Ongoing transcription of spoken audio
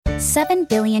7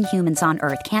 billion humans on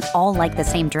Earth can't all like the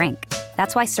same drink.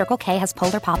 That's why Circle K has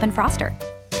Polar Pop and Froster.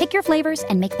 Pick your flavors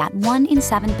and make that 1 in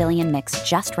 7 billion mix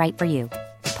just right for you.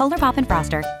 Polar Pop and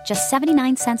Froster, just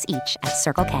 79 cents each at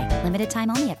Circle K. Limited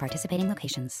time only at participating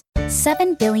locations.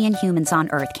 7 billion humans on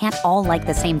Earth can't all like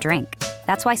the same drink.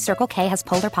 That's why Circle K has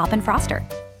Polar Pop and Froster.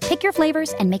 Pick your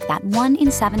flavors and make that 1 in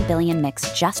 7 billion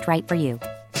mix just right for you.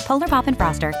 Polar Pop and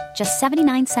Froster, just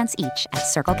 79 cents each at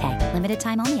Circle K. Limited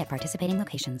time only at participating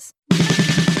locations.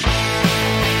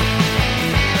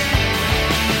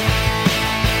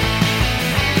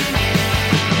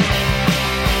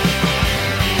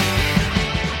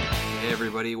 Hey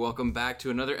everybody, welcome back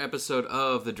to another episode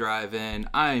of The Drive-In.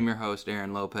 I am your host,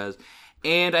 Aaron Lopez,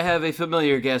 and I have a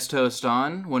familiar guest host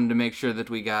on. Wanted to make sure that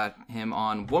we got him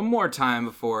on one more time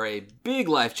before a big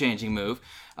life-changing move.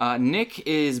 Nick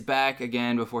is back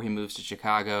again before he moves to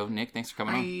Chicago. Nick, thanks for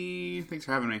coming on. Hi, thanks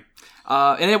for having me.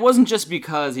 And it wasn't just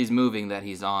because he's moving that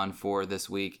he's on for this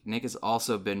week. Nick has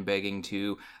also been begging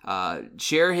to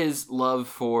share his love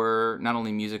for not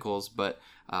only musicals, but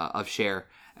of Cher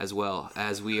as well,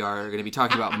 as we are going to be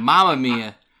talking about Mamma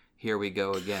Mia. Here we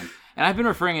go again. And I've been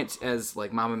referring it as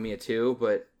like Mamma Mia 2,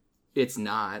 but it's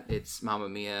not. It's Mamma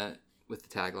Mia with the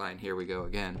tagline, Here We Go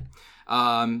Again.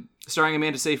 Starring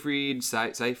Amanda Seyfried,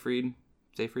 Seyfried?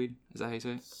 Is that how you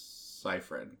say it?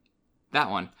 Seyfried. That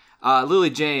one. Lily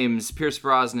James, Pierce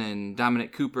Brosnan,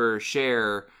 Dominic Cooper,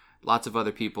 Cher, lots of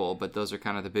other people, but those are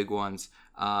kind of the big ones.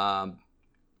 And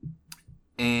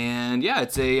yeah,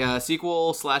 it's a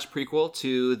sequel / prequel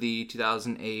to the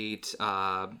 2008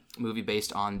 movie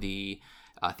based on the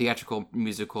theatrical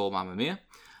musical Mamma Mia.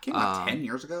 Came out 10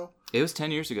 years ago? It was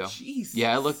 10 years ago. Jesus.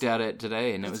 Yeah, I looked at it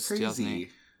today, and That's it was crazy.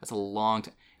 2008. That's a long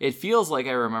time. It feels like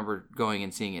I remember going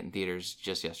and seeing it in theaters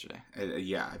just yesterday.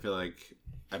 Yeah, I feel like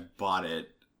I bought it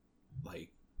like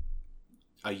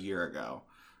a year ago.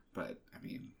 But, I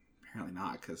mean, apparently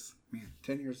not, because, man,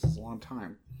 10 years is a long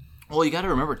time. Well, you got to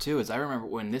remember, too, is I remember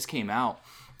when this came out,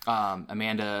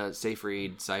 Amanda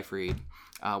Seyfried,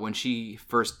 when she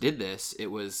first did this, it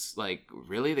was like,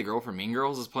 really? The girl from Mean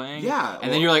Girls is playing? Yeah.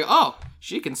 And then you're like, oh,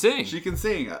 she can sing. She can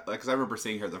sing. Because I remember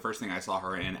seeing her. The first thing I saw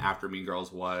her in after Mean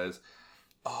Girls was,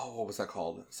 what was that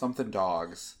called? Something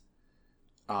Dogs.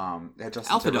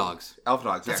 Alpha Dogs. Alpha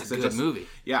Dogs, yeah. That's a good movie.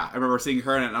 Yeah, I remember seeing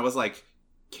her in it, and I was like,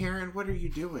 Karen, what are you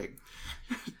doing?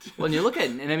 Well, and you look at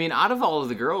it, and I mean, out of all of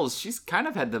the girls, she's kind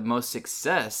of had the most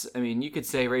success. I mean, you could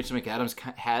say Rachel McAdams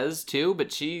has too,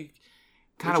 but she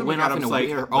kind of went off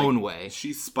in her own way.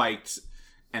 She spiked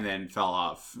and then fell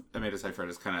off. Amanda Seyfried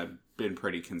has kind of been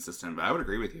pretty consistent, but I would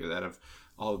agree with you that of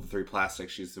all of the three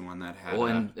plastics, she's the one that had. Well,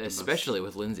 and especially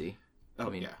with Lindsay.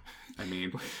 Oh, yeah. I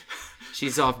mean,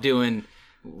 she's off doing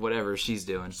whatever she's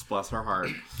doing. Just bless her heart.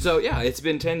 So yeah, it's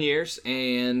been 10 years,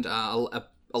 and a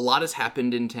lot has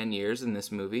happened in 10 years in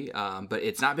this movie, but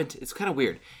it's not been. It's kind of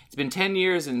weird. It's been 10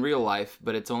 years in real life,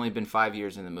 but it's only been 5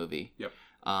 years in the movie. Yep.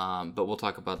 But we'll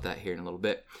talk about that here in a little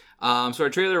bit. So our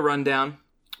trailer rundown.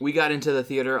 We got into the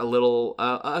theater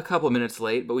a couple minutes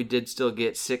late, but we did still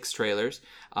get 6 trailers.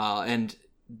 And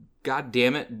God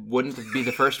damn it, wouldn't be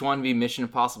the first one be Mission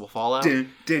Impossible Fallout?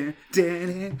 The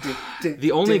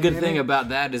only good thing about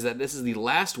that is that this is the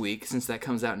last week, since that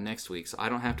comes out next week, so I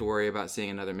don't have to worry about seeing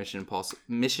another Mission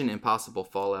Impossible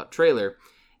Fallout trailer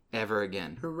ever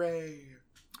again. Hooray!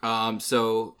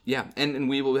 So yeah, and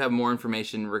we will have more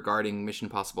information regarding Mission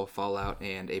Impossible Fallout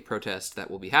and a protest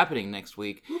that will be happening next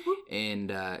week,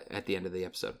 and at the end of the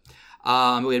episode.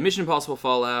 We had Mission Impossible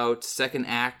Fallout, Second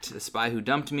Act, The Spy Who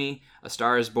Dumped Me, A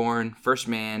Star Is Born, First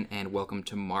Man, and Welcome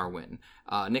to Marwen.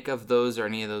 Nick, of those, are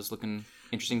any of those looking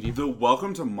interesting to you? The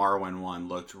Welcome to Marwen one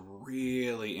looked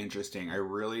really interesting. I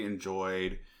really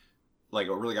enjoyed, like,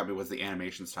 what really got me was the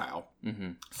animation style.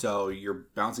 Mm-hmm. So you're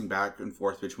bouncing back and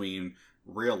forth between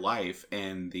real life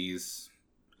and these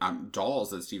dolls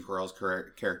that Steve Carell's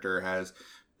character has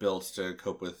built to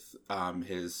cope with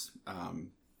his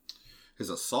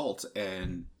assault,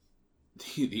 and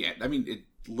I mean, it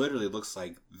literally looks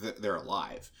like they're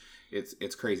alive.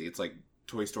 It's crazy. It's like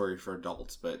Toy Story for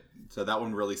adults, but so that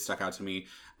one really stuck out to me.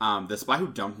 The Spy Who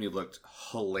Dumped Me looked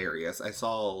hilarious. I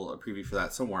saw a preview for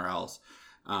that somewhere else,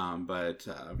 but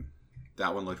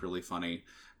that one looked really funny.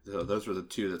 So those were the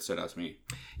two that stood out to me.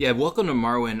 Yeah, Welcome to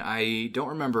Marwen. I don't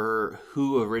remember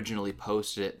who originally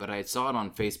posted it, but I saw it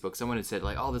on Facebook. Someone had said,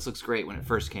 like, oh, this looks great when it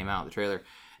first came out, the trailer.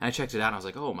 And I checked it out, and I was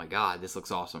like, oh my god, this looks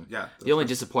awesome. Yeah. The only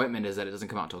disappointment is that it doesn't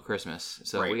come out until Christmas.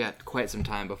 So Right. we got quite some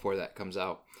time before that comes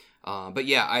out. But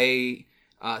yeah,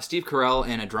 Steve Carell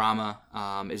in a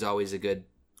drama is always a good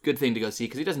thing to go see,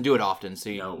 because he doesn't do it often. So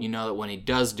you know that when he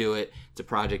does do it, it's a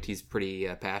project he's pretty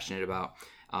passionate about.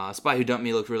 Spy Who Dumped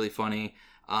Me looked really funny.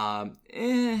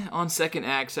 On second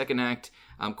act,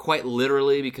 quite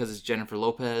literally because it's Jennifer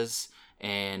Lopez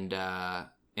and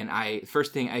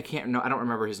first thing I don't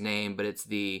remember his name, but it's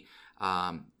the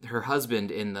her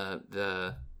husband in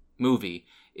the movie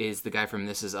is the guy from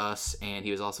This Is Us, and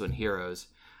he was also in Heroes.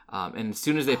 And as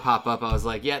soon as they pop up, I was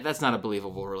like, yeah, that's not a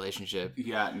believable relationship.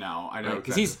 Yeah, no, I know.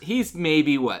 Because he's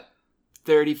maybe,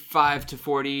 35 to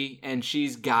 40, and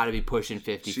she's got to be pushing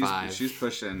 55. She's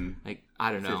pushing,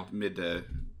 I don't know.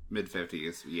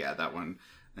 Mid-50s. Yeah, that one.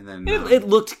 And then... It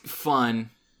looked fun.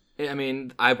 I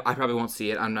mean, I probably won't see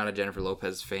it. I'm not a Jennifer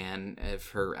Lopez fan of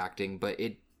her acting, but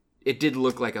it did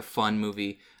look like a fun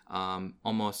movie.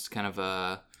 Almost kind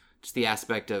of just the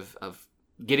aspect of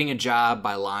getting a job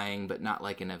by lying, but not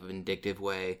like in a vindictive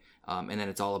way. And then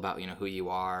it's all about, who you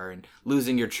are and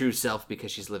losing your true self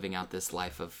because she's living out this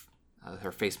life of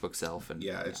her Facebook self. And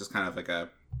it's just kind of like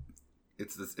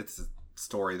it's a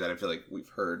story that I feel like we've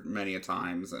heard many a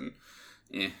times, and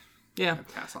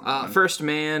pass on that one. First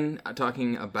Man,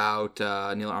 talking about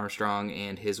Neil Armstrong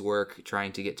and his work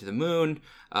trying to get to the moon.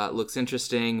 Looks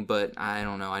interesting, but I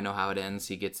don't know. I know how it ends.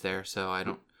 He gets there, so I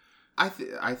don't... I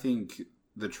think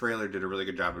the trailer did a really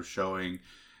good job of showing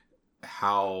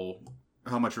how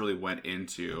much really went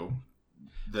into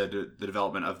the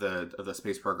development of the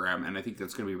space program, and I think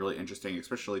that's going to be really interesting,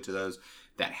 especially to those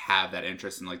that have that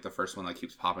interest. And the first one that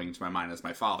keeps popping into my mind is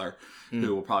my father,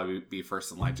 who will probably be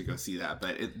first in line to go see that.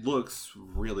 But it looks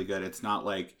really good. It's not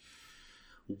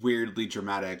weirdly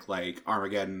dramatic like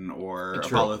Armageddon or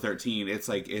Apollo 13. It's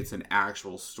it's an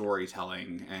actual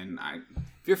storytelling, and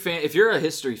if you're a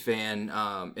history fan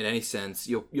in any sense,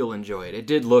 you'll enjoy it. It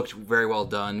did look very well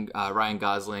done. Ryan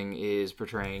Gosling is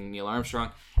portraying Neil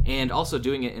Armstrong and also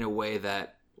doing it in a way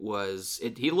that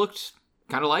he looked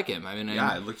kind of like him. I mean,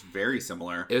 it looked very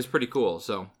similar. It was pretty cool.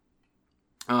 So,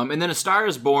 and then A Star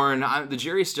Is Born. The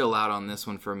jury's still out on this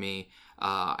one for me.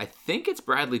 I think it's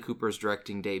Bradley Cooper's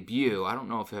directing debut. I don't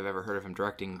know if I've ever heard of him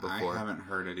directing before. I haven't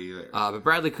heard it either. But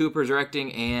Bradley Cooper's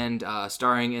directing and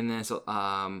starring in this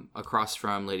across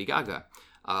from Lady Gaga.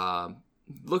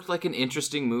 Looked like an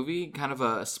interesting movie, kind of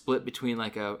a split between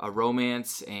a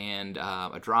romance and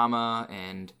a drama,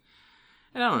 and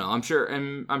I don't know.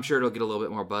 I'm sure it'll get a little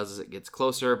bit more buzz as it gets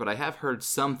closer. But I have heard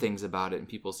some things about it, and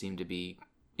people seem to be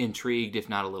intrigued, if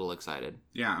not a little excited.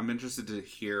 Yeah, I'm interested to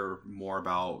hear more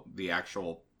about the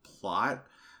actual plot.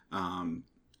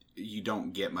 You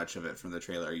don't get much of it from the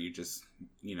trailer. You just,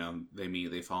 they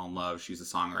meet, they fall in love. She's a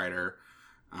songwriter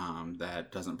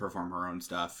that doesn't perform her own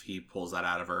stuff. He pulls that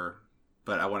out of her.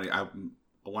 But I want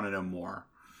to know more.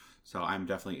 So I'm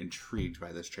definitely intrigued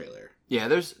by this trailer. Yeah,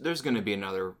 there's going to be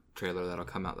another trailer that'll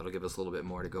come out that'll give us a little bit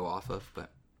more to go off of.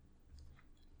 But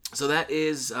so that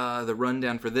is the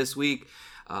rundown for this week.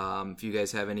 If you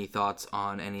guys have any thoughts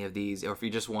on any of these, or if you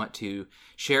just want to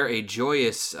share a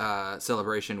joyous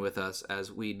celebration with us,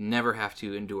 as we never have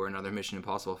to endure another Mission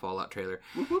Impossible Fallout trailer.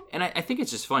 Mm-hmm. And I think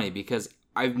it's just funny because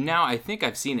I think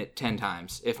I've seen it 10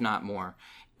 times, if not more.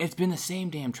 It's been the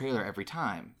same damn trailer every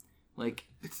time.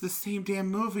 It's the same damn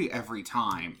movie every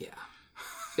time. Yeah.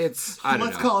 I don't know.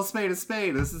 Let's call a spade a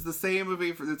spade. This is the same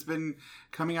movie that's been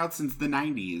coming out since the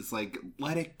 90s.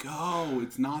 Let it go.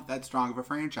 It's not that strong of a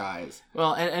franchise.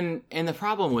 Well, and the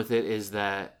problem with it is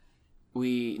that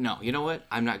you know what?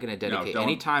 I'm not going to dedicate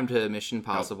any time to Mission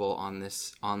Impossible on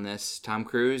this. Tom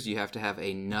Cruise, you have to have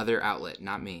another outlet,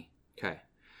 not me. Okay.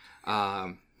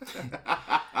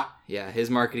 Yeah, his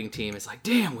marketing team is like,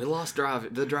 damn, we lost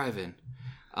the drive-in.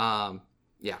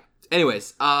 Yeah.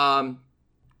 Anyways, our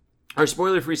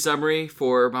spoiler-free summary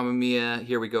for Mamma Mia,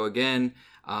 here we go again.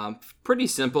 Pretty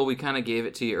simple. We kind of gave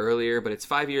it to you earlier, but it's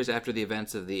 5 years after the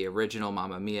events of the original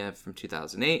Mamma Mia from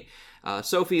 2008.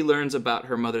 Sophie learns about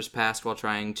her mother's past while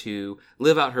trying to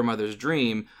live out her mother's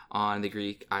dream on the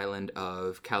Greek island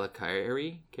of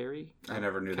Kalikari. I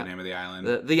never knew the name of the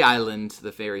island. The island,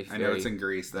 the fairy. I know it's in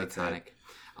Greece. That's iconic.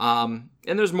 And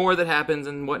there's more that happens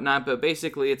and whatnot, but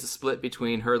basically it's a split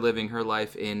between her living her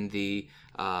life in the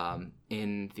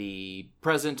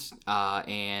present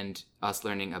and us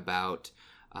learning about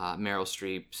Meryl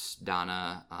Streep's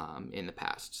Donna in the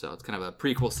past. So it's kind of a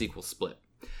prequel-sequel split.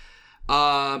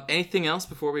 Anything else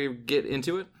before we get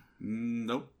into it?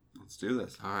 Nope. Let's do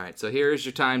this. All right. So here's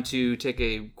your time to take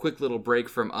a quick little break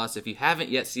from us if you haven't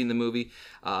yet seen the movie,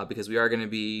 because we are going to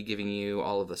be giving you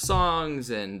all of the songs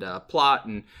and plot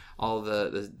and all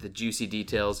the juicy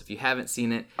details. If you haven't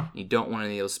seen it, you don't want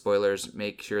any of those spoilers,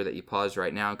 make sure that you pause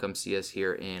right now and come see us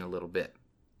here in a little bit.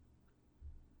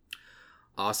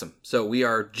 Awesome. So we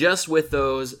are just with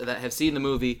those that have seen the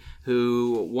movie,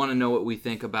 who want to know what we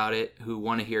think about it, who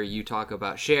want to hear you talk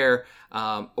about Cher,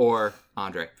 or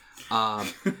Andre.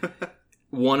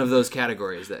 one of those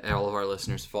categories that all of our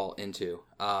listeners fall into.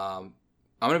 I'm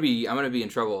gonna be in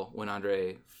trouble when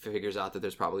Andre figures out that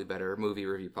there's probably better movie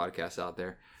review podcasts out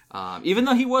there. Even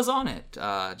though he was on it,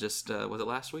 was it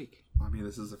last week? I mean,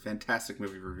 this is a fantastic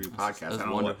movie review podcast. That's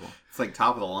wonderful. It's like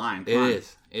top of the line. It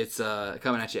is. It's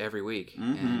coming at you every week,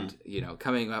 and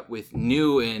coming up with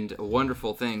new and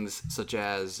wonderful things such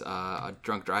as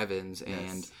drunk drive-ins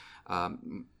and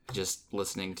just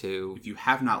listening to. If you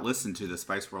have not listened to the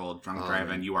Spice World Drunk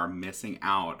Drive-In, you are missing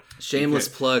out. Shameless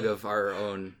plug of our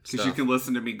own stuff. Because you can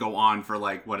listen to me go on for an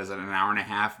hour and a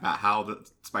half about how the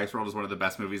Spice World is one of the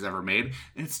best movies ever made,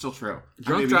 and it's still true.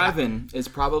 Drunk Drive-In is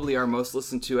probably our most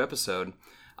listened to episode,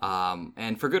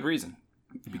 and for good reason.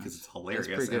 Because it's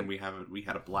hilarious, and we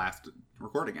had a blast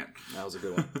recording it. That was a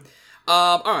good one.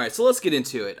 All right, so let's get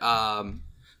into it.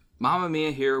 Mamma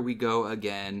Mia, here we go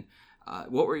again.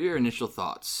 What were your initial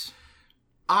thoughts?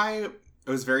 I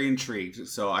was very intrigued.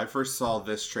 So I first saw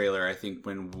this trailer, I think,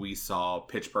 when we saw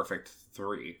Pitch Perfect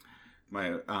 3.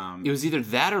 It was either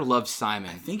that or Love, Simon.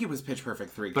 I think it was Pitch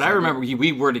Perfect 3. But I remember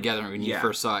we were together when you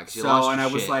first saw it. I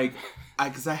was like,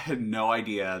 because I had no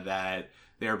idea that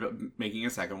they were making a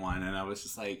second one. And I was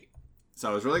just like,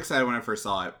 so I was really excited when I first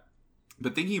saw it.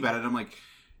 But thinking about it, I'm like,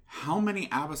 how many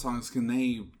ABBA songs can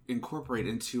they incorporate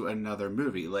into another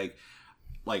movie? Like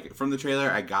from the trailer,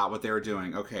 I got what they were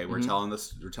doing. Okay, we're telling the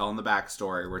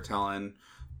backstory. We're telling,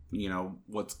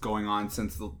 what's going on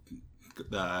since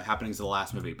the happenings of the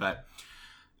last movie. But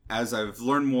as I've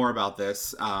learned more about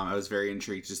this, I was very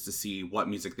intrigued just to see what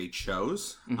music they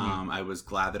chose. I was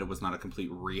glad that it was not a complete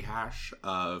rehash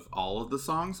of all of the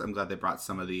songs. I'm glad they brought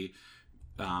some of the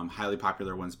highly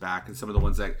popular ones back and some of the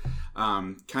ones that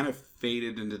kind of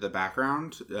faded into the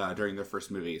background during the first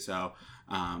movie. So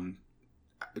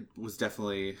was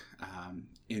definitely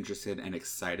interested and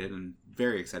excited, and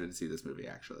very excited to see this movie,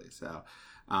 actually. So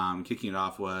kicking it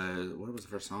off was, what was the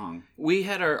first song? We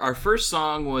had our first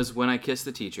song was When I Kissed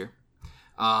the Teacher,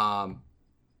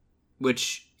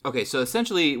 which, okay, so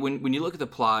essentially when you look at the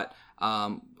plot,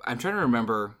 I'm trying to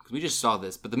remember, because we just saw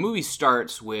this, but the movie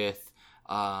starts with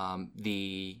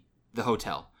the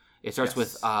hotel. It starts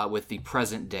with the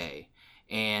present day.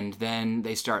 And then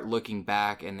they start looking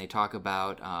back, and they talk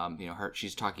about,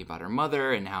 she's talking about her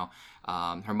mother and how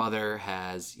her mother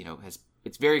has.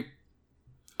 It's very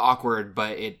awkward,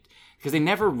 but because they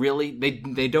never really,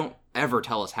 they don't ever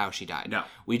tell us how she died. No,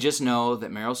 we just know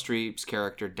that Meryl Streep's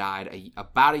character died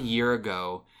about a year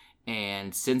ago,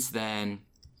 and since then,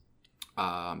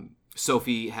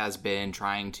 Sophie has been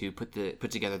trying to put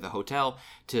together the hotel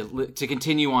to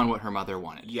continue on what her mother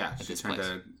wanted. Yeah, she's trying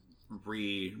to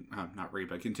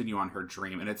continue on her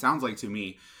dream. And it sounds like to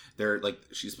me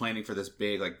she's planning for this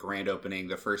big grand opening.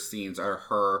 The first scenes are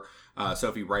her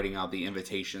Sophie writing out the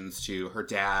invitations to her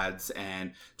dad's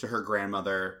and to her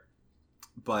grandmother,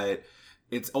 but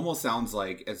it almost sounds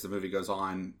like, as the movie goes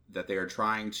on, that they are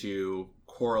trying to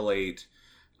correlate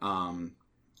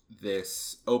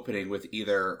this opening with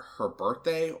either her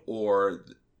birthday or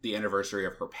the anniversary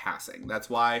of her passing. That's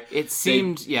why it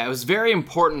seemed it was very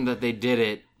important that they did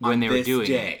it when they were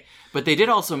doing it. But they did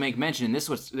also make mention, and this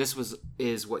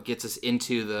is what gets us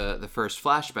into the first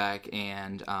flashback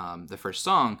and the first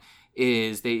song,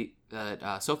 is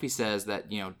Sophie says that,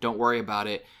 don't worry about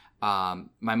it.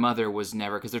 My mother was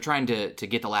never, because they're trying to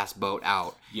get the last boat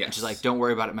out. Yes. And she's like, don't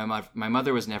worry about it. My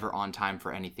mother was never on time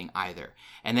for anything either.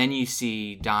 And then you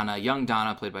see Donna, young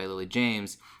Donna, played by Lily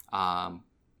James,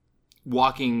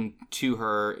 walking to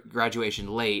her graduation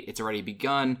late. It's already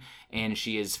begun, and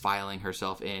she is filing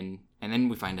herself in. And then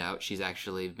we find out she's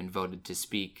actually been voted to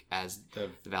speak as the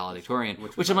valedictorian,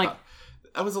 which I'm like,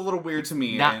 that was a little weird to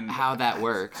me. Not how that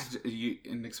works.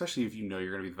 And especially if you know you're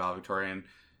going to be the valedictorian,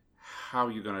 how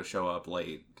are you going to show up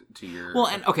late to your... Well,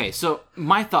 and okay, so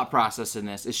my thought process in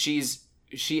this is she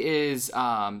is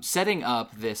setting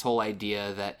up this whole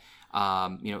idea that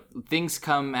things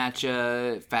come at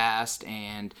you fast,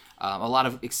 and a lot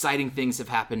of exciting things have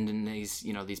happened in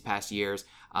these past years.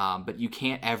 But you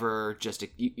can't ever just...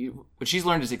 what she's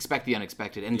learned is expect the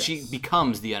unexpected, and she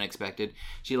becomes the unexpected.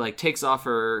 She takes off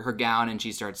her gown and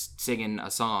she starts singing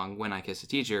a song, When I Kissed a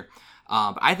Teacher.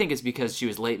 But I think it's because she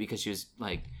was late because she was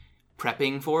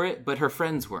prepping for it, but her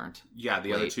friends weren't. Yeah,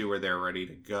 the other two were there ready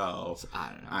to go. So,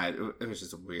 I don't know. It was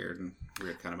just a weird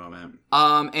kind of moment.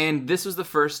 And this was the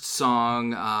first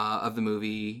song of the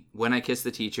movie, When I Kissed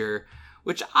the Teacher,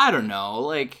 which I don't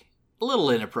know, a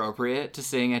little inappropriate to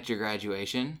sing at your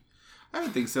graduation. I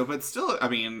don't think so, but still,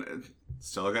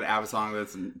 still a good ABBA song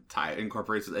that's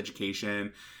incorporates with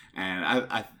education,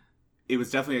 and it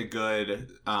was definitely a good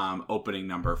opening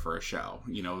number for a show.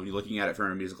 You're looking at it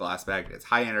from a musical aspect. It's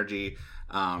high energy.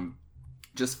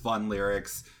 just fun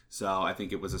lyrics. So I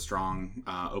think it was a strong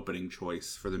opening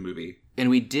choice for the movie. And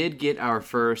we did get our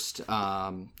first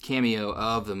cameo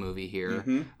of the movie here,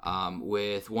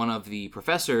 with one of the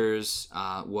professors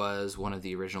was one of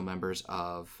the original members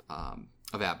of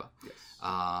ABBA. Yes.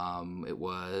 It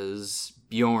was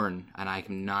Bjorn, and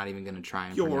I'm not even going to try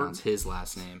and pronounce his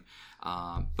last name.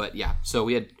 But yeah, so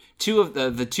we had two of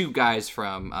the two guys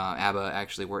from ABBA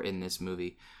actually were in this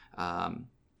movie.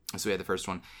 So we had the first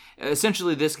one.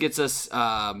 Essentially, this gets us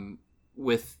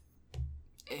with.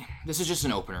 This is just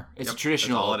an opener. It's a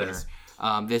traditional opener.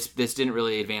 This didn't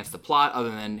really advance the plot, other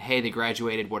than, hey, they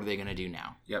graduated. What are they going to do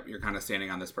now? Yep, you're kind of standing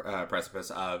on this precipice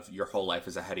of your whole life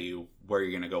is ahead of you. Where are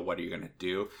you going to go? What are you going to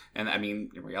do? And I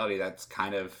mean, in reality, that's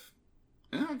kind of.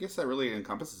 I guess that really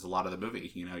encompasses a lot of the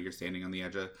movie. You know, you're standing on the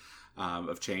edge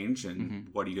of change, and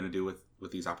what are you going to do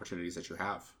with these opportunities that you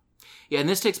have? Yeah, and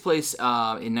this takes place in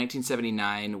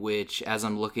 1979, which, as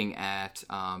I'm looking at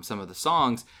some of the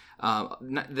songs,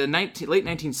 the late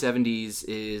 1970s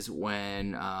is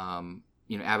when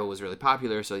ABBA was really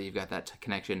popular, so you've got that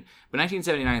connection. But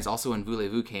 1979 is also when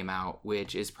Voulez-Vous came out,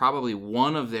 which is probably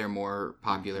one of their more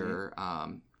popular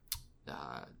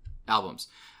albums.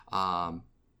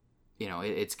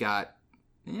 It's got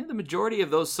the majority of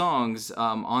those songs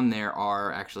on there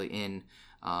are actually in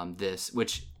this,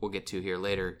 which we'll get to here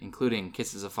later, including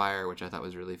Kisses of Fire, which I thought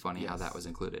was really funny how that was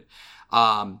included.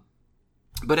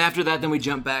 But after that, then we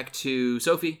jump back to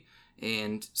Sophie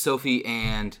and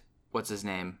what's his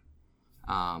name?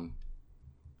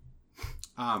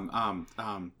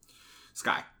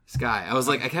 Sky. I was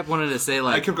like, I kept wanting to say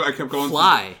like, I kept going.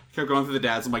 Fly. Kept going through the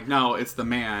dads. I'm like, no, it's the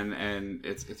man, and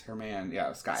it's her man.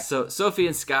 Yeah, Sky. So Sophie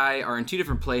and Sky are in two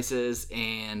different places,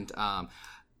 and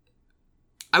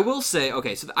I will say,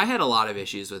 okay, so I had a lot of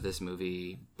issues with this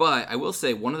movie, but I will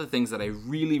say one of the things that I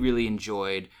really, really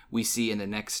enjoyed we see in the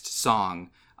next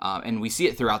song, and we see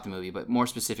it throughout the movie, but more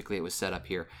specifically it was set up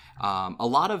here. A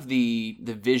lot of the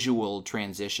visual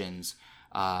transitions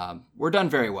were done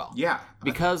very well. Yeah.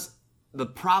 Because the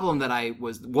problem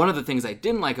one of the things I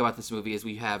didn't like about this movie is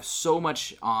we have so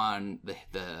much on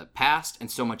the past and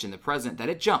so much in the present that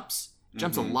it jumps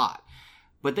a lot.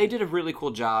 But they did a really cool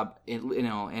job,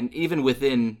 and even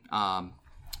within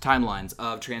timelines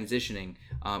of transitioning.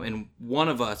 And One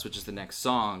of Us, which is the next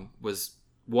song, was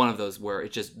one of those where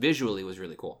it just visually was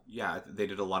really cool. Yeah, they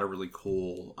did a lot of really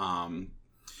cool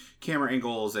camera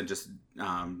angles and just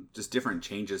different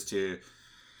changes to,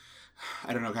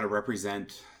 I don't know, kind of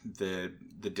represent the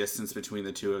distance between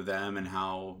the two of them and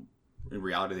how, in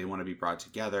reality, they want to be brought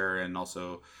together. And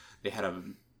also, they had a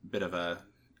bit of a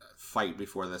fight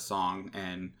before this song,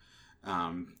 and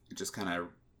it just kind of,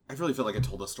 I really feel like it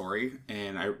told a story,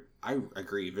 and I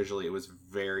agree, visually it was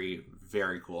very,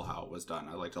 very cool how it was done.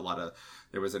 I liked a lot of,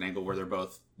 there was an angle where they're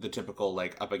both the typical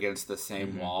like up against the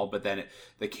same wall, but then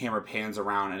the camera pans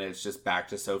around and it's just back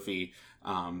to Sophie,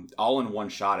 all in one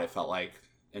shot, it felt like,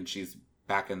 and she's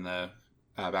back in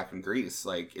Greece.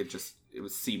 Like it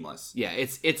was seamless. Yeah,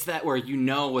 it's that where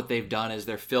what they've done is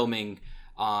they're filming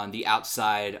on the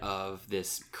outside of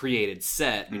this created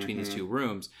set between these two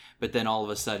rooms, but then all of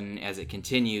a sudden, as it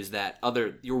continues,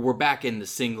 we're back in the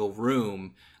single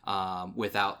room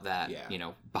without that,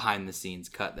 behind the scenes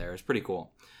cut there. It's pretty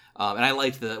cool. And I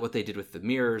liked what they did with the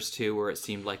mirrors too, where it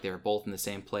seemed like they were both in the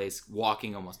same place,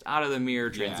 walking almost out of the mirror,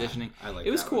 transitioning. Yeah, I like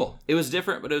it was cool. It was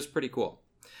different, but it was pretty cool.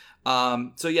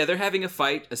 So yeah, they're having a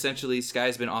fight. Essentially,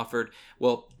 Sky's been offered,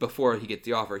 well, before he gets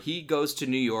the offer, he goes to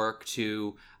New York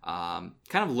to kind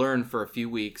of learn for a few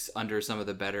weeks under some of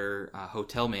the better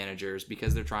hotel managers,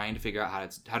 because they're trying to figure out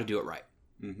how to do it right.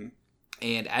 Mm-hmm.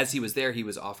 And as he was there, he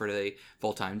was offered a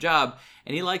full-time job,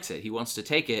 and he likes it. He wants to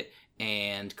take it,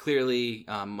 and clearly,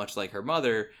 much like her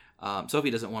mother, Sophie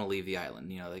doesn't want to leave the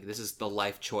island. This is the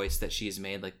life choice that she's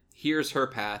made. Like, here's her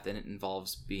path, and it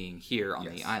involves being here on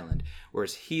the island.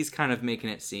 Whereas he's kind of making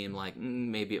it seem like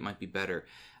maybe it might be better.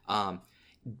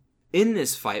 In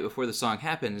this fight, before the song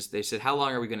happens, they said, how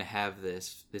long are we going to have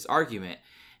this argument?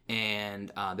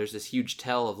 And there's this huge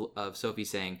tell of Sophie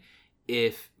saying,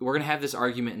 if we're going to have this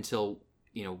argument until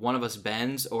one of us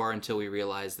bends, or until we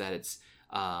realize that it's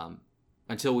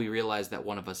until we realize that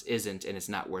one of us isn't, and it's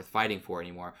not worth fighting for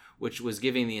anymore, which was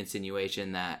giving the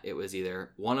insinuation that it was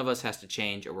either one of us has to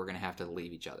change or we're going to have to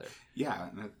leave each other. Yeah,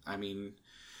 I mean,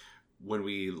 when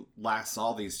we last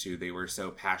saw these two, they were so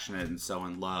passionate and so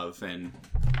in love, and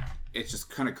it's just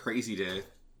kind of crazy to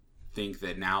think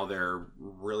that now they're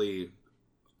really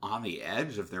on the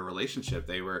edge of their relationship.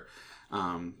 They were,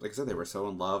 like I said, they were so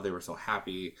in love, they were so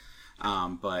happy.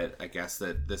 But I guess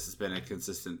that this has been a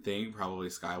consistent thing. Probably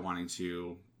Sky wanting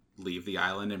to leave the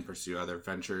island and pursue other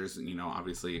ventures.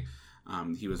 Obviously,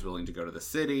 He was willing to go to the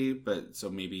city, but so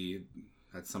maybe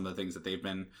that's some of the things that they've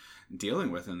been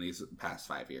dealing with in these past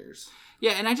 5 years.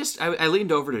 Yeah, and I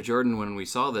leaned over to Jordan when we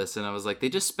saw this, and I was like, they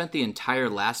just spent the entire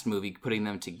last movie putting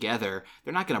them together.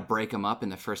 They're not going to break them up in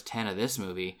the first 10 of this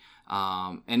movie.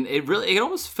 And it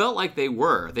almost felt like they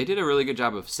were. They did a really good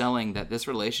job of selling that this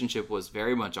relationship was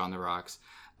very much on the rocks.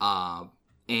 But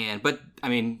I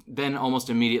mean, then almost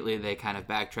immediately they kind of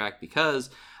backtrack because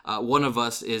One of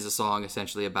Us is a song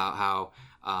essentially about how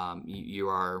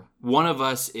one of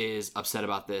us is upset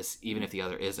about this, even if the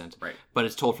other isn't. Right. But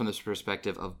it's told from this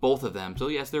perspective of both of them. So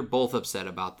yes, they're both upset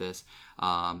about this.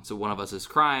 So one of us is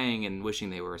crying and wishing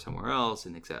they were somewhere else,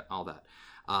 and all that.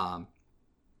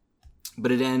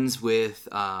 But it ends with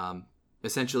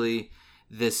essentially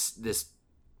this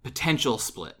potential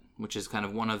split, which is kind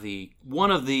of one of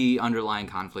the underlying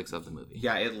conflicts of the movie.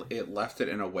 Yeah, it left it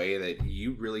in a way that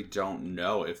you really don't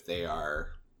know if they are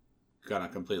gonna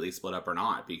completely split up or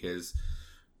not, because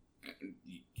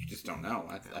you just don't know.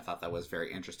 I thought that was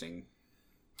very interesting.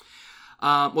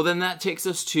 Well, then that takes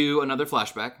us to another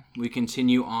flashback. We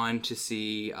continue on to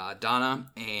see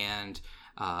Donna,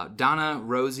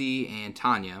 Rosie, and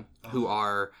Tanya, who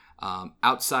are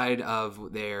outside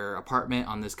of their apartment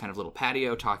on this kind of little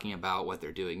patio talking about what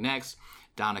they're doing next.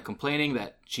 Donna complaining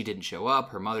that she didn't show up,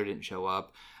 her mother didn't show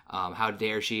up. How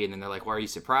dare she? And then they're like, why are you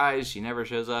surprised? She never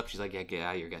shows up. She's like, yeah,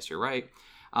 I guess you're right.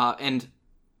 And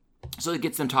so it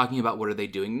gets them talking about what are they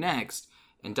doing next.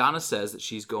 And Donna says that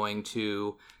she's going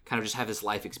to kind of just have this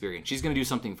life experience. She's going to do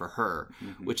something for her,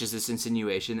 which is this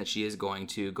insinuation that she is going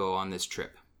to go on this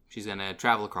trip. She's going to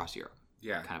travel across Europe.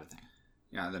 Yeah. Kind of a thing.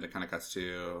 Yeah, and then it kind of cuts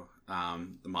to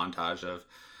the montage of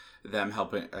them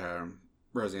helping,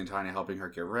 Rosie and Tanya helping her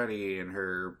get ready, and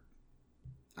her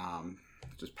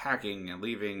just packing and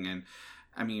leaving. And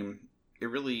I mean, it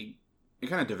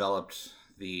kind of developed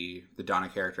the Donna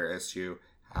character as to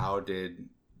how did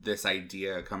this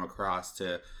idea come across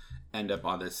to end up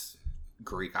on this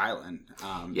Greek island.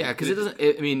 Yeah, because it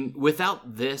doesn't,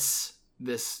 without this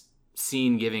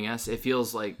scene giving us, it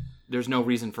feels like there's no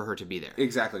reason for her to be there.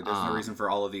 Exactly. There's no reason for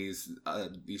all of these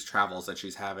travels that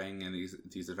she's having and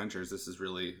these adventures. This is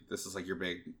like your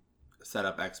big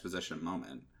setup exposition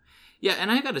moment. Yeah,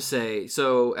 and I got to say,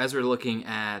 so as we're looking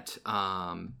at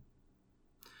the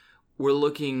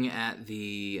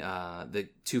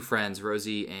two friends,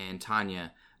 Rosie and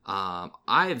Tanya,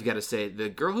 I've got to say the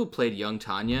girl who played young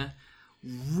Tanya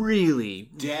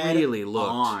really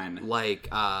looked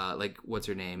like what's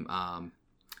her name?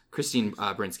 Christine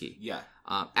Brinsky. Yeah.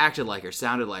 Acted like her,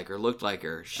 sounded like her, looked like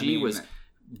her. She was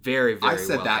very, very I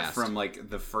said well that cast. from like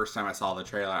the first time I saw the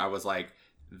trailer. I was like,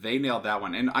 they nailed that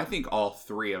one. And I think all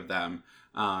three of them,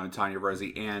 Tanya,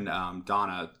 Rosie, and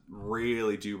Donna,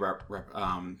 really do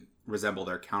resemble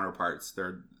their counterparts,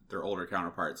 their older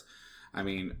counterparts. I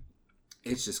mean,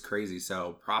 it's just crazy.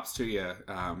 So props to you,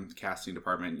 casting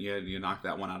department. You knocked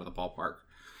that one out of the ballpark.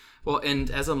 Well, and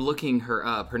as I'm looking her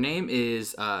up, her name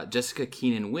is Jessica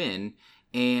Keenan Wynn,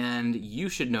 and you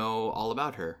should know all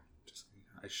about her.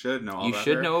 I should know all about her. You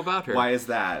should know about her. Why is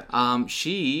that?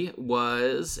 She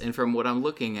was, and from what I'm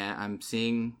looking at, I'm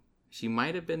seeing she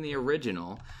might have been the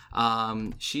original.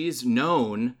 She's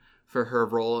known for her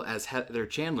role as Heather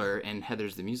Chandler in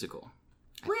Heather's the Musical.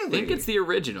 Really? I think it's the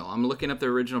original. I'm looking up the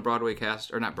original Broadway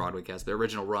cast, or not Broadway cast, the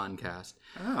original run cast.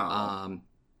 Oh.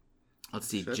 Let's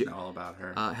see. Should know all about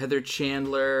her. Heather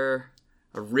Chandler,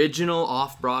 original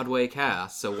off-Broadway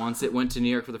cast. So once it went to New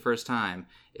York for the first time,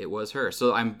 it was her.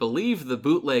 So I believe the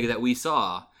bootleg that we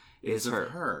saw is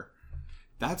her.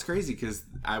 That's crazy because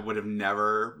I would have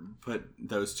never put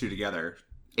those two together.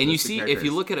 And you see, if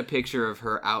you look at a picture of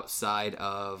her outside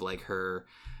of like her,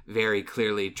 very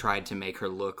clearly tried to make her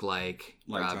look like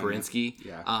Brinsky.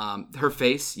 Yeah. Her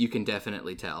face, you can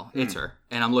definitely tell. It's her.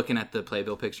 And I'm looking at the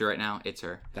playbill picture right now. It's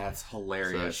her. That's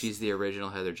hilarious. So she's the original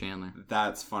Heather Chandler.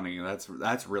 That's funny.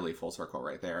 That's really full circle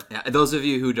right there. Yeah. Those of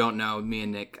you who don't know, me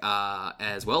and Nick,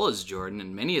 as well as Jordan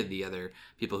and many of the other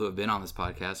people who have been on this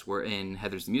podcast, were in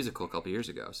Heather's the Musical a couple years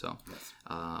ago. So, yes.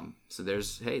 So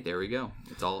there we go.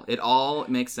 It all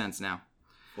makes sense now.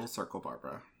 Full circle,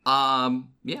 Barbara.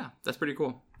 Yeah, that's pretty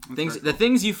cool. The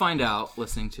things you find out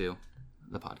listening to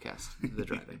the podcast, the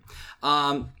driving.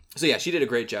 So yeah, she did a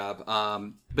great job.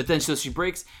 But then so she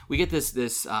breaks. We get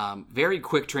this very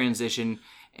quick transition,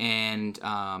 and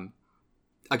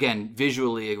again,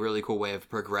 visually a really cool way of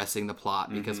progressing the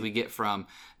plot because we get from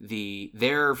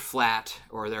their flat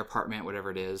or their apartment, whatever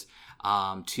it is,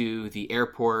 to the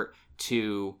airport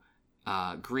to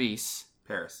Greece.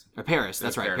 Paris.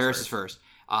 That's right. Paris is first.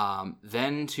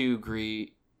 Then to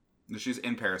Greece. She's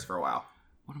in Paris for a while.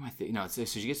 what am I thinking? No, so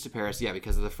she gets to Paris, yeah,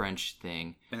 because of the French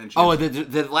thing. And then she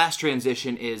the last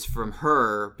transition is from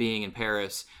her being in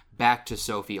Paris back to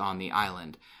Sophie on the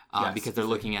island, Yes, because they're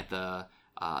looking at the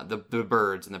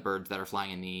birds and the birds that are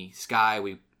flying in the sky.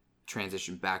 We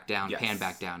transition back down, Yes. pan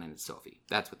back down, and it's Sophie.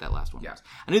 That's what that last one Yeah. was.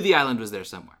 I knew the island was there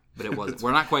somewhere, but it wasn't.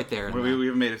 We're not quite there. we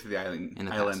haven't made it to the island in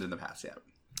the in the past yet.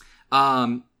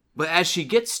 But as she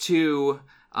gets to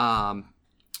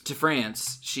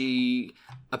France, she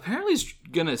apparently is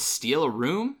gonna steal a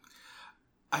room.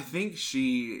 I think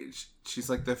she's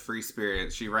like the free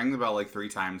spirit. She rang the bell like 3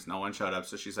 times. No one showed up.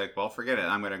 So she's like, well, forget it.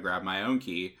 I'm going to grab my own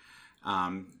key.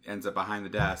 Ends up behind the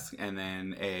desk. And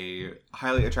then a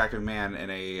highly attractive man in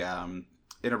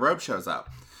a robe shows up.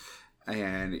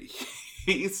 And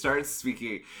he starts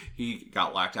speaking. He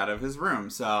got locked out of his room.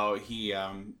 So he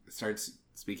starts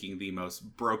speaking the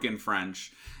most broken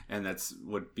French, and that's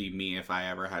would be me if I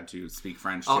ever had to speak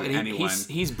French to anyone.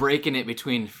 He's breaking it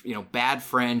between bad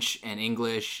French and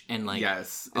English, and like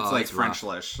yes, it's like it's rough.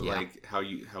 Frenchlish, Yeah. like how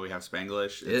we have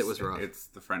Spanglish. It was rough. It's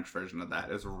the French version of that.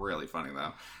 It's really funny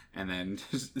though. And then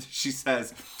she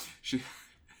says,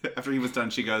 after he was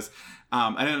done, she goes,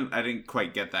 I didn't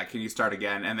quite get that. Can you start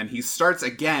again? And then he starts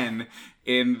again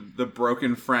in the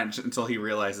broken French until he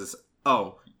realizes,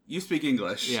 oh, you speak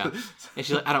English. Yeah. And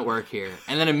she's like, I don't work here.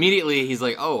 And then immediately he's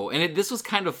like, oh. And this was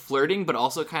kind of flirting, but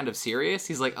also kind of serious.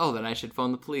 He's like, oh, then I should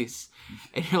phone the police.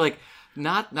 And you're like,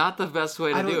 not the best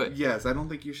way to do it. Yes, I don't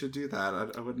think you should do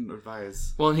that. I wouldn't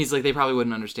advise. Well, and he's like, they probably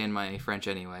wouldn't understand my French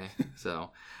anyway.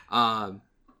 So,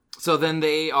 so then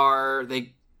they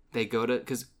go to,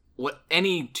 because what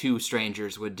any two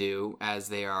strangers would do as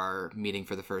they are meeting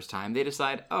for the first time, they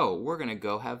decide, oh, we're going to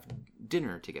go have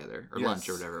dinner together or lunch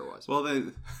or whatever it was.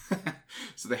 Well,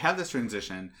 so they have this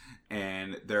transition,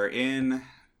 and they're in.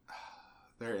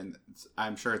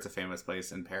 I'm sure it's a famous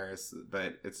place in Paris,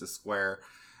 but it's a square.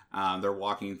 They're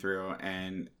walking through,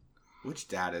 and which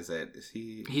dad is it? Is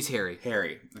he? He's Harry.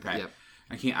 Harry. Okay. Yep.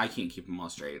 I can't keep them all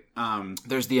straight.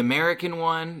 There's the American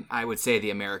one. I would say the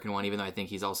American one, even though I think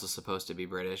he's also supposed to be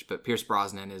British. But Pierce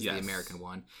Brosnan is the American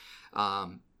one,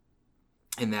 and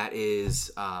that is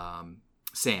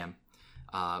Sam.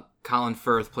 Colin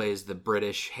Firth plays the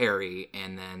British Harry,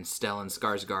 and then Stellan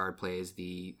Skarsgård plays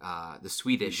the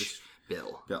Swedish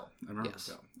Bill. I remember Yes.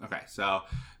 Bill. Okay, so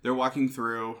they're walking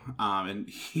through, and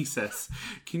he says,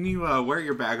 "Can you wear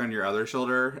your bag on your other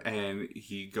shoulder?" And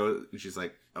he goes, and she's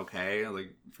like, "Okay,"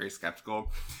 like very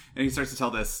skeptical, and he starts to tell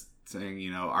this,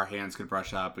 saying, our hands could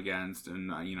brush up against,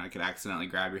 and I could accidentally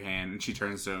grab your hand. And she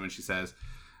turns to him and she says,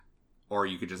 or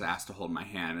you could just ask to hold my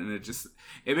hand. And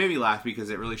it made me laugh because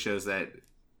it really shows that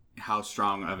how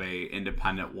strong of a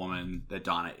independent woman that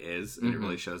Donna is, and it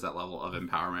really shows that level of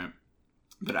empowerment.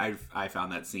 But I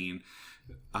found that scene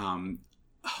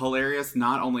hilarious,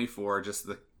 not only for just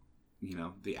the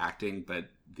the acting, but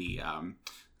the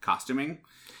costuming.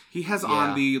 He has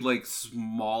on the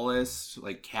smallest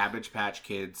Cabbage Patch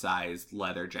Kid sized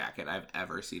leather jacket I've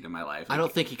ever seen in my life. I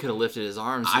don't think he could have lifted his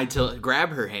arms to grab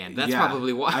her hand. That's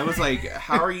probably why. I was like,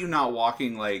 how are you not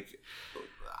walking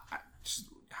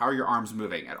how are your arms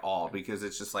moving at all? Because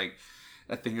it's just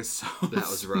that thing is so that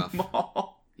was rough.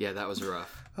 Small. Yeah, that was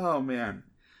rough. Oh man.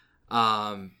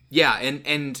 Yeah,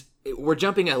 and we're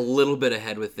jumping a little bit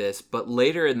ahead with this, but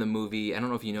later in the movie, I don't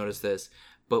know if you noticed this,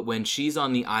 but when she's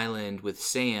on the island with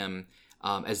Sam,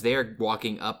 as they're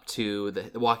walking up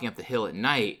the hill at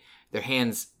night, their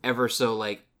hands ever so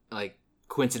like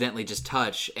coincidentally just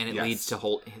touch, and it leads to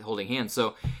holding hands.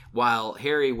 So while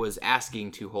Harry was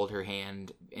asking to hold her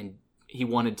hand, and he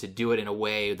wanted to do it in a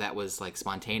way that was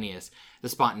spontaneous, the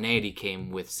spontaneity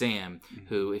came with Sam,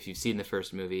 who, if you've seen the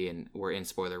first movie, and we're in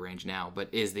spoiler range now, but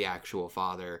is the actual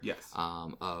father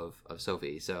of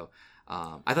Sophie. So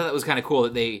I thought that was kind of cool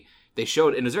that they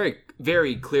showed, and it was very,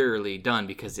 very clearly done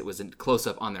because it was a close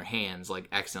up on their hands,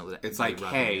 accidentally. It's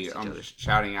hey, I'm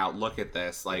shouting out, look at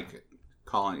this,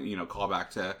 call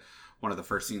back to one of the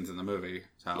first scenes in the movie.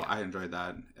 So I enjoyed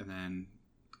that. And then,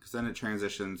 because then it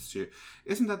transitions to,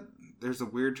 there's a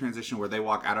weird transition where they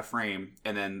walk out of frame,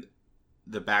 and then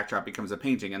the backdrop becomes a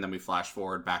painting, and then we flash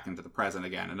forward back into the present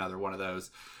again. Another one of those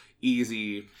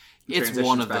easy transitions. It's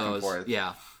one of back those, and forth.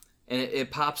 yeah. And it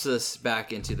pops us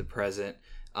back into the present.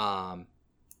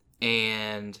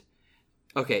 And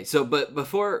okay, so but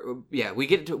before we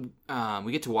get to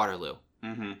Waterloo.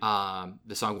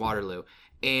 The song Waterloo.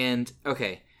 And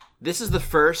okay, this is the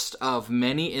first of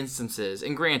many instances,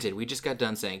 and granted, we just got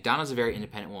done saying Donna's a very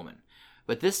independent woman,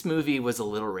 but this movie was a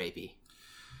little rapey.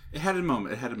 It had a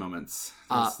moment. It had moments.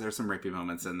 There's some rapey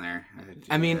moments in there.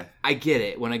 I mean, I get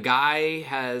it. When a guy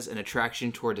has an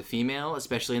attraction toward a female,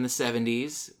 especially in the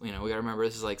 70s, we gotta remember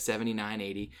this is like 79,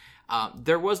 80,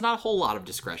 there was not a whole lot of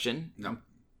discretion. No.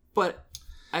 But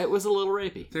it was a little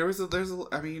rapey.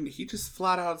 I mean, he just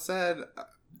flat out said,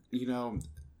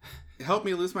 help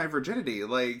me lose my virginity.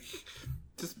 Like,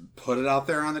 just put it out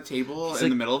there on the table in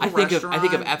the middle of the restaurant. I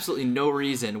think of absolutely no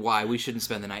reason why we shouldn't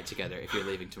spend the night together if you're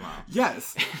leaving tomorrow.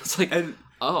 Yes. It's like, and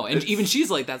even she's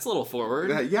like, that's a little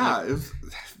forward. It was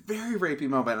a very rapey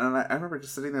moment. And I remember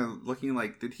just sitting there looking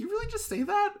like, did he really just say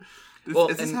that?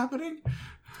 Is this happening?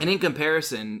 And in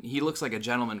comparison, he looks like a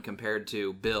gentleman compared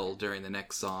to Bill during the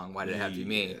next song, Why Did It Have to Be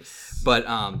Me? But,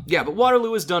 but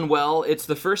Waterloo has done well. It's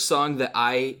the first song that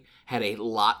I had a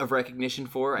lot of recognition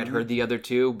for. I'd heard the other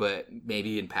two, but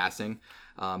maybe in passing.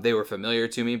 They were familiar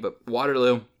to me, but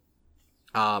Waterloo,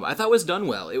 I thought was done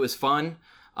well. It was fun.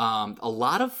 A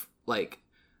lot of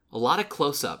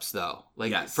close-ups, though.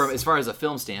 From as far as a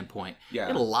film standpoint, yeah,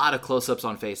 had a lot of close-ups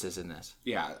on faces in this.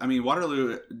 Yeah, I mean,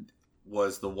 Waterloo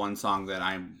was the one song that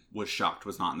I was shocked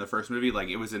was not in the first movie. Like,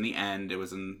 it was in the end. It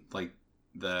was in like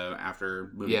the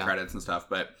after movie credits and stuff,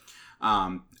 but.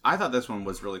 I thought this one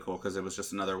was really cool because it was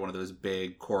just another one of those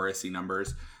big chorusy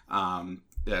numbers.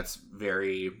 That's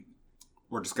very,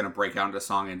 we're just going to break out into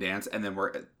song and dance. And then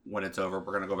when it's over,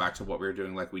 we're going to go back to what we were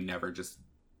doing. Like, we never just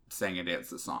sang and danced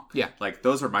the song. Yeah. Like,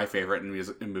 those are my favorite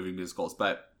in movie musicals,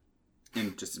 but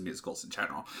in musicals in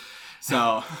general.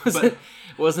 So,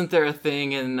 wasn't there a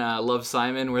thing in Love,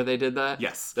 Simon where they did that?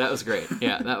 Yes. That was great.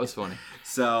 Yeah, that was funny.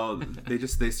 So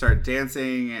they start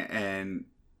dancing, and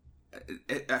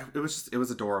it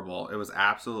was adorable. It was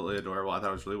absolutely adorable. I thought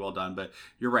it was really well done. But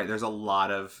you're right. There's a lot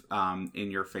of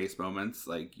in your face moments.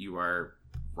 Like, you are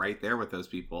right there with those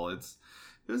people. It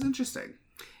was interesting.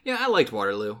 Yeah, I liked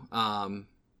Waterloo. What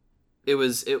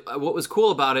was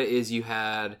cool about it is you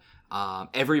had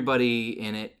everybody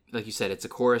in it. Like you said, it's a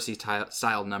chorusy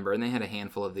styled number, and they had a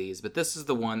handful of these. But this is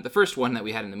the first one that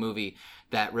we had in the movie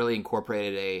that really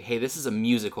incorporated hey, this is a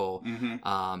musical,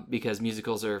 because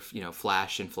musicals are,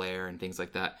 flash and flare and things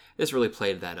like that. This really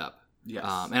played that up. Yes.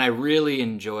 And I really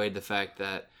enjoyed the fact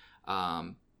that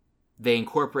they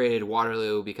incorporated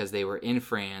Waterloo because they were in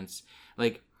France.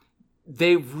 Like,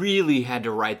 they really had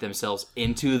to write themselves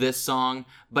into this song,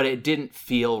 but it didn't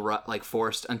feel like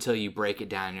forced until you break it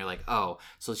down and you're like, oh,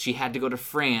 so she had to go to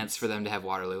France for them to have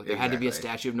Waterloo. There had to be a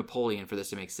statue of Napoleon for this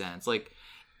to make sense. Like,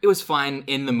 it was fine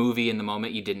in the movie, in the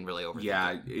moment. You didn't really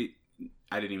overthink it.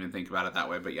 I didn't even think about it that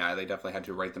way, but yeah, they definitely had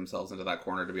to write themselves into that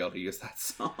corner to be able to use that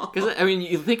song. Because, I mean,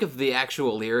 you think of the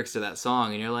actual lyrics to that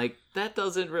song and you're like, that's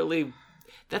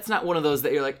not one of those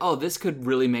that you're like, oh, this could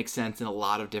really make sense in a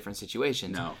lot of different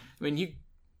situations. No. I mean,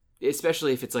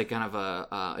 especially if it's like kind of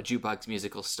a jukebox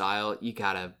musical style, you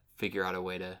gotta figure out a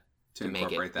way to make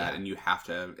incorporate that, and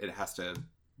it has to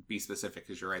be specific,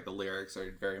 because you're right, the lyrics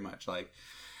are very much like,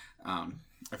 are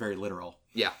very literal.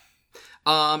 Yeah.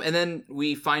 And then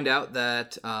we find out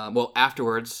that,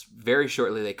 afterwards, very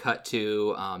shortly, they cut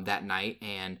to that night,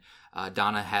 and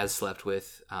Donna has slept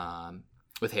with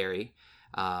Harry.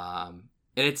 And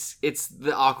it's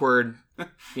the awkward,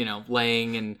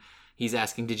 laying, and he's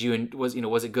asking, was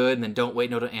it good? And then don't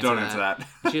answer that.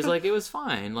 She's like, it was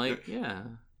fine. Like, yeah.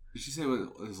 Did she say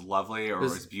it was lovely, or it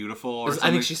was beautiful, or something?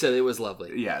 I think she said it was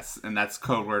lovely. Yes, and that's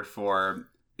code word for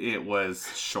it was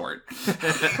short.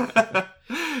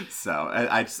 So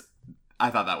I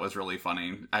thought that was really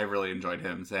funny. I really enjoyed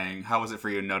him saying, "How was it for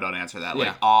you?" No, don't answer that.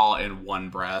 Like, all in one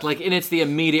breath. Like, and it's the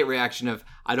immediate reaction of,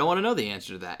 I don't want to know the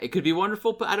answer to that. It could be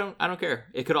wonderful, but I don't care.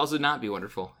 It could also not be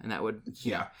wonderful, and that would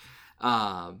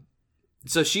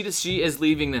So she is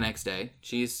leaving the next day.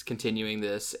 She's continuing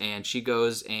this, and she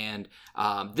goes, and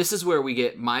this is where we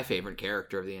get my favorite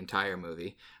character of the entire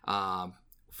movie.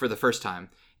 For the first time,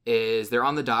 is they're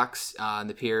on the docks, on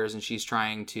the piers, and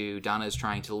Donna is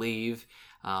trying to leave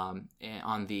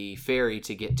on the ferry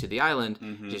to get to the island.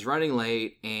 Mm-hmm. She's running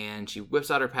late, and she whips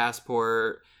out her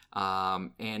passport,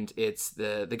 and it's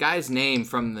the guy's name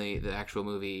from the actual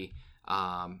movie.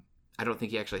 I don't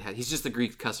think he actually he's just the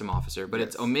Greek custom officer, but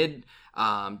It's Omid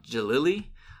Jalili.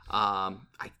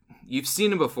 You've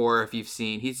seen him before if you've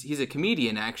seen. He's a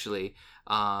comedian, actually,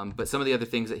 but some of the other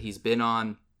things that he's been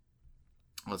on.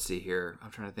 Let's see here. I'm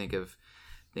trying to think of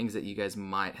things that you guys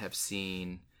might have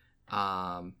seen.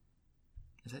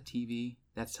 Is that TV?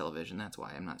 That's television. That's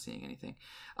why I'm not seeing anything.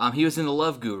 He was in The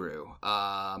Love Guru.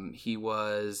 He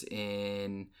was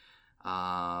in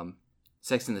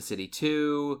Sex and the City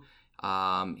 2.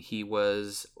 He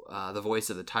was the voice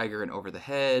of the tiger in Over the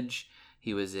Hedge.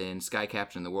 He was in Sky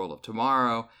Captain: The World of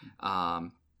Tomorrow.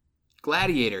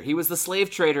 Gladiator. He was the slave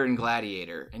trader in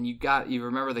Gladiator, and you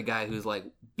remember the guy who's like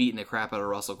beating the crap out of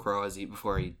Russell Crowe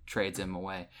before he trades him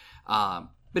away.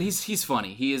 But he's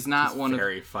funny. He is not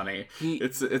very funny.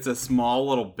 It's a small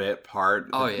little bit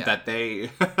part that they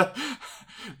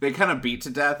they kind of beat to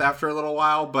death after a little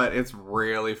while, but it's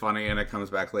really funny, and it comes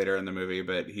back later in the movie,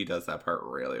 but he does that part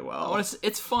really well.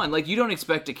 It's fun. Like, you don't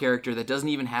expect a character that doesn't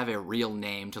even have a real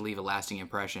name to leave a lasting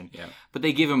impression, but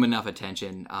they give him enough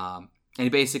attention. And he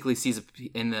basically sees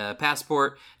in the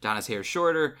passport, Donna's hair is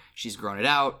shorter, she's grown it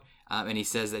out, and he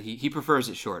says that he prefers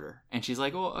it shorter. And she's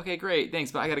like, well, okay, great,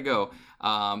 thanks, but I gotta go.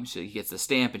 So he gets the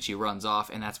stamp, and she runs off,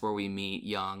 and that's where we meet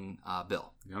young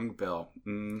Bill. Young Bill.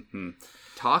 Mm-hmm.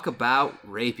 Talk about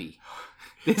rapey.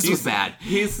 This was bad.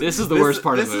 This is the worst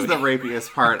part of the movie. This is the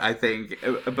rapiest part, I think.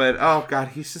 But, oh, God,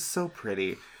 he's just so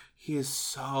pretty. He is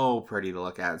so pretty to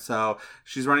look at. So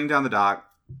she's running down the dock,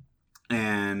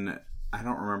 and I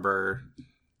don't remember.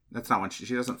 That's not when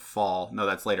she doesn't fall. No,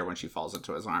 that's later when she falls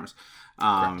into his arms.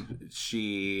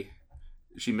 She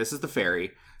misses the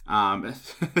ferry.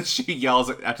 She yells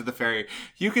after the ferry,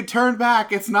 "You can turn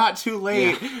back, it's not too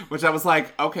late." Which I was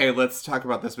like, okay, let's talk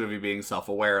about this movie being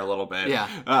self-aware a little bit.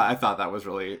 I thought that was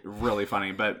really, really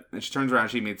funny. But she turns around,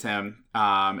 she meets him,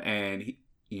 and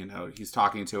he's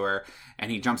talking to her, and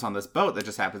he jumps on this boat that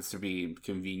just happens to be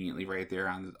conveniently right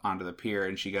there onto the pier,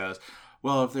 and she goes,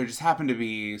 well, if there just happened to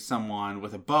be someone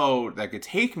with a boat that could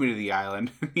take me to the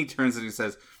island. He turns and he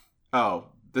says, oh,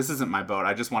 this isn't my boat.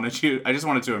 I just wanted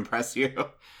to impress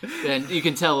you. And you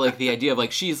can tell, like, the idea of,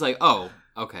 like, she's like, oh,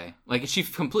 okay. Like, she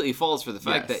completely falls for the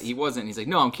fact that he wasn't. He's like,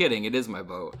 no, I'm kidding. It is my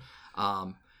boat.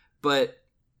 But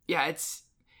yeah,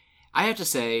 I have to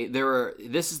say,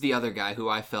 this is the other guy who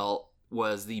I felt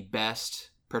was the best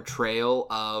portrayal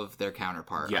of their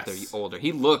counterpart. Yes. They're older.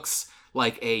 He looks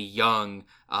like a young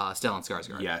Stellan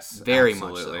Skarsgård. Yes, very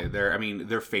absolutely. much so.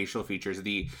 Their facial features,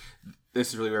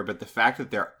 this is really weird, but the fact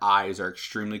that their eyes are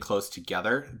extremely close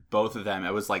together, both of them,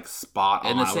 it was like spot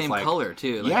on. And the same color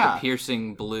too, like the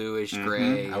piercing bluish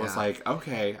gray. I was like,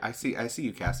 okay, I see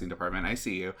you, casting department, I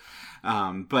see you.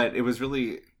 But it was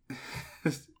really,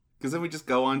 because then we just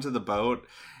go onto the boat,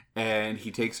 and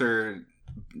he takes her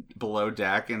below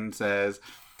deck and says,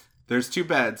 there's 2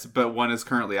 beds, but one is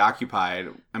currently occupied.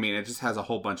 I mean, it just has a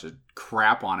whole bunch of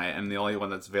crap on it, and the only one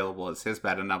that's available is his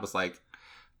bed. And I was like,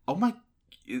 oh my,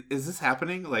 is this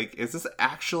happening? Like, is this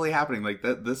actually happening? Like,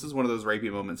 this is one of those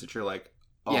rapey moments that you're like,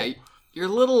 oh. Yeah, you're a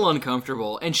little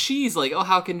uncomfortable. And she's like, oh,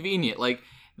 how convenient. Like,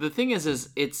 the thing is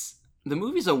the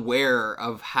movie's aware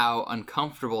of how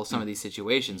uncomfortable some of these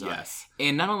situations are. Yes.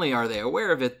 And not only are they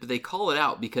aware of it, but they call it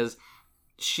out, because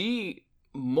she,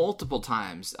 multiple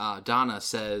times, Donna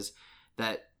says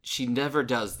that she never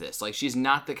does this. Like, she's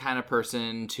not the kind of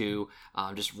person to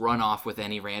just run off with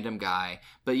any random guy.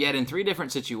 But yet, in 3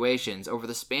 different situations, over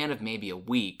the span of maybe a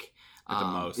week, at the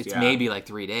most, it's maybe like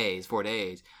 4 days.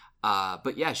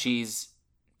 But yeah, she's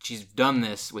done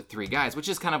this with 3 guys, which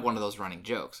is kind of one of those running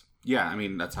jokes. Yeah, I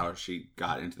mean, that's how she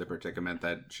got into the predicament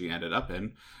that she ended up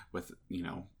in, with,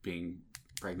 being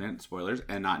pregnant, spoilers,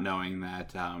 and not knowing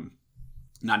that,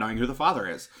 not knowing who the father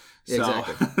is. So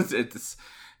exactly.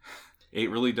 It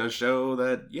really does show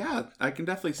that, yeah, I can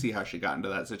definitely see how she got into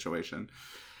that situation.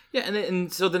 Yeah,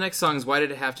 and so the next song is Why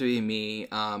Did It Have to Be Me?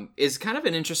 Is kind of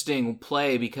an interesting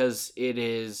play, because it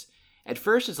is, at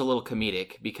first it's a little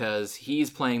comedic, because he's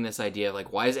playing this idea of,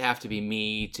 like, why does it have to be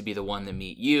me to be the one to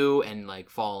meet you and, like,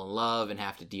 fall in love and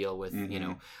have to deal with,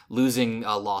 losing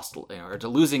a lost, or to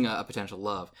losing a potential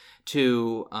love.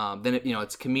 To then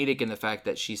it's comedic in the fact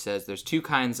that she says there's 2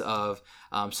 kinds of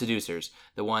seducers: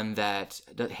 the one that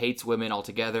hates women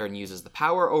altogether and uses the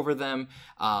power over them,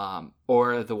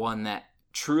 or the one that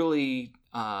truly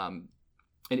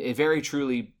it very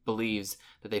truly believes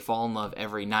that they fall in love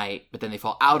every night, but then they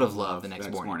fall out of love the next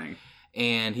morning.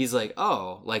 And he's like,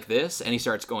 oh, like this? And he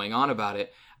starts going on about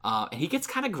it. And he gets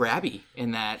kind of grabby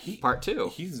in that part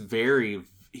too. He's very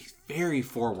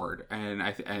forward. And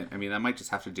I mean, that might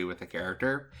just have to do with the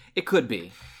character. It could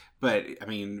be. But, I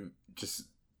mean, just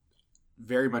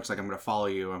very much like, I'm going to follow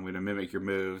you. I'm going to mimic your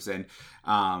moves. And,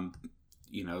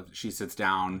 she sits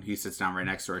down. He sits down right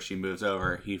next to her. She moves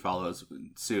over. He follows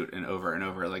suit, and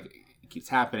over. Like, it keeps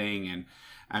happening. And,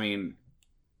 I mean,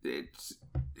 it's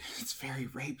very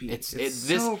rapey.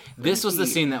 This was the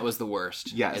scene that was the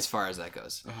worst. Yes. As far as that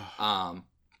goes.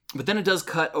 But then it does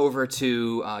cut over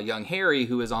to young Harry,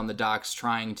 who is on the docks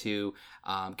trying to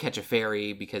catch a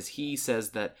ferry, because he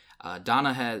says that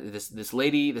Donna had this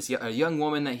lady, a young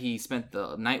woman that he spent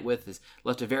the night with, has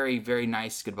left a very, very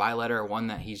nice goodbye letter, one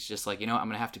that he's just like,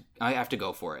 I have to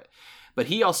go for it. But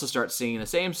he also starts singing the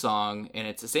same song, and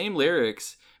it's the same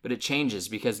lyrics, but it changes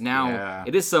because now Yeah.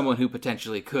 it is someone who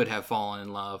potentially could have fallen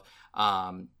in love,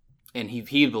 and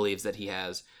he believes that he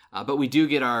has. But we do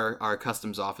get our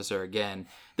customs officer again.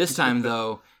 This time,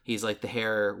 though, he's like the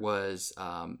hair was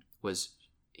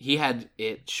he had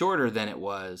it shorter than it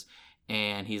was,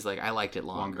 and he's like, I liked it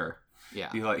longer. Yeah.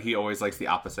 He always likes the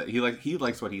opposite. He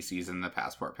likes what he sees in the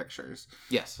passport pictures.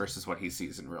 Yes. Versus what he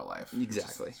sees in real life.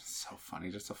 Exactly. Just so funny.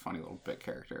 Just a funny little bit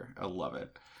character. I love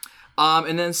it.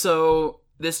 And then so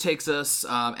this takes us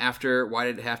after Why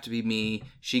Did It Have to Be Me?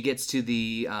 She gets to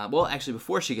the well, actually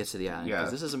before she gets to the island,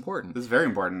 because this is important. This is very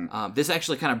important. This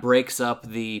actually kind of breaks up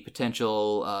the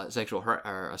potential sexual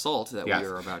assault that we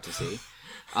are about to see.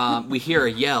 We hear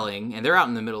a yelling, and they're out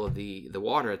in the middle of the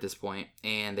water at this point,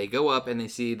 and they go up and they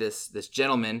see this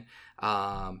gentleman,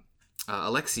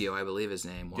 Alexio, I believe his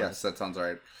name was. Yes, that sounds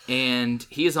right. And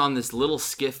he is on this little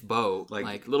skiff boat,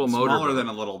 like little motor smaller boat. than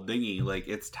a little dinghy. Like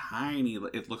it's tiny.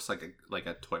 It looks like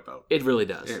a toy boat. It really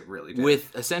does. It really does.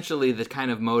 With essentially the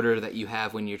kind of motor that you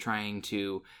have when you're trying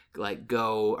to like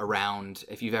go around.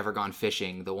 If you've ever gone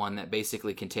fishing, the one that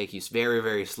basically can take you very,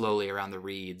 very slowly around the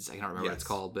reeds. I don't remember what it's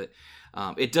called, but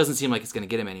it doesn't seem like it's going to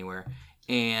get him anywhere.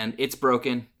 And it's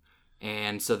broken.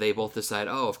 And so they both decide,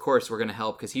 oh, of course we're going to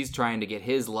help because he's trying to get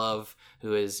his love,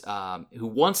 who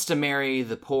wants to marry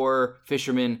the poor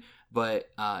fisherman,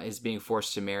 but is being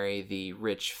forced to marry the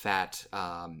rich, fat,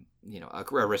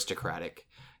 aristocratic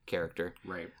character.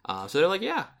 Right. So they're like,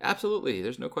 yeah, absolutely.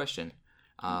 There's no question.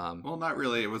 Well, not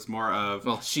really. It was more of...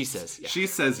 Well, she says, yeah. She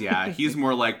says, yeah. He's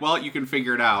more like, well, you can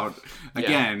figure it out.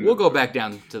 Again... Yeah. We'll go back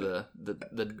down to the deck.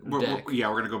 We're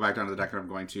going to go back down to the deck, and I'm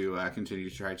going to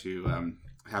continue to try to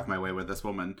have my way with this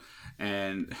woman.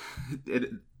 And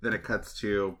then it cuts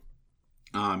to...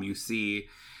 you see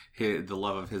the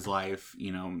love of his life,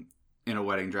 in a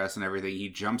wedding dress and everything. He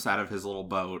jumps out of his little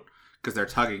boat, because they're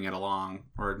tugging it along.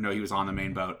 Or, no, he was on the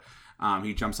main boat.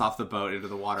 He jumps off the boat into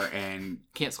the water and...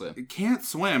 Can't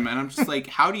swim. And I'm just like,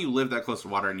 how do you live that close to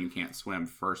water and you can't swim,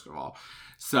 first of all?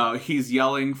 So he's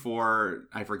yelling for...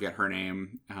 I forget her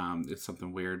name. It's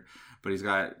something weird. But he's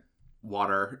got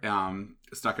water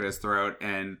stuck in his throat.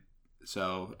 And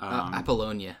so...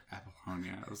 Apollonia.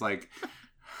 I was like...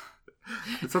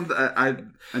 It's something I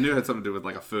knew it had something to do with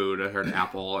like a food. I heard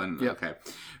apple and... Yep. Okay.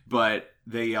 But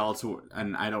they yell to...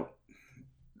 And I don't...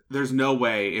 There's no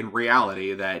way in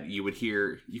reality that you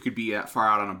could be far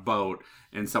out on a boat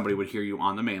and somebody would hear you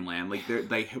on the mainland. Like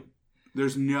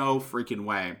there's no freaking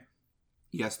way.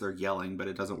 Yes, they're yelling, but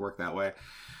it doesn't work that way.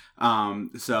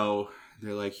 So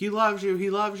they're like, he loves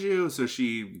you. So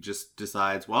she just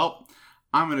decides, well,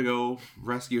 I'm going to go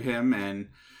rescue him. And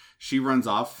she runs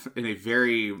off in a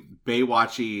very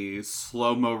Baywatchy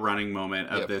slow-mo running moment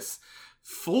of this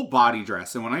full body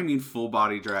dress. And when I mean full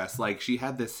body dress, like she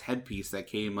had this headpiece that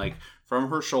came like from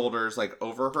her shoulders, like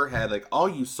over her head. Like all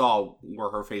you saw were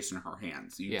her face and her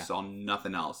hands. You saw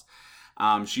nothing else.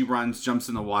 She runs, jumps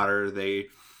in the water. They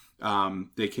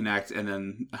connect, and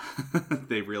then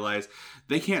they realize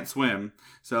they can't swim.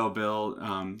 So Bill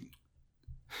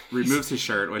removes his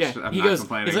shirt, which I'm not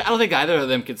complaining. He's like, I don't think either of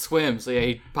them can swim. So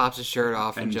he pops his shirt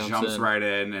off and jumps in. Right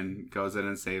in and goes in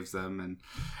and saves them. And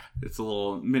it's a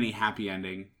little mini happy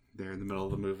ending there in the middle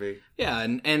of the movie. Yeah,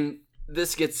 and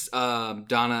this gets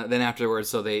Donna. Then afterwards,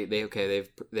 so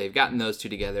they've gotten those two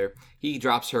together. He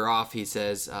drops her off. He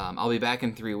says, "I'll be back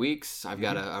in 3 weeks. I've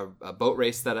got a boat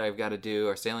race that I've got to do,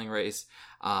 or sailing race.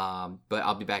 But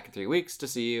I'll be back in 3 weeks to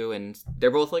see you." And they're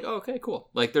both like, oh, "Okay, cool."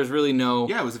 Like, there's really no...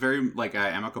 Yeah, it was a very like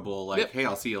amicable, like, "Hey,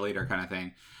 I'll see you later" kind of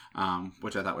thing,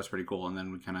 which I thought was pretty cool. And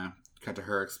then we kind of cut to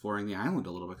her exploring the island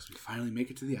a little bit because we finally make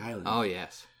it to the island. Oh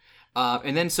yes.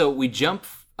 And then so we jump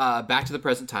back to the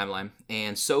present timeline,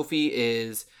 and Sophie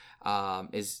is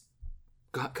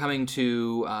coming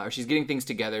to, or she's getting things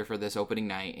together for this opening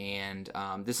night, and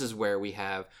this is where we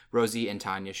have Rosie and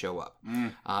Tanya show up.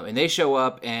 And they show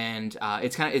up, and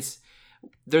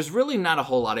there's really not a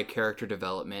whole lot of character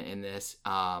development in this,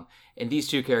 and these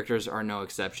two characters are no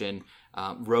exception.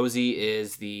 Rosie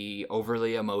is the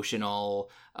overly emotional,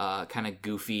 kind of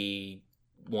goofy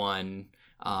one.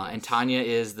 And Tanya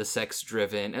is the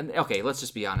sex-driven. And okay, let's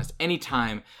just be honest.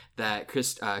 Anytime that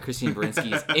Christine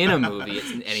Baranski is in a movie,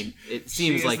 it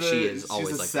seems like she is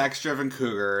always like a sex-driven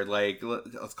cougar. Like,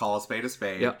 let's call a spade a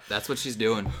spade. Yep, that's what she's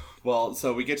doing. Well,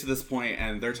 so we get to this point,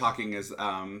 and they're talking as,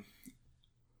 Tanya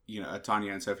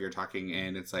and Sophie are talking,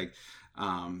 and it's like,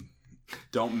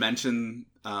 don't mention...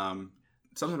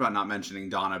 something about not mentioning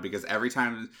Donna, because every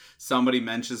time somebody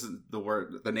mentions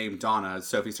the name Donna,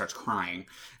 Sophie starts crying.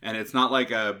 And it's not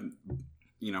like I'm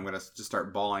going to just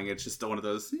start bawling. It's just one of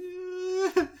those,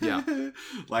 Yeah.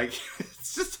 Like,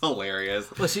 it's just hilarious.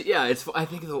 Well, I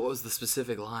think what was the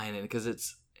specific line, and because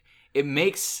it's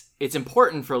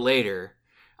important for later,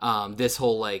 this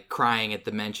whole, like, crying at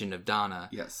the mention of Donna.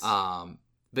 Yes.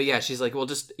 But yeah, she's like, well,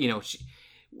 just,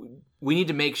 we need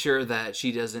to make sure that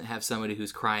she doesn't have somebody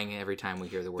who's crying every time we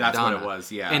hear the word That's Donna. what it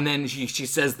was, yeah. And then she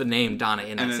says the name Donna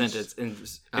in that sentence.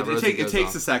 It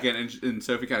takes a second, and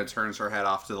Sophie kind of turns her head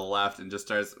off to the left and just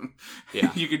starts...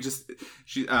 Yeah. You could just...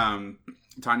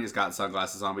 Tanya's got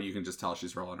sunglasses on, but you can just tell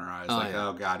she's rolling her eyes.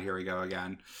 Oh, God, here we go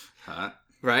again.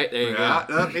 Right? There you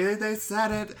go. They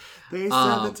said it. They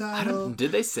said the title.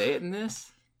 Did they say it in this?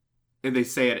 And they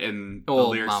say it in the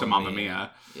lyrics to Mamma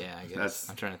Mia. Yeah, I guess.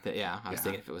 I'm trying to think. Yeah, I was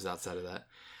thinking if it was outside of that.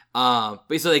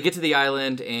 But so they get to the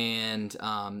island and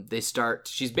they start.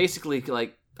 She's basically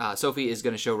like, Sophie is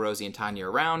going to show Rosie and Tanya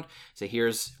around. So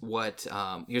here's what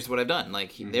I've done.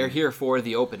 Like, they're here for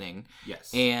the opening.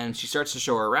 Yes. And she starts to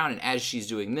show her around. And as she's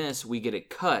doing this, we get a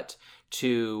cut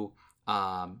to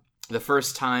the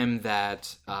first time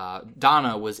that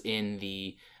Donna was in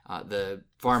the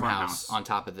farmhouse on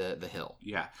top of the hill.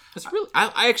 Yeah. It's really,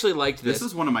 I actually liked this. This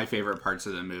is one of my favorite parts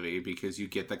of the movie because you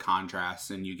get the contrast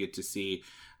and you get to see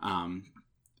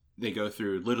they go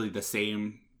through literally the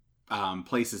same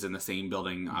places in the same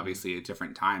building, obviously at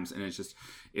different times. And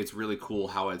it's really cool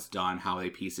how it's done, how they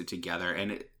piece it together.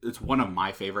 And it's one of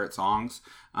my favorite songs.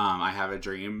 I Have a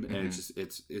Dream. And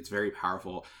it's very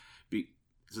powerful.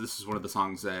 So this is one of the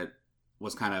songs that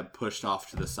was kind of pushed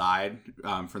off to the side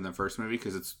from the first movie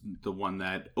because it's the one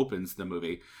that opens the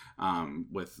movie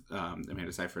with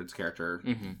Amanda Seyfried's character,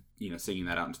 singing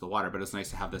that out into the water. But it's nice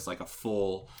to have this like a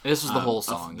full. This was the whole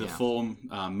song, the full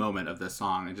moment of this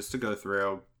song, and just to go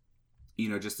through,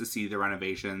 just to see the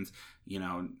renovations,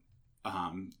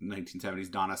 1970s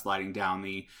Donna sliding down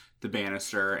the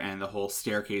banister, and the whole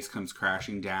staircase comes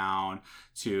crashing down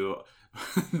to.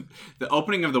 The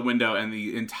opening of the window and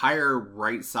the entire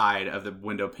right side of the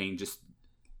window pane just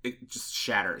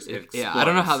shatters. I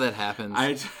don't know how that happens.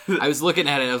 I was looking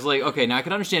at it. I was like, okay, now I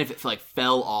can understand if it like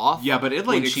fell off. Yeah, but it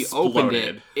like when she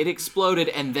opened it exploded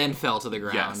and then fell to the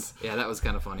ground. Yes. Yeah, that was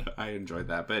kind of funny. I enjoyed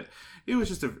that, but it was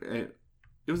just it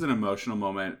was an emotional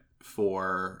moment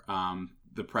for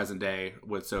the present day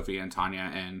with Sophie and Tanya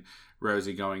and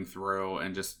Rosie going through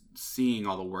and just seeing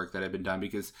all the work that had been done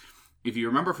because. If you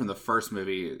remember from the first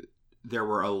movie, there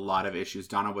were a lot of issues.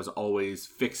 Donna was always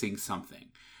fixing something.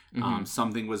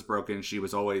 Something was broken. She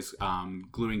was always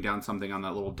gluing down something on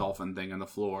that little dolphin thing on the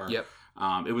floor. Yep.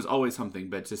 It was always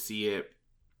something, but to see it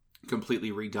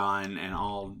completely redone and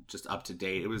all just up to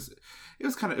date, it was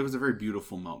a very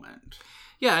beautiful moment.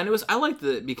 Yeah, and I liked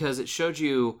it because it showed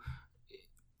you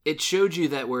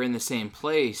that we're in the same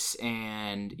place,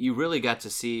 and you really got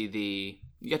to see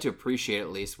you got to appreciate at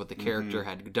least what the character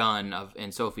had done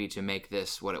in Sophie to make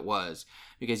this what it was.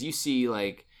 Because you see,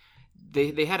 like,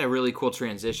 they had a really cool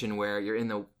transition where you're in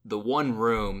the one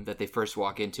room that they first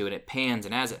walk into, and it pans,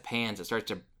 and as it pans, it starts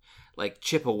to, like,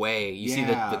 chip away. You see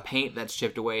the paint that's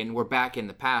chipped away, and we're back in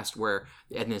the past where,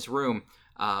 in this room,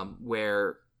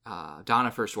 where Donna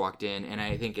first walked in, and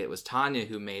I think it was Tanya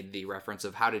who made the reference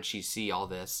of how did she see all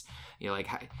this?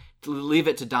 Leave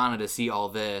it to Donna to see all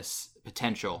this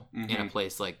potential in a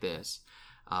place like this,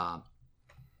 and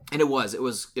it was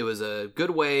a good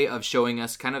way of showing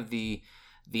us kind of the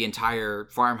entire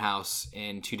farmhouse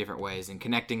in two different ways and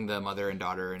connecting the mother and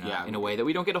daughter in a way that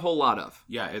we don't get a whole lot of.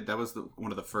 Yeah, that was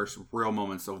one of the first real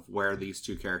moments of where these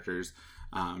two characters,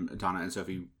 Donna and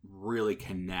Sophie, really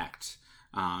connect.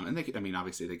 And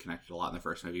obviously they connected a lot in the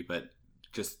first movie, but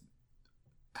just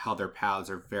how their paths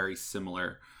are very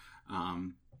similar.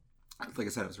 Like I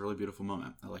said, it was a really beautiful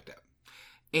moment. I liked it.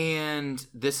 And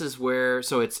this is where,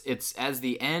 so it's as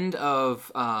the end of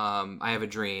I Have a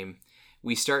Dream,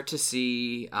 we start to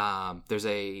see there's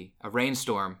a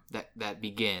rainstorm that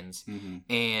begins.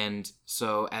 And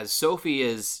so as Sophie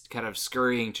is kind of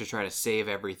scurrying to try to save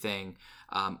everything,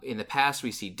 in the past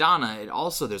we see Donna, and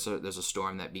also there's a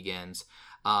storm that begins.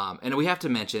 And we have to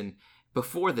mention,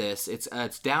 before this,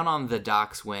 it's down on the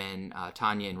docks when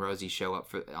Tanya and Rosie show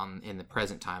up in the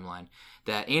present timeline.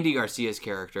 That Andy Garcia's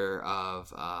character of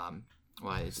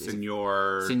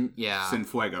Senor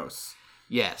Cienfuegos.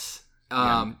 Yes.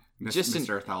 Mr.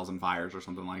 1,000 Fires or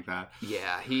something like that.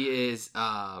 Yeah, he is.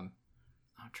 I'm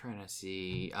trying to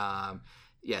see.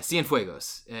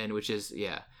 Cienfuegos, and which is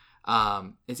it's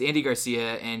Andy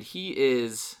Garcia, and he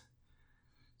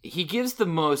gives the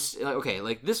most,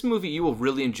 like this movie you will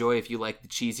really enjoy if you like the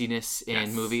cheesiness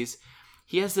in movies.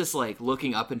 He has this like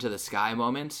looking up into the sky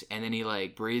moment, and then he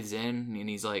like breathes in and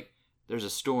he's like, there's a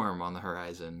storm on the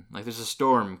horizon. Like there's a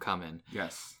storm coming.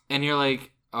 Yes. And you're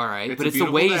like, all right, It's but a it's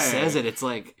the way beautiful he day. says it. It's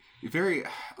like very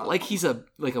like he's a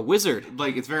wizard.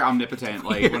 like it's very omnipotent,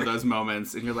 like one of those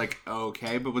moments, and you're like,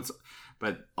 okay,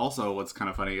 but also what's kind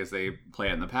of funny is they play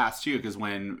it in the past too, because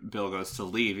when Bill goes to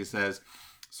leave, he says,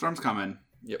 "Storm's coming."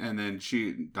 Yep. And then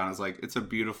Donna's like, "It's a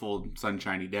beautiful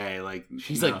sunshiny day." Like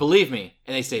He's like, "Believe me,"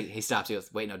 and he stops. He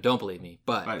goes, "Wait, no, don't believe me."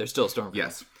 But Right. there's still a storm. coming.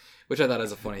 yes. Which I thought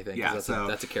was a funny thing. Yeah, That's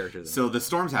a character. Then. So the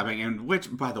storm's happening, and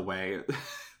which, by the way,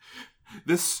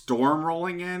 this storm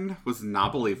rolling in was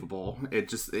not believable.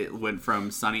 It went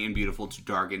from sunny and beautiful to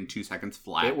dark in 2 seconds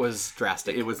flat. It was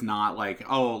drastic. It was not like,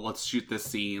 oh, let's shoot this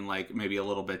scene like maybe a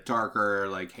little bit darker.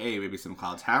 Like, hey, maybe some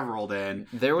clouds have rolled in.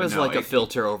 There was a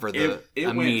filter over the it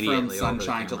immediately went from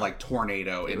sunshine over to the camera. like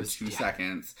tornado in 2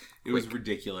 seconds. It was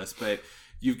ridiculous. But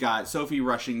you've got Sophie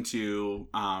rushing to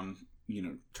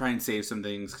try and save some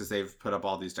things because they've put up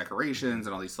all these decorations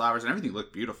and all these flowers and everything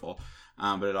looked beautiful.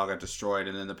 But it all got destroyed.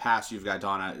 And then in the past, you've got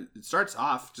Donna. It starts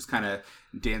off just kind of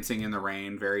dancing in the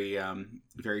rain, very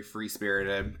very free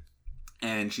spirited,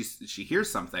 and she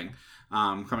hears something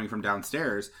coming from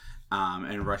downstairs,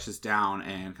 and rushes down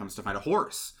and comes to find a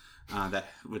horse.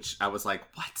 Which I was like,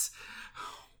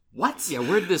 what? Yeah,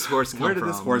 where did this horse come from? Where did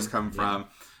this horse come from?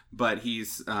 But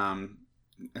he's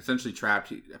essentially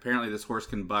trapped. Apparently, this horse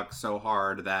can buck so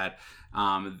hard that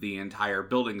the entire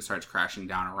building starts crashing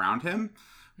down around him.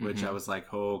 Which I was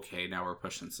like, oh, okay, now we're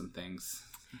pushing some things.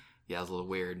 Yeah, it was a little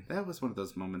weird. That was one of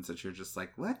those moments that you're just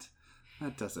like, what?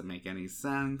 That doesn't make any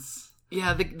sense.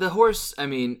 Yeah, the horse,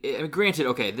 granted,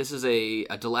 okay, this is a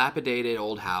dilapidated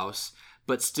old house,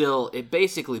 but still, it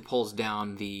basically pulls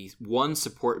down the one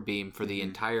support beam for the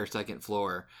entire second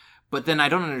floor. But then I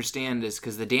don't understand this,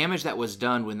 because the damage that was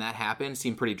done when that happened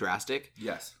seemed pretty drastic.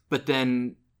 Yes. But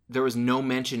then there was no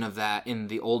mention of that in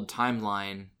the old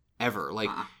timeline ever. Like,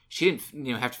 she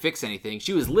didn't have to fix anything.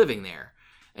 She was living there.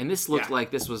 And this looked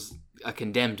like this was a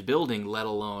condemned building, let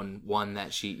alone one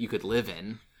that you could live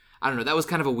in. I don't know. That was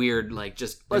kind of a weird, like,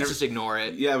 let's just ignore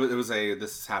it. Yeah, it was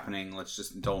this is happening. Let's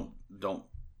just don't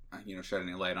shed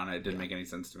any light on it. It didn't make any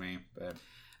sense to me. But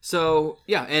so,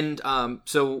 yeah. And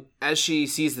so as she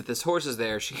sees that this horse is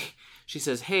there, she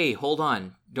says, "Hey, hold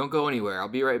on. Don't go anywhere. I'll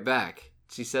be right back."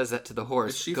 She says that to the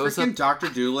horse. Is she goes freaking up, Dr.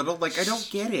 Dolittle? Like, I don't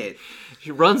get it.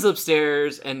 She runs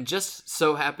upstairs and just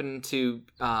so happened to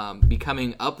be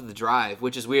coming up the drive,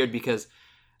 which is weird because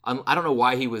I don't know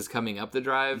why he was coming up the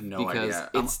drive. No because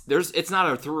idea. it's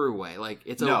not a throughway. Like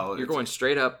you're going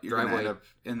straight up You're driveway. gonna end up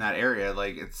in that area.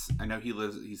 Like I know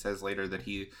he says later that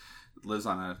he lives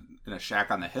in a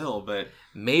shack on the hill, but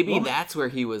maybe that's where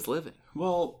he was living.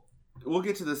 Well, we'll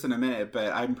get to this in a minute,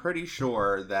 but I'm pretty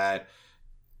sure that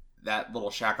little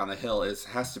shack on the hill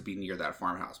has to be near that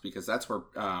farmhouse because that's where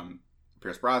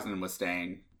Pierce Brosnan was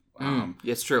staying.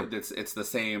 It's true. It's the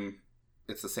same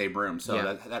room,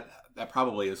 so that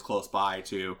probably is close by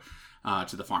to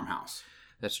the farmhouse.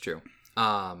 That's true.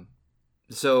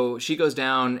 So she goes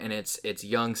down, and it's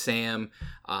young Sam,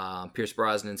 Pierce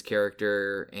Brosnan's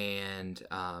character, and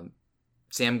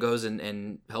Sam goes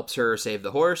and helps her save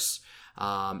the horse,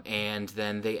 and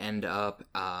then they end up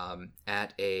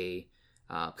at a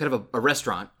kind of a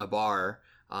restaurant, a bar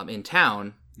in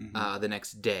town the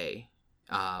next day.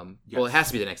 Well, it has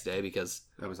to be the next day because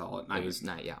that was all at night. It was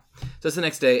night, yeah. So it's the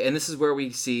next day, and this is where we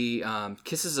see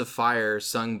 "Kisses of Fire"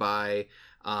 sung by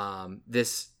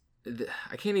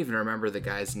I can't even remember the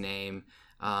guy's name.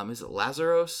 Is it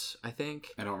Lazarus? I think.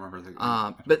 I don't remember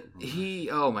the. But he,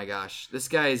 oh my gosh, this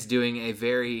guy is doing a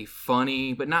very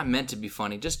funny, but not meant to be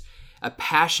funny, just a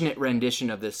passionate rendition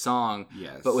of this song,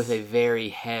 yes, but with a very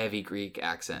heavy Greek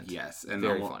accent. Yes, and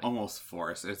very funny. Almost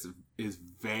forced. It's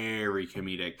very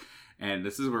comedic, and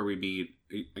this is where we meet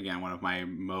again one of my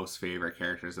most favorite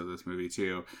characters of this movie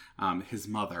too, his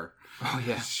mother. Oh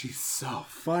yeah, she's so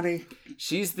funny.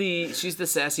 She's the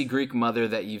sassy Greek mother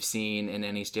that you've seen in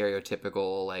any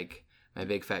stereotypical like My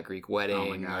Big Fat Greek Wedding, oh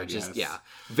my God, or just yes.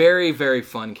 very very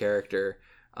fun character.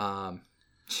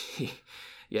 She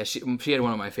had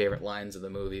one of my favorite lines of the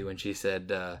movie when she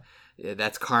said,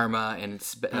 "That's karma," and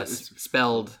it's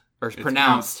spelled or it's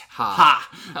pronounced ha.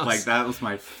 Like that was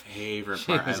my favorite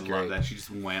part. I great. love that she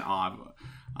just went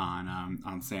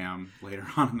on Sam later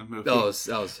on in the movie. That was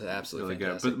absolutely really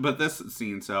fantastic. good. But this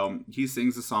scene, so he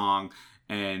sings a song,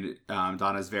 and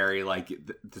Donna's very like,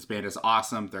 this band is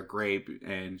awesome. They're great,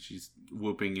 and she's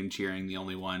whooping and cheering. The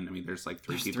only one. I mean, there's like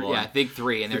three people. I think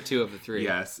three, and they're two of the three.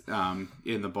 Yes,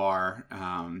 in the bar.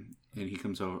 And he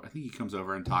comes over. I think he comes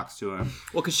over and talks to him.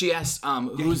 Well, because she asks,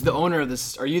 "Who's the owner of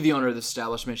this? Are you the owner of this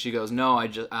establishment?" She goes, "No, I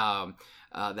just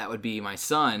that would be my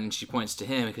son." And she points to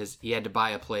him because he had to buy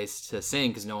a place to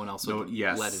sing because no one else would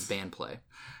let his band play.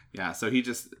 Yeah, so he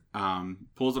just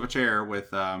pulls up a chair with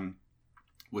Sam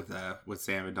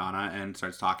and Donna and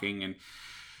starts talking, and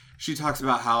she talks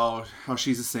about how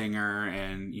she's a singer,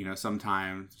 and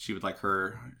sometime she would want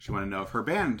to know if her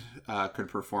band could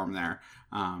perform there.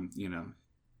 Well,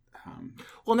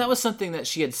 and that was something that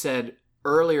she had said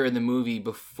earlier in the movie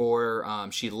before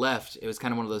she left. It was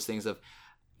kind of one of those things of,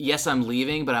 yes, I'm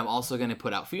leaving, but I'm also going to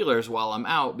put out feelers while I'm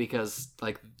out because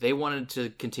they wanted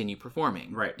to continue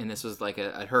performing. Right. And this was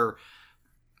her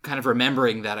kind of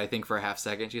remembering that, I think, for a half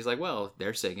second. She's like, well,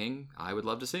 they're singing. I would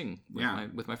love to sing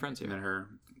with my friends here. And then her,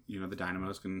 the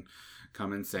Dynamos can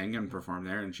come and sing and perform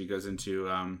there. And she goes into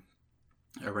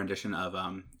a rendition of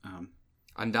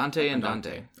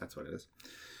Andante. That's what it is.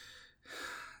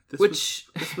 This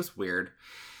was weird.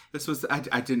 This was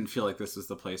I didn't feel like this was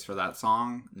the place for that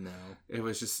song. No. It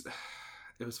was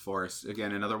forced.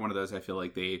 Again, another one of those I feel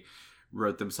like they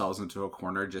wrote themselves into a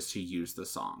corner just to use the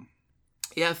song.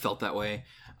 Yeah, it felt that way.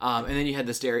 And then you had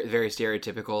the very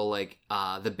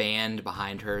stereotypical, the band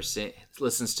behind her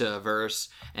listens to a verse,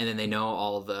 and then they know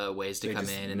all the ways to come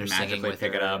in, and they're singing with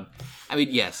pick her. It up. I mean,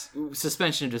 yes,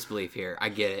 suspension of disbelief here. I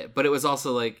get it. But it was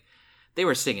also they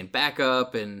were singing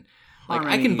backup, and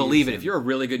I can believe it. If you're a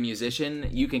really good musician,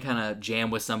 you can kind of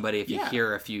jam with somebody if you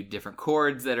hear a few different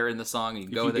chords that are in the song, and you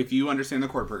can go with it. If you understand the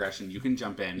chord progression, you can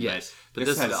jump in. Yes. But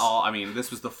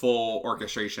this was the full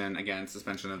orchestration, again,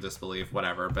 suspension of disbelief,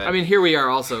 whatever. But I mean, here we are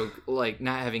also,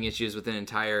 not having issues with an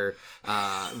entire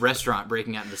restaurant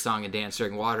breaking out into song and dance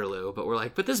during Waterloo, but we're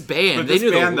but this band,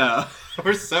 though,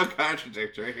 we're so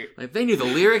contradictory. They knew the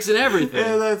lyrics and everything.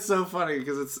 Yeah, that's so funny,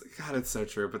 because it's so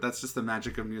true, but that's just the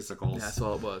magic of musicals. Yeah, that's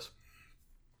all it was.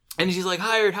 And she's like,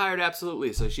 hired,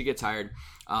 absolutely. So she gets hired.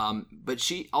 But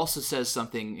she also says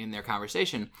something in their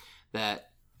conversation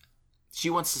that she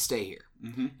wants to stay here.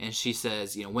 Mm-hmm. And she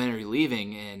says, when are you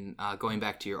leaving and going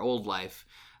back to your old life?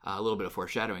 A little bit of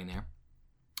foreshadowing there.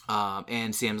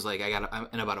 And Sam's like, I'm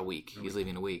in about a week. He's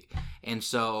leaving in a week. And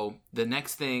so the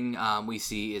next thing we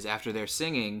see is after they're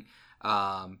singing,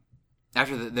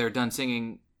 they're done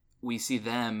singing, we see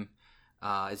them,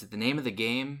 is it The Name of the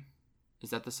Game? Is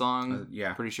that the song?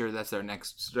 Yeah. Pretty sure that's our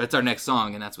next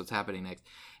song, and that's what's happening next.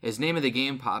 His Name of the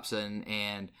Game pops in,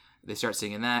 and they start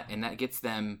singing that, and that gets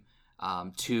them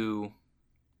to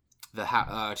the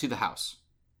house.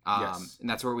 Yes. And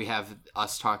that's where we have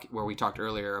where we talked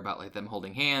earlier about them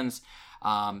holding hands.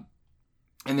 And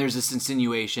there's this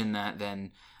insinuation that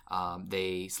then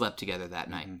they slept together that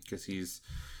night. Because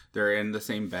they're in the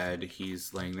same bed.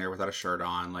 He's laying there without a shirt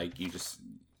on.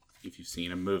 If you've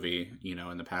seen a movie,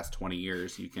 in the past 20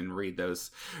 years, you can read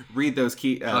those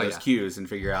cues and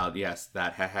figure out, yes,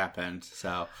 that happened.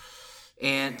 So,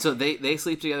 and so they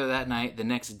sleep together that night. The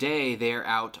next day, they're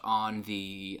out on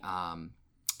the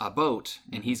a boat,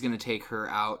 and he's going to take her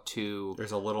out to.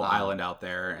 There's a little island out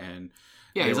there, and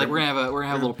yeah, he's like, we're gonna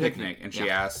have a little picnic. And she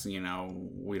asks, we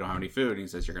don't have any food. And he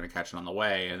says, you're going to catch it on the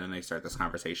way. And then they start this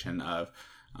conversation of.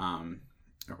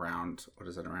 Around what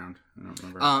is it around? I don't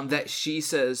remember. That she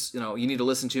says, you need to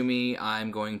listen to me. I'm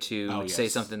going to say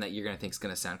something that you're going to think is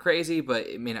going to sound crazy, but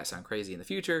it may not sound crazy in the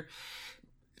future.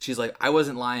 She's like, I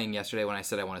wasn't lying yesterday when I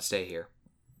said I want to stay here,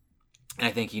 and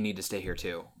I think you need to stay here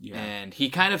too. Yeah. And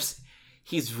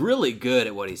he's really good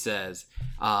at what he says.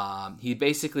 He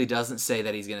basically doesn't say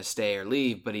that he's going to stay or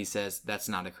leave, but he says that's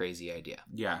not a crazy idea.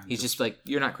 Yeah. He's just like,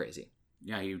 you're not crazy.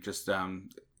 Yeah. He just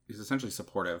he's essentially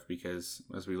supportive because,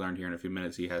 as we learned here in a few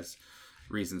minutes, he has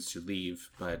reasons to leave.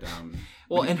 But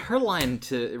and her line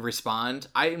to respond,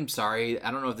 I'm sorry,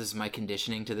 I don't know if this is my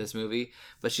conditioning to this movie,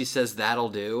 but she says, "That'll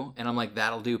do," and I'm like,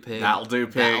 "That'll do, pig. That'll do,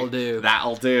 pig. That'll do.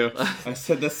 That'll do." I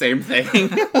said the same thing.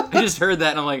 I just heard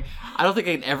that, and I'm like, I don't think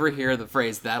I can ever hear the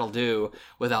phrase "that'll do"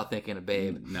 without thinking of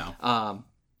Babe. No.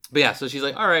 But yeah, so she's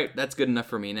like, "All right, that's good enough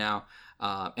for me now."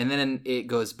 And then it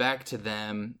goes back to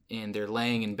them, and they're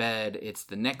laying in bed. It's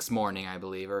the next morning, I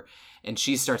believe, and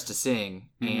she starts to sing,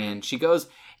 and she goes,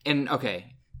 and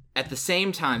okay, at the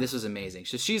same time, this was amazing.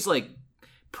 So she's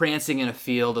prancing in a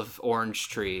field of orange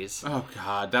trees. Oh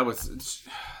God, that was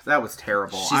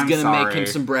terrible. She's gonna make him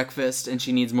some breakfast, and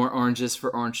she needs more oranges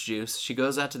for orange juice. She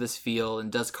goes out to this field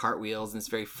and does cartwheels in this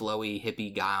very flowy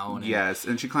hippie gown. Yes,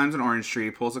 and she climbs an orange tree,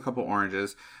 pulls a couple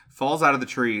oranges, falls out of the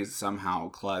trees somehow,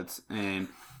 klutz, and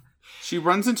she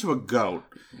runs into a goat.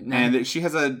 And she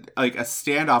has a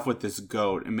standoff with this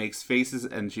goat and makes faces,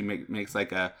 and she makes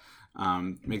a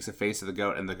face of the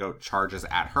goat, and the goat charges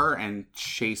at her and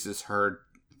chases her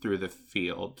through the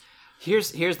field.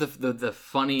 Here's the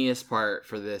funniest part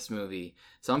for this movie.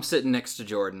 So I'm sitting next to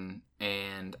Jordan,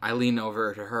 and I lean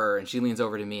over to her, and she leans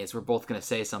over to me as we're both going to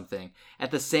say something. At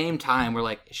the same time, we're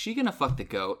like, is she going to fuck the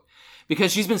goat?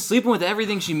 Because she's been sleeping with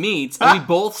everything she meets, and we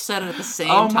both said it at the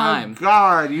same time. Oh my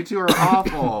God, you two are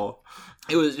awful.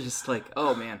 It was just like,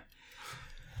 oh man.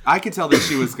 I could tell that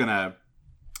she was going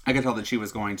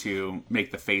to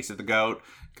make the face of the goat,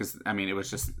 because, I mean, it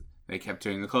was just... They kept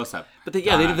doing the close-up. But they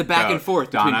did the back and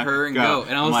forth between her and Goat.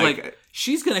 And I was like,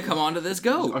 she's going to come onto this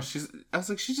Goat. I was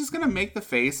like, she's just going to make the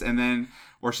face and then,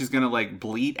 or she's going to like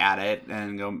bleat at it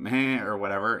and go, meh, or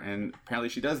whatever. And apparently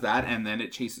she does that and then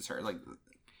it chases her. Like,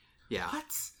 yeah. What?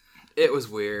 It was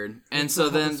weird. And so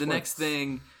then the next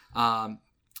thing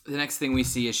we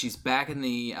see is she's back in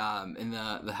the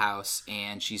house,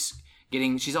 and she's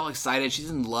all excited. She's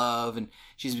in love, and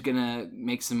she's gonna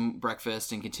make some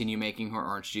breakfast and continue making her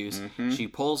orange juice. Mm-hmm. She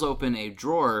pulls open a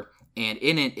drawer, and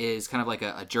in it is kind of like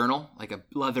a journal, like a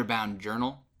leather-bound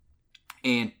journal.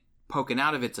 And poking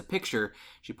out of it's a picture.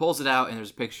 She pulls it out, and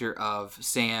there's a picture of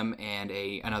Sam and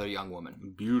another young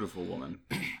woman. Beautiful woman.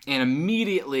 And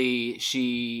immediately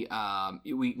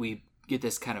we get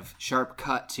this kind of sharp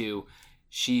cut to,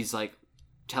 she's like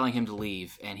telling him to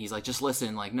leave, and he's like, just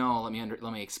listen, like, no, let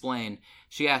me explain.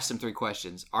 She asked him 3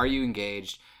 questions. Are you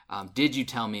engaged? Did you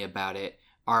tell me about it?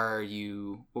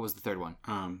 What was the third one?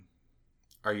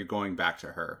 Are you going back to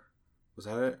her? Was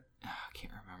that it? I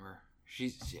can't remember.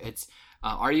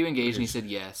 Are you engaged? And he said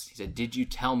yes. He said, did you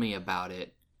tell me about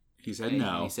it? He said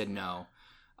no. He said no.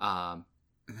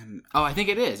 I think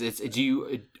it is. It's,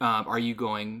 are you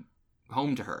going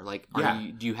home to her? Like,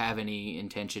 do you have any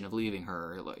intention of leaving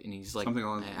her? And he's like,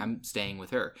 I'm staying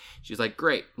with her. She's like,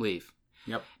 great, leave.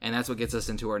 Yep. And that's what gets us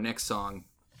into our next song,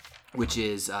 which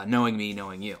is Knowing Me,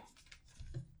 Knowing You.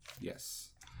 Yes.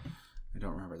 I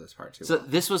don't remember this part too well. So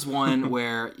this was one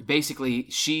where basically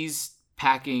she's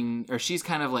packing, or she's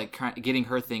kind of like getting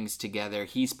her things together.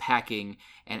 He's packing,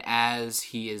 and as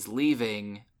he is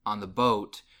leaving on the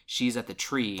boat, she's at the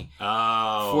tree.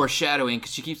 Oh. Foreshadowing,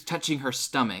 because she keeps touching her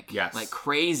stomach. Yes. Like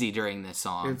crazy during this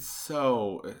song. It's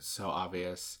so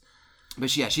obvious. But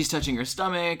she's touching her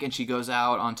stomach, and she goes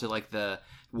out onto like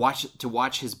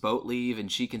watch his boat leave,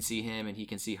 and she can see him, and he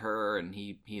can see her, and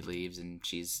he leaves, and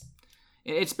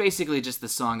it's basically just the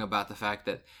song about the fact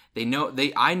that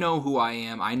I know who I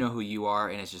am, I know who you are,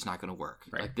 and it's just not going to work.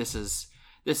 Right. Like this is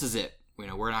it. You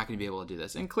know, we're not going to be able to do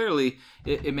this. And clearly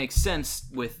it makes sense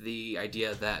with the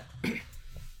idea that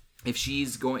if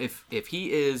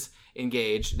he is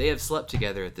engaged, they have slept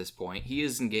together at this point. He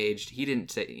is engaged.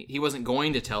 He wasn't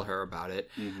going to tell her about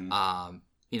it. Mm-hmm.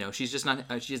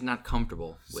 She's not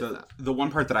comfortable with that. The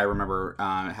one part that I remember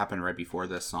happened right before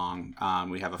this song.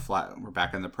 We're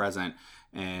back in the present,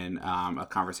 and a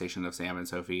conversation of Sam and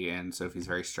Sophie, and Sophie's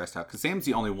very stressed out because Sam's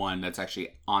the only one that's actually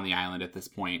on the island at this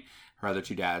point. Her other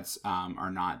 2 dads are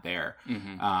not there.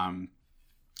 Mm-hmm.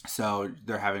 So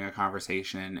they're having a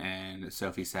conversation, and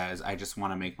Sophie says, I just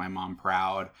want to make my mom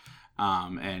proud.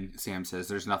 And Sam says,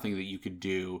 there's nothing that you could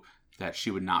do that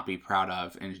she would not be proud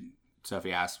of. And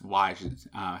Sophie asks, why?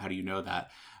 How do you know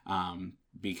that?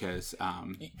 Because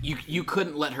you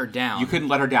couldn't let her down. You couldn't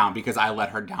let her down because I let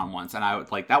her down once. And I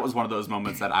like, that was one of those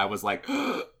moments that I was like,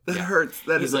 that hurts.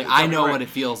 He's like, I know what it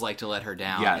feels like to let her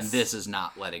down. Yes. And this is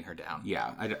not letting her down.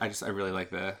 Yeah. I really like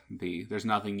the there's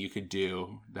nothing you could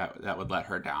do that would let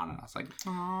her down. And I was like,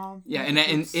 oh. Yeah.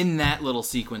 And in that little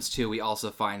sequence too, we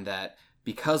also find that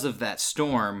because of that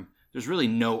storm, there's really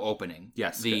no opening.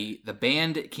 Yes. The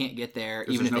band can't get there.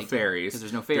 Even if there's no ferries. Because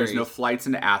there's no ferries. There's no flights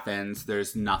into Athens.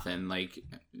 There's nothing. Like,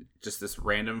 just this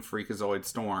random freakazoid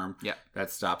storm that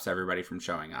stops everybody from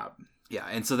showing up. Yeah,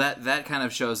 and so that kind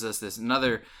of shows us this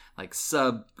another, like,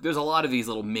 there's a lot of these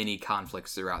little mini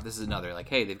conflicts throughout. This is another, like,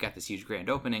 hey, they've got this huge grand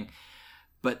opening,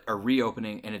 but a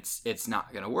reopening, and it's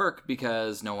not going to work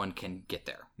because no one can get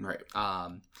there. Right.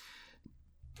 I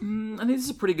think this is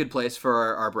a pretty good place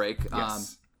for our break.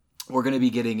 Yes. We're going to be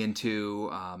getting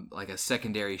into like a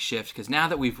secondary shift because now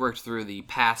that we've worked through the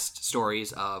past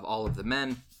stories of all of the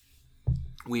men,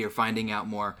 we are finding out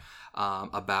more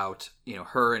about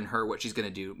her and what she's going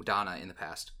to do, Donna, in the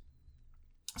past.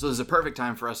 So this is a perfect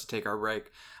time for us to take our break.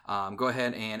 Go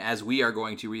ahead and as we are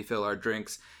going to refill our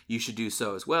drinks, you should do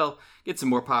so as well. Get some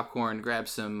more popcorn, grab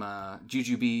some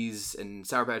Jujubes and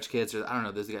Sour Patch Kids, or I don't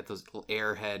know, they got those little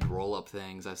Airhead roll-up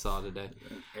things I saw today.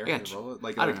 Airhead roll-up?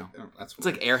 I don't know. It's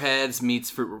like Airheads meets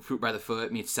fruit by the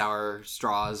foot meets sour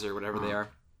straws or whatever they are.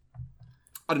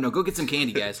 I don't know. Go get some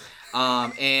candy, guys.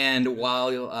 And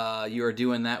while you are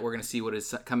doing that, we're going to see what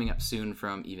is coming up soon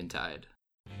from Eventide.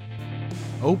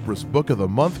 Oprah's Book of the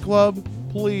Month Club?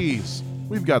 Please.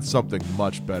 we've got something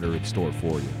much better in store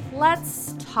for you.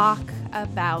 Let's talk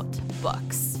about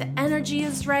books. The energy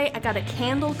is right. I got a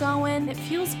candle going. It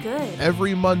feels good.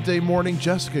 Every Monday morning,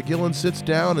 Jessica Gillen sits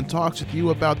down and talks with you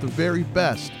about the very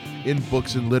best in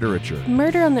books and literature.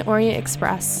 Murder on the Orient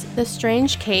Express. The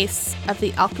Strange Case of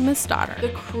the Alchemist's Daughter.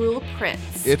 The Cruel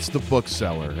Prince. It's The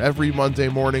Bookseller, every Monday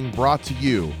morning, brought to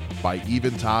you by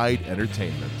Eventide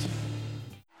Entertainment.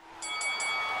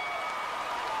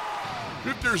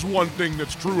 If there's one thing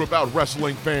that's true about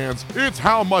wrestling fans, it's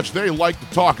how much they like to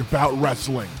talk about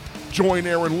wrestling. Join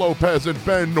Aaron Lopez and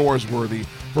Ben Norsworthy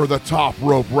for the Top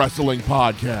Rope Wrestling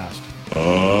Podcast.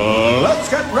 Let's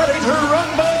get ready to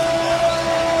rumble!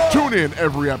 Tune in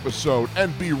every episode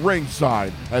and be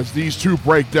ringside as these two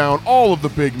break down all of the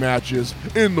big matches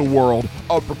in the world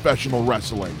of professional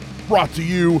wrestling. Brought to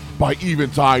you by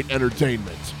Eventide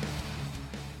Entertainment.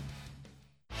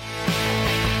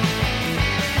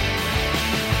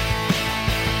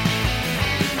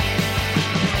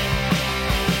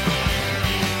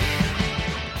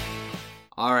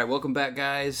 All right, welcome back,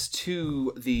 guys,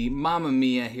 to the Mamma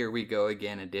Mia, Here We Go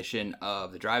Again edition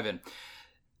of the Drive-In.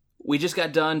 We just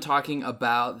got done talking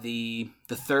about the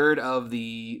third of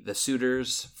the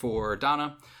suitors for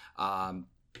Donna.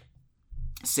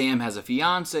 Sam has a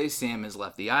fiance. Sam has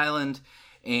left the island.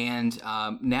 And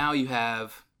now you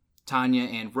have Tanya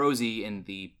and Rosie in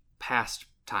the past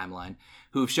timeline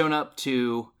who have shown up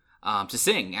to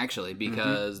sing, actually,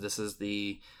 because this is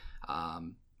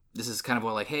kind of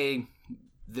more like, hey,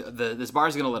 this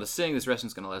bar's going to let us sing, this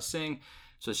restaurant's going to let us sing.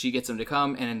 So she gets them to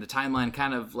come, and the timeline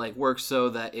kind of like works so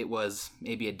that it was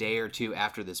maybe a day or two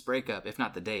after this breakup, if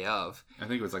not the day of. I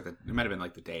think it was it might have been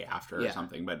like the day after or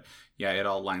something, but yeah, it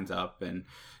all lines up, and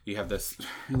you have this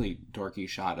really dorky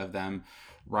shot of them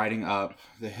riding up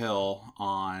the hill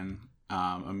on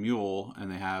a mule,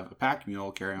 and they have a pack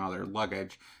mule carrying all their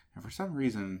luggage. And for some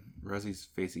reason, Rosie's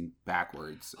facing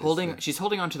backwards. She's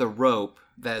holding onto the rope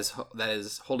that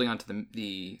is holding onto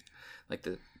the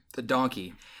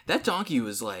donkey. That donkey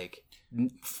was like,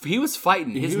 he was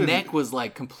fighting. His neck was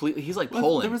like completely. He's like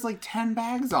pulling. There was like 10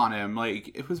 bags on him.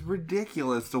 Like, it was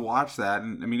ridiculous to watch that.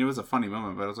 And I mean, it was a funny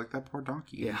moment, but I was like, that poor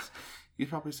donkey. Yeah, he's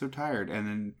probably so tired. And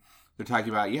then they're talking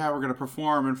about, we're going to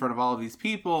perform in front of all of these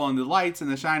people and the lights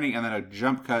and the shining, and then a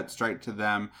jump cut straight to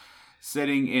them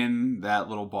sitting in that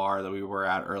little bar that we were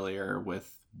at earlier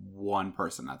with one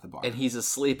person at the bar. And he's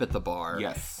asleep at the bar.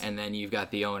 Yes. And then you've got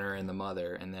the owner and the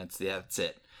mother, and that's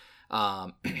it.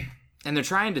 And they're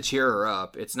trying to cheer her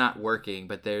up. It's not working,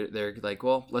 but they're like,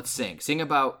 well, let's sing.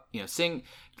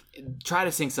 Try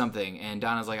to sing something. And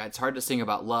Donna's like, it's hard to sing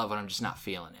about love when I'm just not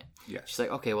feeling it. Yes. She's like,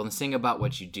 okay, well then sing about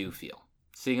what you do feel.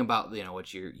 Sing about,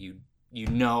 what you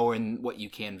know and what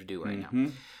you can do right now.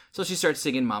 So she starts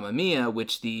singing Mamma Mia,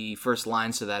 which the first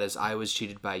lines to that is, I was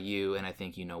cheated by you, and I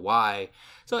think you know why.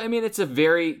 So, I mean,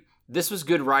 this was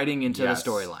good writing into the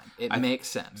storyline. It makes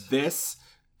sense. This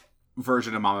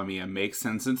version of Mamma Mia makes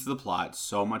sense into the plot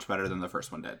so much better than the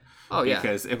first one did. Oh, yeah.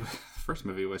 Because the first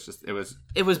movie was just, it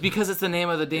was because it's the name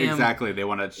of the damn... Exactly. They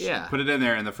want to put it in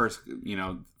there in the first,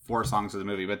 4 songs of the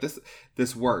movie. But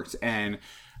this worked. And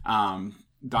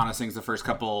Donna sings the first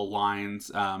couple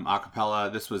lines a cappella.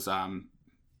 This was...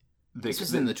 This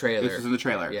was in the trailer. This was in the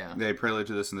trailer. Yeah. They prelude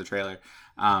to this in the trailer.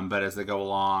 But as they go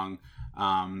along,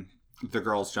 the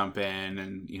girls jump in,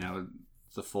 and,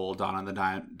 it's the full Donna and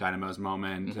the Dynamos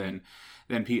moment. And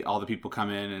then all the people come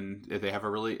in, and it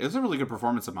was a really good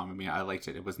performance of Mamma Mia. I liked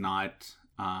it. It was not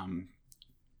one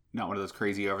of those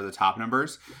crazy over the top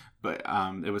numbers, but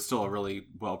it was still a really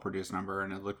well produced number,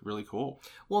 and it looked really cool.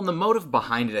 Well, and the motive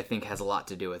behind it, I think, has a lot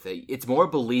to do with it. It's more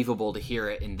believable to hear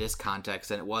it in this context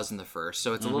than it was in the first,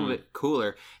 so it's a little bit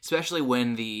cooler, especially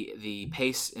when the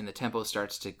pace and the tempo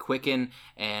starts to quicken,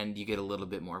 and you get a little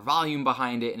bit more volume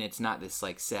behind it, and it's not this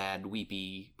like sad,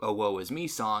 weepy, oh woe is me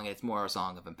song. It's more a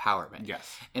song of empowerment.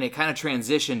 Yes, and it kind of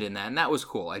transitioned in that, and that was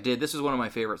cool. This was one of my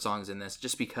favorite songs in this,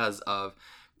 just because of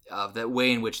the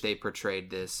way in which they portrayed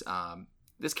this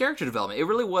this character development. It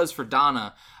really was, for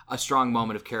Donna, a strong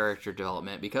moment of character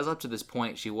development, because up to this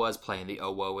point she was playing the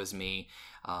oh woe is me.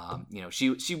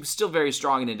 She was still very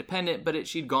strong and independent, but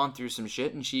she'd gone through some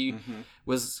shit, and she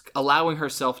was allowing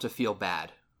herself to feel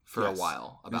bad for a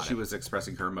while about it. She was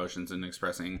expressing her emotions and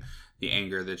expressing the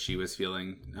anger that she was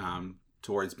feeling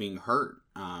towards being hurt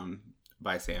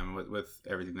by Sam with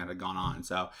everything that had gone on.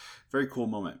 So very cool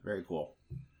moment. Very cool.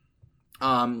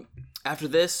 After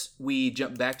this, we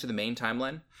jump back to the main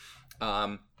timeline,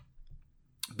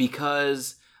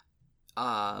 because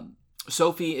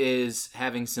Sophie is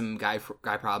having some guy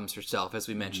problems herself, as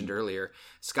we mentioned earlier.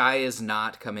 Sky is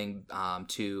not coming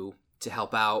to to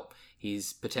help out.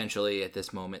 He's potentially at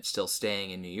this moment still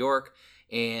staying in New York,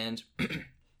 and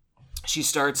she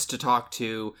starts to talk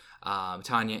to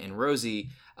Tanya and Rosie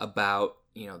about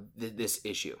this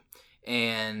issue.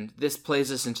 And this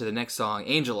plays us into the next song,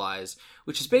 Angel Eyes,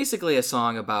 which is basically a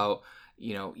song about,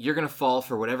 you're going to fall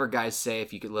for whatever guys say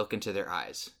if you could look into their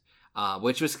eyes.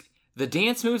 Which was, the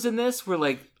dance moves in this were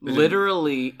like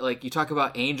literally, like you talk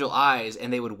about angel eyes,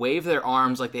 and they would wave their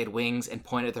arms like they had wings and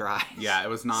point at their eyes. Yeah, it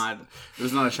was not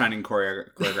a shining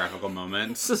choreographical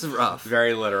moment. This is rough.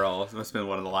 Very literal. It must have been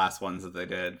one of the last ones that they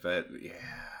did, but yeah.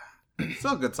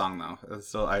 Still a good song though. It's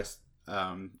still, I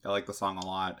like the song a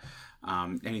lot.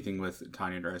 Anything with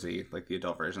Tanya and Rosie, like the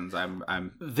adult versions,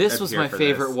 This was my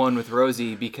favorite one with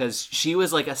Rosie, because she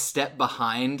was like a step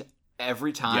behind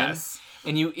every time. Yes.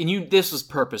 And you this was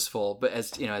purposeful, but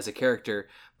as a character,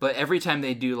 but every time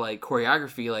they do like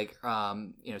choreography, like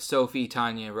Sophie,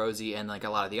 Tanya, Rosie, and like a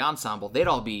lot of the ensemble, they'd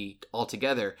all be all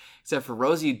together, except for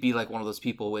Rosie would be like one of those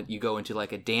people when you go into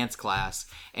like a dance class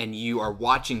and you are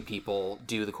watching people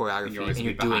do the choreography and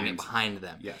you're doing it behind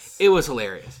them. Yes. It was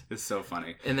hilarious. It's so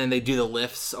funny. And then they do the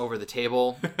lifts over the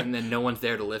table, and then no one's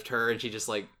there to lift her, and she just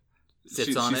like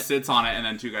sits on it. She sits on it, and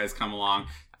then two guys come along,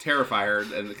 terrify her,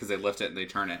 and because they lift it and they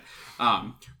turn it.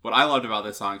 What I loved about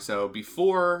this song, so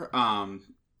before,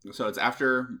 so it's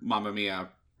after Mamma Mia,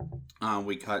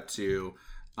 we cut to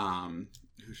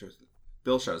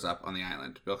Bill shows up on the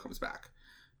island. Bill comes back.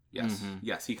 Yes, mm-hmm.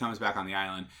 Yes, he comes back on the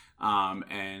island,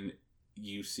 and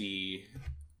you see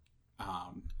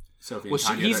Sophie. Well, and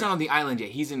Tanya. He's not on the island yet.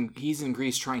 He's in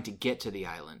Greece trying to get to the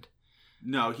island.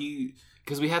 No,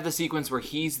 because we have the sequence where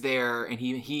he's there and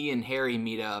he and Harry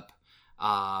meet up.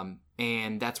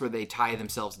 And that's where they tie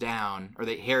themselves down, or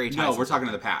Harry ties. No, we're talking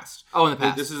in the past. Oh, in the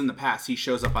past. This is in the past. He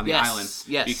shows up on the island.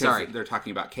 Yes, because sorry. They're talking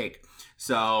about cake.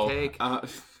 So, cake.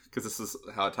 Because this is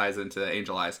how it ties into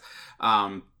Angel Eyes.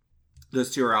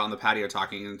 Those two are out on the patio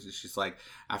talking, and she's like,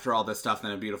 after all this stuff,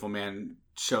 then a beautiful man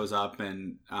shows up,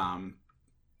 and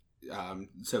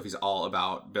Sophie's all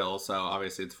about Bill, so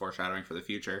obviously it's foreshadowing for the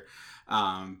future.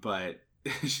 But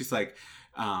she's like,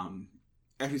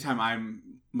 every time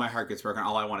my heart gets broken,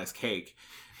 all I want is cake.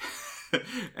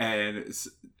 And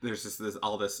there's just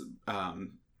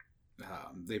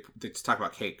they just talk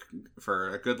about cake for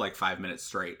a good 5 minutes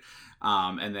straight.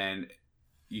 And then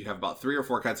you have about 3 or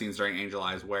 4 cutscenes during Angel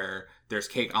Eyes where there's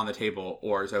cake on the table,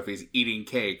 or Sophie's eating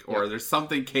cake, or there's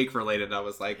something cake related. I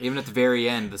was like, even at the very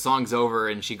end, the song's over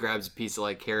and she grabs a piece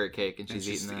of carrot cake and she's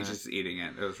eating that. She's just eating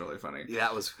it. It was really funny. Yeah,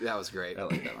 that was great. I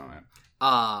like that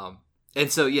moment. And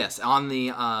so yes, on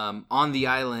the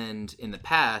island in the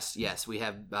past, yes, we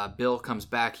have Bill comes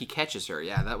back. He catches her.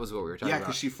 Yeah, that was what we were talking about. Yeah,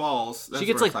 because she falls. She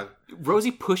gets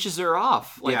Rosie pushes her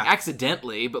off,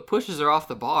 accidentally, but pushes her off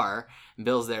the bar. And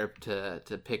Bill's there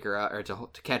to pick her up, or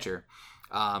to catch her.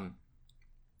 And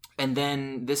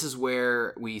then this is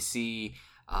where we see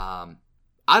out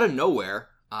of nowhere,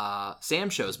 Sam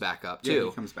shows back up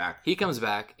too. Yeah, he comes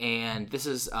back, and this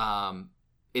is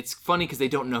it's funny because they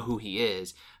don't know who he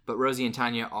is. But Rosie and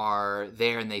Tanya are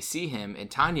there, and they see him,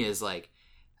 and Tanya is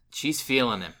she's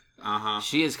feeling him.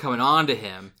 She is coming on to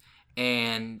him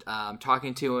and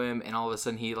talking to him, and all of a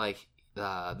sudden he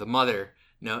the mother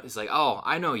is like, oh,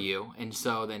 I know you. And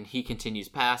so then he continues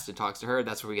past and talks to her.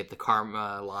 That's where we get the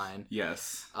karma line.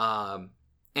 Yes. And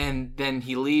then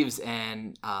he leaves,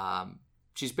 and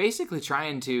she's basically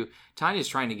Tanya's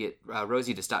trying to get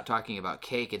Rosie to stop talking about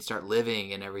cake and start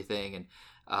living and everything. And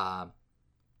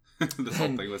this whole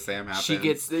thing with Sam happens.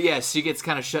 She gets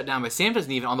kind of shut down, but Sam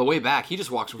doesn't even, on the way back, he just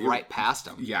walks right past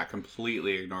him. Yeah,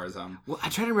 completely ignores him. Well, I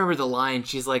try to remember the line.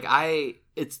 She's like,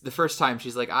 it's the first time,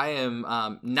 she's like, I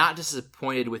am not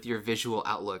disappointed with your visual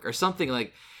outlook, or something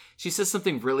she says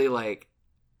something really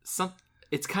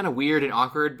it's kind of weird and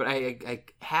awkward, but I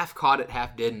half caught it,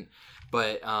 half didn't.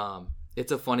 But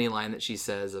it's a funny line that she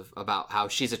says about how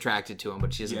she's attracted to him,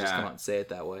 but she doesn't just come out and say it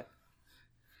that way.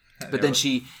 But then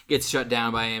she gets shut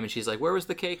down by him, and she's like, "Where was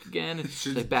the cake again?" And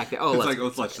she's like, "Back there." Oh, let's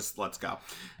go.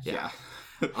 Yeah.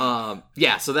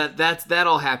 So that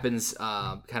all happens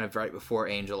kind of right before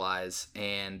Angel Eyes,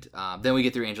 and then we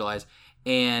get through Angel Eyes,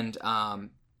 and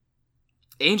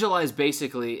Angel Eyes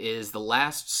basically is the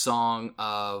last song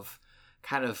of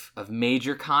kind of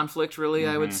major conflict, really.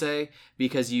 I would say,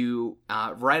 because you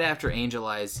right after Angel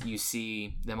Eyes, you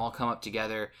see them all come up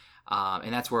together,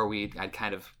 and that's where I'd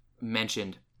kind of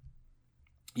mentioned.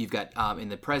 You've got, in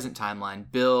the present timeline,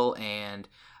 Bill and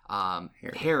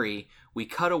Harry. We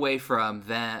cut away from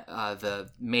the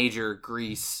major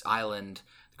Greek island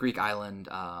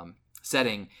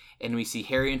setting, and we see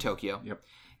Harry in Tokyo. Yep.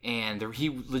 And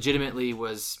he legitimately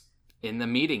was in the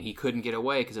meeting. He couldn't get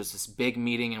away because there's this big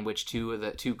meeting in which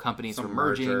two companies were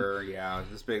merging. Yeah,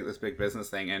 this big business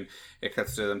thing, and it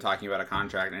cuts to them talking about a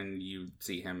contract, and you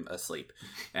see him asleep,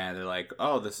 and they're like,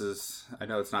 "Oh, I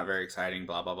know it's not very exciting,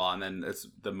 blah blah blah," and then it's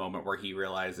the moment where he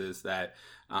realizes that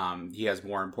he has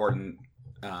more important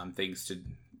things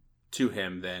to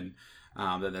him than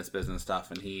this business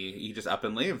stuff, and he just up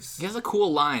and leaves. He has a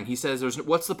cool line. He says,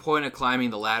 "What's the point of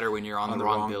climbing the ladder when you're on the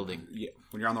wrong building? Yeah,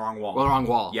 when you're on the wrong wall." Well, the wrong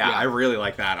wall. Yeah, I really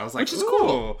like that. I was like, which is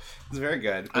cool. It's very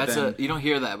good. But You don't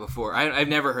hear that before. I've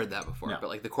never heard that before. No. But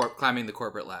like climbing the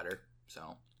corporate ladder.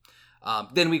 So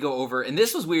then we go over, and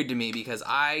this was weird to me because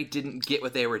I didn't get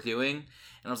what they were doing, and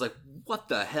I was like, "What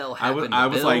the hell happened?" I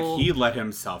was like, he let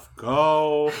himself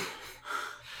go.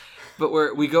 But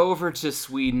we go over to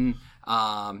Sweden.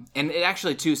 And it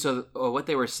actually too. So what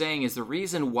they were saying is the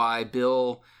reason why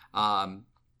Bill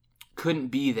couldn't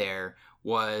be there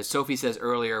was Sophie says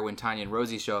earlier when Tanya and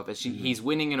Rosie show up, he's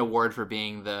winning an award for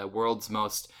being the world's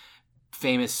most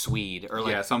famous Swede, or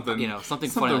like something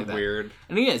funny like that. Weird.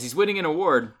 And he's winning an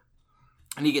award,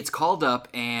 and he gets called up,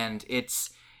 and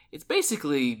it's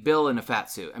basically Bill in a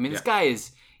fat suit. I mean, this guy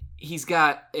he's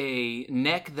got a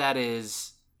neck that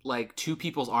is like two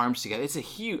people's arms together. It's a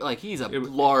huge, he's a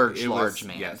large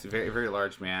man. Yes, very, very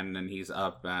large man, and he's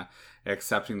up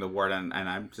accepting the award, and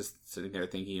I'm just sitting there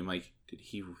thinking, like, did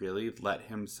he really let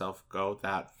himself go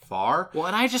that far? Well,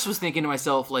 and I just was thinking to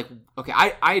myself, like, okay,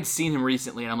 I had seen him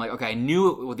recently, and I'm like, okay, I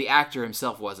knew what the actor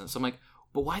himself wasn't, so I'm like,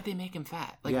 but why'd they make him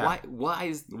fat? Like, why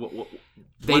is...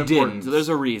 They didn't, so there's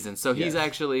a reason. So he's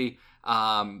actually...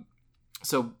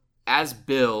 So as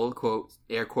Bill, quote,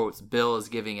 air quotes, Bill is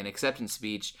giving an acceptance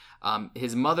speech,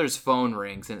 his mother's phone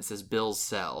rings, and it says Bill's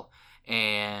cell.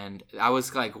 And I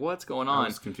was like, what's going on? I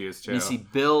was confused, too. And you see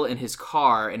Bill in his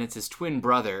car, and it's his twin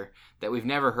brother that we've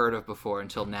never heard of before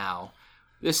until now.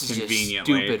 This is just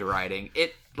stupid writing.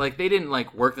 They didn't,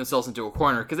 work themselves into a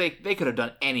corner, because they could have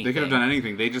done anything. They could have done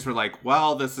anything. They just were like,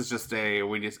 well, this is just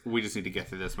we just need to get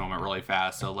through this moment really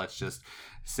fast, so let's just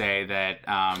say that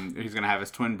he's going to have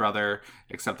his twin brother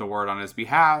accept the word on his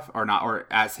behalf, or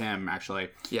as him, actually.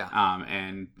 Yeah.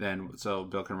 And then, so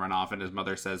Bill can run off, and his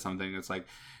mother says something that's like,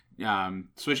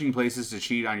 switching places to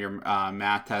cheat on your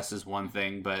math test is one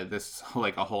thing, but this is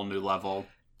like a whole new level,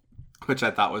 which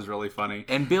I thought was really funny.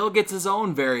 And Bill gets his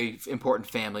own very important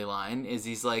family line, is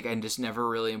he's like, and just never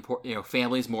really important,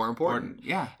 family's more important.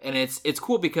 Yeah. And it's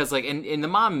cool because and the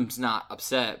mom's not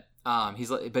upset.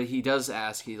 He's like, but he does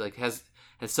ask, he like, has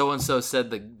so-and-so said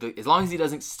the as long as he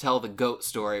doesn't tell the goat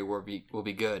story, we'll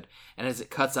be good. And as it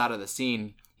cuts out of the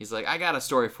scene, he's like, I got a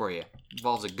story for you. It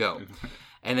involves a goat.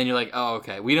 And then you're like, oh,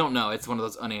 okay. We don't know. It's one of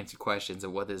those unanswered questions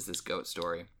of what is this goat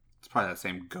story. It's probably that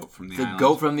same goat from the island. The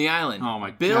goat from the island. Oh, my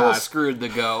God. Bill screwed the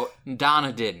goat.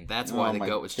 Donna didn't. That's why the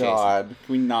goat was chasing. Can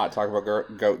we not talk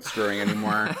about goat screwing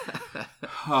anymore?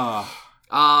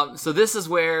 So this is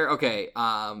where,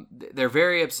 they're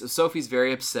very upset. Sophie's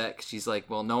very upset. 'Cause she's like,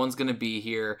 well, no one's going to be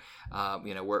here.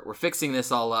 We're fixing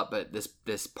this all up, but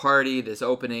this party, this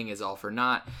opening is all for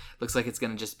naught. Looks like it's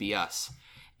going to just be us.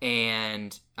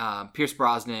 And Pierce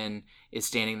Brosnan is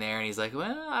standing there, and he's like,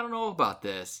 well, I don't know about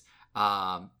this.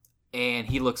 And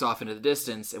he looks off into the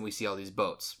distance, and we see all these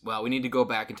boats. Well, we need to go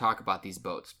back and talk about these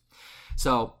boats.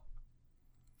 So,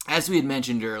 as we had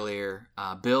mentioned earlier,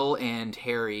 Bill and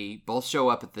Harry both show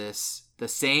up at the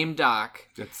same dock,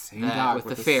 with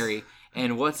the ferry.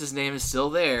 And what's his name is still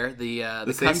there, the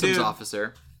customs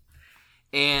officer.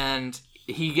 And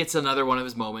he gets another one of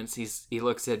his moments. He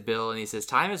looks at Bill and he says,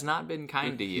 "Time has not been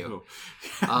kind to you,"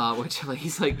 which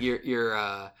he's like, "You're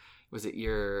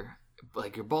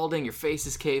balding, your face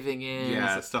is caving in."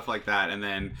 Yeah, stuff like that. And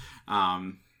then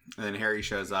Harry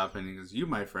shows up and he goes, "You,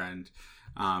 my friend,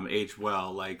 age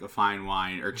well like a fine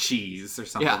wine or cheese or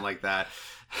something like that."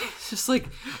 It's just like,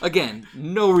 again,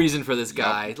 no reason for this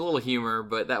guy. Yep. A little humor,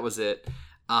 but that was it.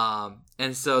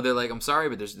 And so they're like, "I'm sorry,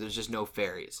 but there's just no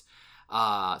ferries."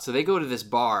 So they go to this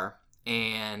bar,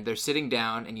 and they're sitting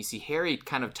down, and you see Harry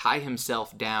kind of tie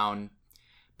himself down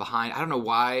behind. I don't know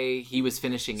why he was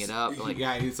finishing it up.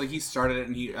 It's like he started it,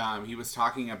 and he was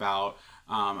talking about,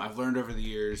 I've learned over the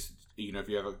years, if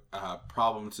you have a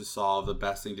problem to solve, the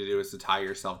best thing to do is to tie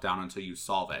yourself down until you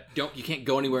solve it. You can't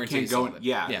go anywhere until you solve it.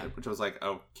 Yeah, which was like,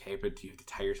 okay, but do you have to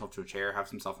tie yourself to a chair? Have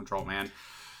some self-control, man.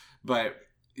 But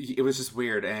it was just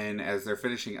weird, and as they're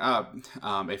finishing up,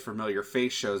 a familiar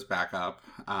face shows back up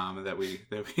that we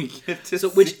get to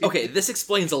see. This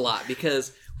explains a lot,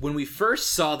 because when we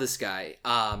first saw this guy,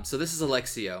 so this is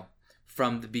Alexio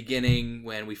from the beginning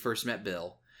when we first met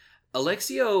Bill.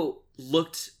 Alexio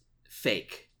looked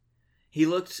fake. He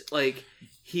looked like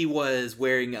he was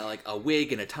wearing a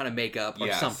wig and a ton of makeup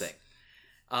or something.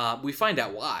 We find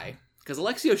out why. Because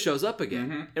Alexio shows up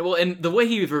again. And the way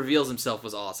he reveals himself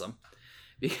was awesome.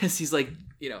 Because he's like,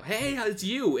 hey, it's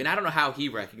you. And I don't know how he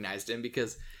recognized him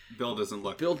because Bill doesn't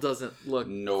look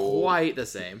quite the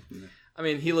same. No. I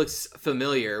mean, he looks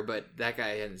familiar, but that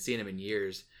guy hadn't seen him in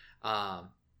years. Can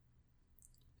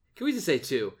we just say,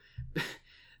 too,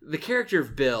 the character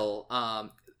of Bill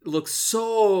looks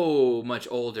so much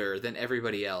older than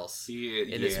everybody else in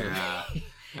this movie.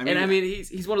 I mean,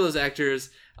 he's one of those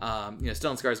actors, Stellan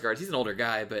Skarsgård, he's an older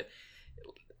guy, but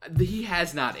he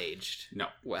has not aged. No.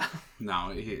 Well.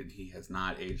 No, he has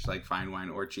not aged like fine wine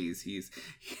or cheese. He is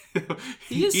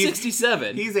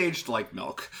 67. He's aged like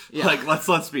milk. Yeah. Like,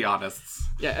 let's be honest.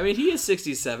 Yeah, I mean, he is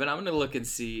 67. I'm going to look and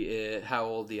see how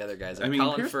old the other guys are. I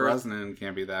mean, Pierce Brosnan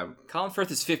can't be that. Colin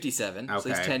Firth is 57, okay. So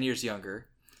he's 10 years younger.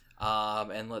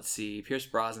 And let's see, Pierce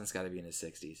Brosnan's got to be in his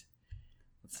 60s.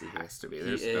 Let's see. Has to be. He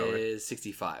is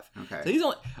 65. Okay. So he's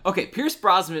only Pierce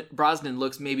Brosnan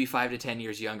looks maybe 5 to 10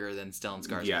 years younger than Stellan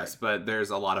Skarsgård. Yes, but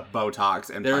there's a lot of Botox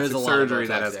and plastic surgery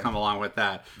that has come along with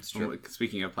that.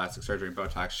 Speaking of plastic surgery and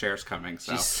Botox, Cher's coming.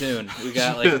 So she's soon. We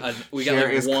got like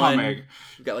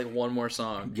one more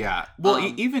song. Yeah.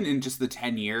 Well, even in just the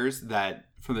 10 years that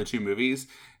from the two movies,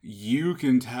 you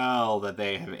can tell that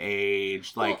they have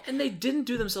aged. And they didn't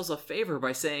do themselves a favor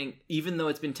by saying, even though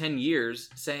it's been 10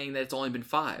 years, saying that it's only been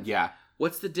 5. Yeah.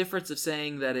 What's the difference of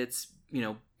saying that it's,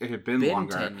 it had been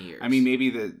longer. 10 years? I mean,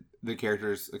 maybe the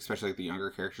characters, especially like the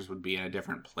younger characters, would be in a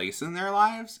different place in their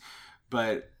lives.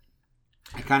 But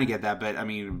I kind of get that. But I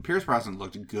mean, Pierce Brosnan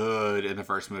looked good in the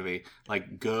first movie,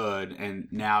 like good, and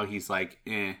now he's like,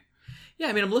 eh. Yeah,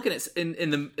 I mean, I'm looking at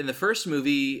in the first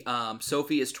movie,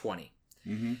 Sophie is 20.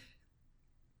 Mm-hmm.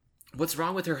 What's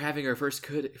wrong with her having her first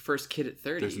kid at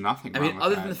 30? There's nothing wrong I mean, with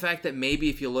other that. than the fact that maybe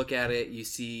if you look at it, you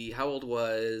see how old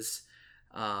was.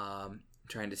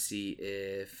 Trying to see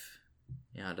if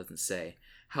it doesn't say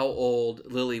how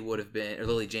old Lily would have been, or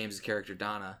Lily James' character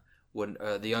Donna would,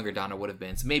 the younger Donna would have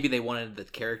been. So maybe they wanted the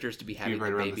characters to be having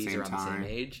their babies around the same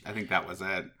age. I think that was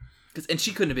it. And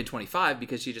she couldn't have been 25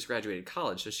 because she just graduated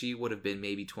college, so she would have been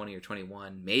maybe 20 or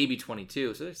 21, maybe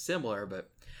 22. So they're similar, but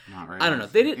not right. I don't know.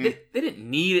 They didn't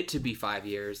need it to be 5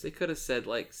 years. They could have said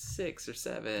like 6 or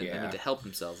 7. Yeah. I mean, to help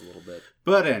themselves a little bit.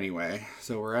 But anyway,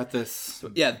 so we're at this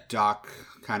dock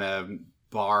kind of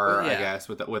bar, I guess,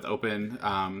 with open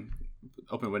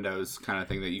windows kind of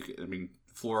thing that you could, I mean,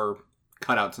 floor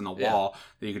cutouts in the wall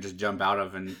that you could just jump out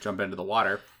of and jump into the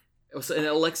water. So, and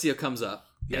Alexio comes up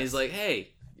and he's like,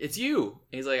 "Hey, it's you."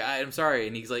 And he's like, "I'm sorry."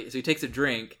 And he's like, so he takes a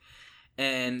drink,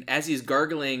 and as he's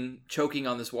gargling, choking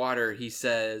on this water, he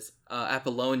says,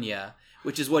 "Apollonia,"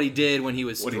 which is what he did when he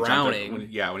was drowning.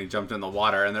 When he jumped in the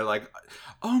water, and they're like,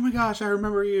 "Oh my gosh, I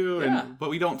remember you!" Yeah. But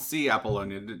we don't see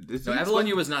Apollonia.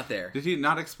 Apollonia was not there. Did he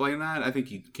not explain that? I think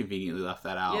he conveniently left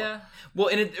that out. Yeah. Well,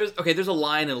 and there's a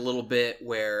line in a little bit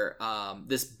where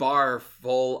this bar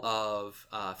full of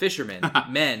fishermen,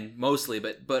 men mostly,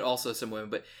 but also some women,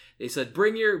 but they said,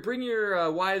 "Bring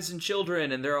your wives and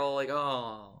children," and they're all like,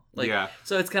 "Oh." Like, yeah.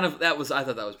 So it's kind of, I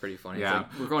thought that was pretty funny. Yeah.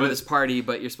 It's like, we're going to this party,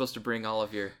 but you're supposed to bring all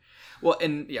of your, well,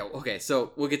 and yeah, okay,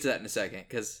 so we'll get to that in a second,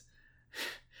 because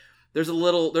there's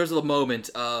a moment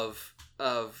of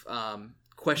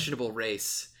questionable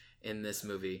race in this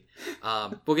movie.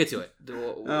 We'll get to it. I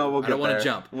don't want to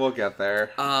jump. We'll get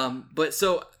there. But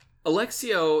so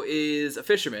Alexio is a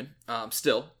fisherman,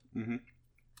 still. Mm-hmm.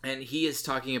 And he is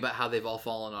talking about how they've all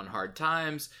fallen on hard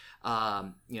times.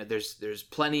 There's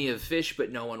plenty of fish,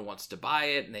 but no one wants to buy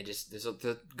it, and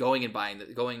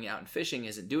going out and fishing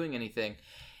isn't doing anything.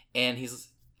 And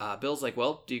Bill's like,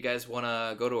 "Well, do you guys want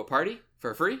to go to a party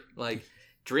for free, like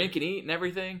drink and eat and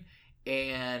everything?"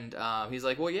 And he's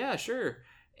like, "Well, yeah, sure."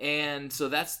 And so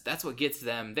that's what gets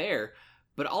them there.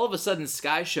 But all of a sudden,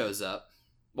 Sky shows up.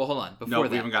 Well, hold on. No,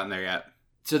 we haven't gotten there yet.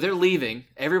 So they're leaving.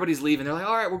 Everybody's leaving. They're like,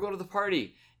 "All right, we'll go to the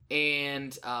party."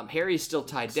 And Harry's still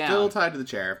tied down. Still tied to the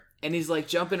chair. And he's like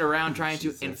jumping around trying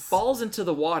to, and falls into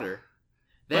the water.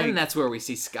 Then that's where we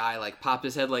see Sky like pop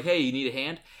his head like, "Hey, you need a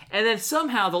hand?" And then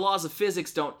somehow the laws of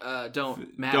physics don't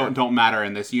matter. Don't matter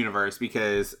in this universe,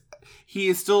 because he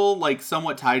is still like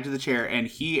somewhat tied to the chair, and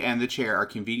he and the chair are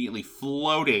conveniently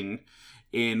floating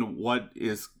in what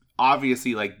is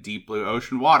obviously like deep blue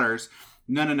ocean waters.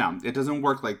 No. It doesn't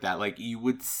work like that. Like, you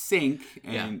would sink.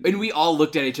 And we all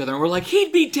looked at each other and we're like,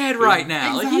 he'd be dead right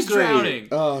now. Exactly. Like, he's drowning.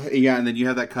 Oh, yeah. And then you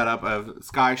have that cut up of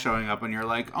Sky showing up and you're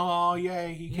like, "Oh,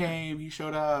 yay, he came. He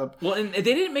showed up." Well, and they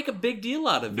didn't make a big deal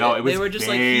out of it. No, it was They were just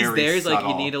like, he's there. He's subtle.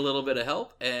 like, "You need a little bit of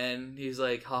help?" And he's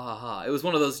like, "Ha ha ha." It was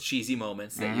one of those cheesy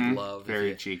moments that you'd love.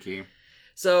 Very cheeky.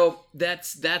 So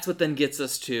that's what then gets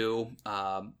us to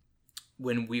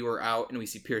when we were out and we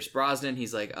see Pierce Brosnan,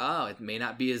 he's like, oh, it may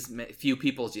not be as few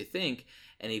people as you think.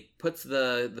 And he puts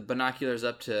the binoculars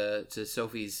up to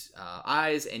Sophie's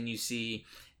eyes, and you see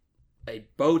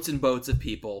boats and boats of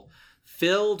people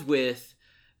filled with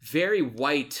very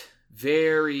white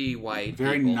very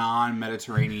people.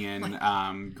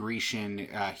 non-Mediterranean Grecian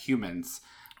humans.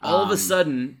 All of a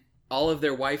sudden, all of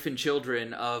their wife and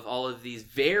children of all of these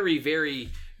very, very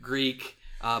Greek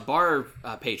bar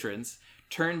patrons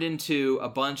turned into a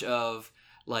bunch of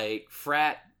like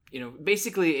frat.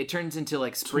 Basically, it turns into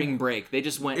like spring break. They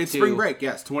just went. It's spring break.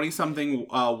 Yes, 20-something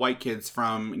white kids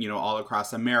from all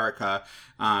across America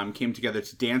came together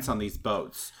to dance on these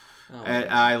boats. Oh, and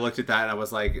I looked at that and I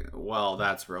was like, "Well,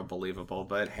 that's real believable."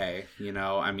 But hey,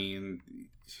 I mean,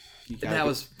 that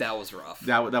was rough.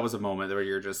 That was a moment where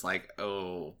you're just like,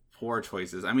 "Oh, poor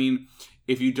choices." I mean,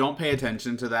 if you don't pay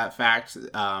attention to that fact,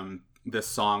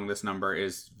 this number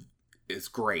is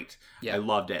great. Yeah. I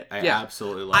loved it. I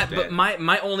absolutely loved it. But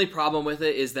my only problem with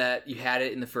it is that you had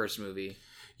it in the first movie.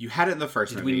 You had it in the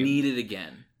first movie. We need it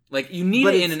again. Like, you need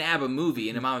it in an ABBA movie,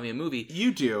 in a Mamma Mia movie.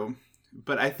 You do.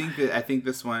 But I think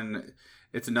this one,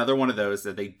 it's another one of those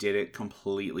that they did it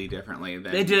completely differently.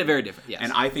 They did it very different, yes.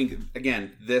 And I think,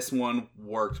 again, this one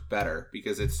worked better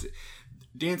because it's...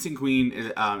 Dancing Queen is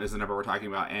the number we're talking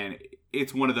about, and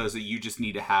it's one of those that you just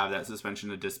need to have that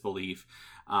suspension of disbelief,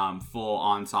 full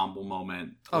ensemble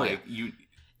moment. Oh, like, yeah.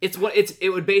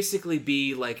 It would basically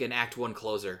be like an Act 1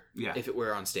 closer if it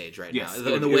were on stage right now.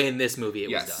 The way in this movie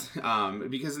it was done.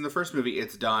 Because in the first movie,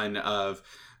 it's done of...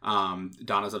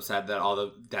 Donna's upset that all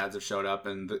the dads have showed up,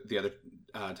 and the other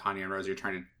Tanya and Rosie are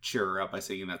trying to cheer her up by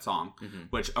singing that song. Mm-hmm.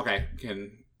 Which I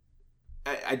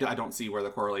don't see where the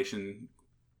correlation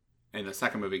in the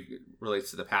second movie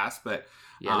relates to the past, but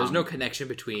there's no connection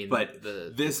between. But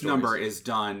this number is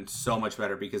done so much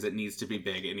better because it needs to be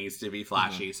big, it needs to be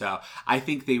flashy. Mm-hmm. So I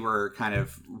think they were kind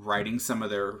of righting some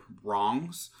of their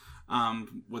wrongs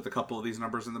with a couple of these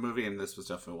numbers in the movie, and this was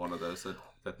definitely one of those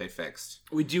that they fixed.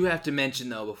 We do have to mention,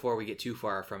 though, before we get too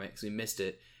far from it, because we missed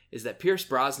it, is that Pierce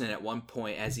Brosnan at one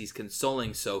point, as he's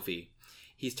consoling Sophie,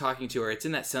 he's talking to her. It's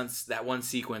in that one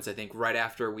sequence, I think, right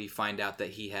after we find out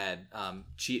that he had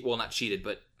not cheated,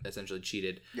 but essentially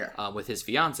cheated with his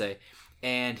fiance.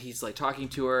 And he's like talking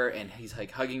to her, and he's like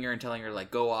hugging her and telling her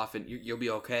like, "Go off and you'll be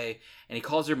okay." And he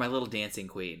calls her my little dancing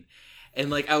queen. And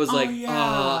like I was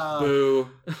boo.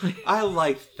 I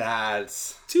like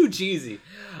that. Too cheesy.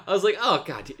 I was like, oh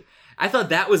god. I thought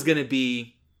that was gonna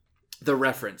be the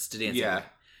reference to Dancing Queen.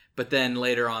 But then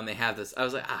later on they have this. I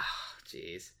was like,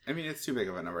 jeez. I mean, it's too big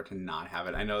of a number to not have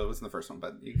it. I know it was in the first one,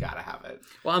 but you gotta have it.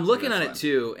 Well, I'm looking at it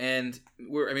too, and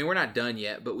we're not done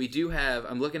yet, but we do have.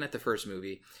 I'm looking at the first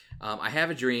movie. I Have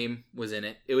a Dream was in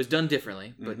it. It was done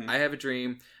differently, but I Have a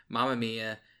Dream, Mamma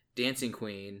Mia, Dancing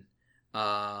Queen,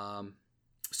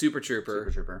 Super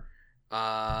Trooper.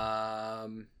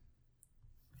 And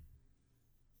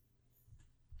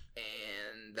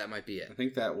that might be it. I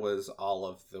think that was all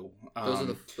of the...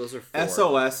 those are 4.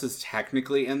 SOS is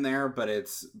technically in there, but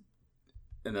it's...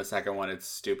 In the second one, it's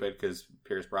stupid because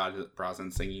Pierce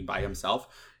Brosnan singing by himself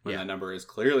when that number is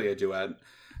clearly a duet.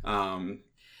 But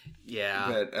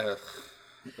yeah,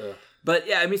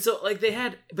 I mean, so like they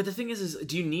had... But the thing is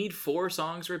do you need 4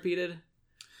 songs repeated?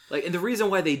 Like, and the reason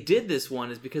why they did this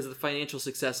one is because of the financial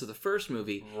success of the first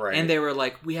movie. Right. And they were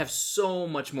like, we have so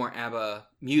much more ABBA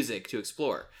music to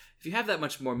explore. If you have that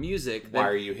much more music, why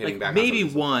are you hitting back? Maybe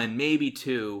 1, maybe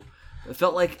 2. It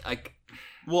felt like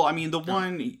well, I mean, the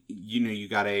one, you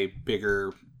got a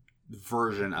bigger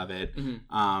version of it.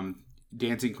 Mm-hmm.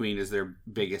 Dancing Queen is their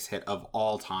biggest hit of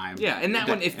all time. Yeah, and that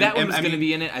one, if that one was going to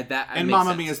be in it, and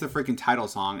Mamma Mia is the freaking title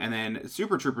song, and then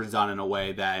Super Trooper's done in a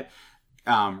way that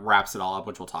wraps it all up,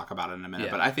 which we'll talk about in a minute.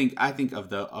 Yeah. But I think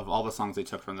of all the songs they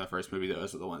took from the first movie,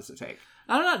 those are the ones to take.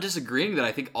 I'm not disagreeing that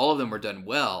I think all of them were done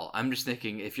well. I'm just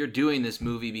thinking if you're doing this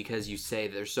movie because you say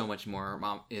there's so much more,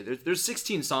 there's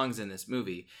 16 songs in this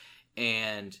movie,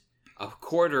 and a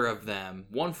quarter of them,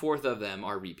 1/4 of them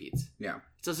are repeats. Yeah.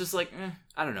 So it's just like,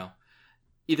 I don't know.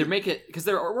 Either make it, because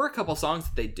there were a couple songs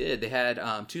that they did. They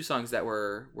had 2 songs that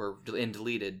were in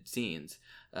deleted scenes.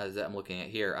 That I'm looking at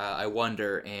here, I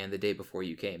Wonder and The Day Before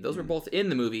You Came. Those were both in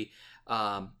the movie.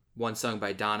 One sung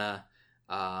by Donna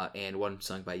and one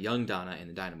sung by young Donna and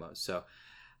the Dynamos. So,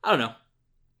 I don't know.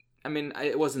 I mean,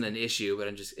 it wasn't an issue, but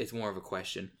it's more of a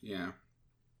question. Yeah.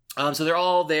 So they're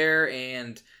all there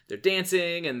and they're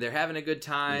dancing and they're having a good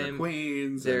time. They're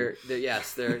queens. They're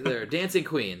dancing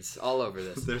queens all over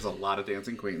this. There's a lot of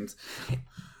dancing queens.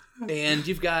 And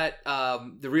you've got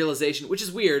the realization, which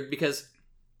is weird because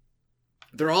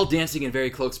they're all dancing in very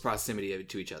close proximity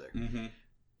to each other,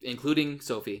 including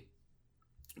Sophie.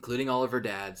 including all of her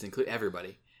dads, include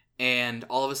everybody. And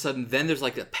all of a sudden, then there's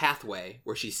like a pathway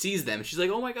where she sees them. And she's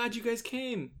like, oh my God, you guys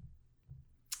came.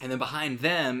 And then behind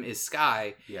them is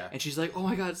Sky. Yeah. And she's like, oh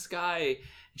my God, Sky.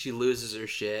 And she loses her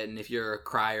shit. And if you're a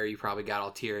crier, you probably got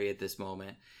all teary at this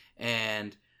moment.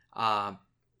 And,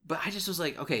 but I just was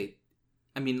like, okay,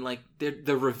 I mean, like,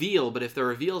 the reveal, but if the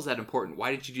reveal is that important,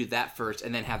 why didn't you do that first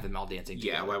and then have them all dancing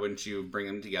together? Yeah, why wouldn't you bring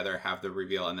them together, have the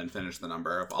reveal, and then finish the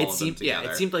number of all of them together?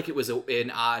 Yeah, it seemed like it was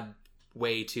an odd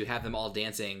way to have them all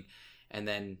dancing and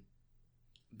then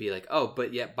be like, oh,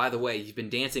 but yeah, by the way, you've been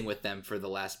dancing with them for the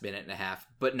last minute and a half,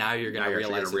 but now you're going to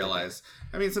realize.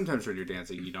 I mean, sometimes when you're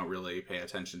dancing, you don't really pay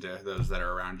attention to those that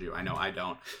are around you. I know I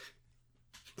don't.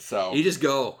 So you just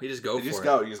go. You just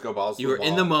go balls. You were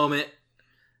in the moment.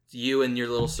 You and your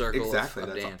little circle of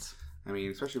all. dance. I mean,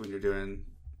 especially when you're doing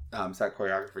set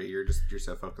choreography, you're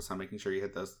so focused on making sure you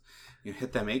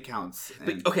hit them 8 counts.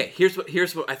 But okay, here's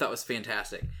what I thought was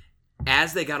fantastic.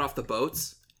 As they got off the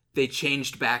boats, they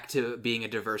changed back to being a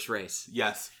diverse race.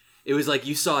 Yes. It was like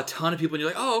you saw a ton of people and you're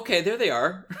like, oh, okay, there they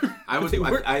are. I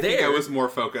think I was more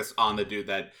focused on the dude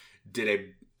that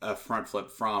did a front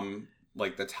flip from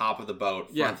like the top of the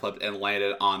boat, flipped and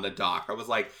landed on the dock. I was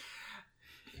like,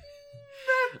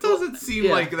 that doesn't seem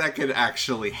like that could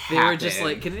actually happen. They were just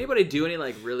like, can anybody do any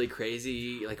like really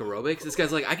crazy like aerobics? This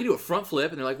guy's like, I can do a front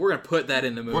flip, and they're like, we're gonna put that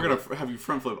in the movie. We're gonna have you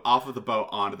front flip off of the boat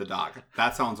onto the dock.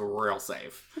 That sounds real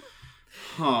safe.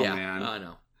 Oh man, I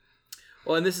know.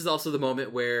 Well, and this is also the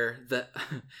moment where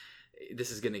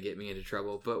this is gonna get me into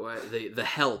trouble, but the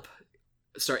help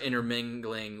start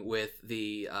intermingling with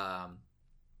the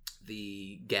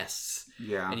guests.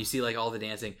 Yeah. And you see like all the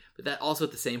dancing. But that also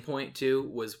at the same point too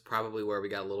was probably where we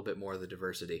got a little bit more of the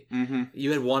diversity. Mm-hmm.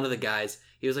 You had one of the guys,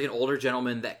 he was like an older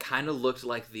gentleman that kind of looked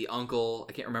like the uncle,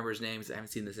 I can't remember his name because I haven't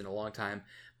seen this in a long time,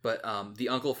 but the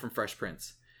uncle from Fresh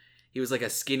Prince. He was like a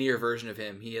skinnier version of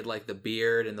him. He had like the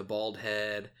beard and the bald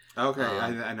head. Okay,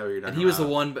 I know you're talking about. And he was the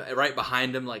one right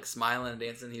behind him like smiling and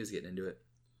dancing. He was getting into it.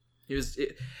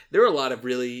 There were a lot of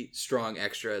really strong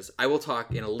extras. I will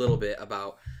talk in a little bit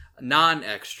about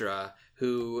non-extra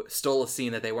who stole a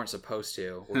scene that they weren't supposed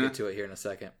to. We'll get to it here in a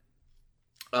second.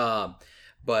 So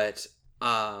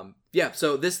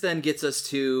this then gets us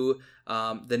to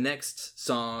the next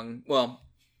song. Well,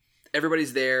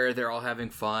 everybody's there. They're all having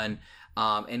fun.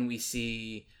 And we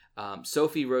see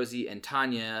Sophie, Rosie, and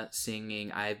Tanya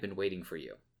singing I've Been Waiting for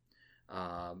You.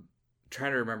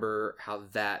 Trying to remember how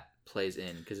that plays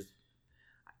in, because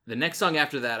the next song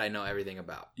after that I know everything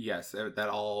about. Yes, that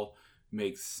all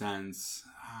makes sense.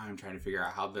 I'm trying to figure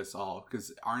out how this all,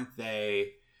 because aren't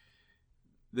they,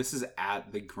 this is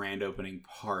at the grand opening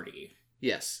party.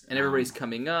 Yes, and everybody's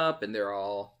coming up and they're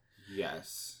all,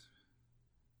 yes,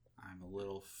 I'm a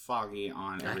little foggy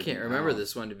on everything. I can't remember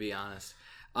this one, to be honest.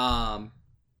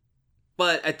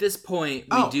 But at this point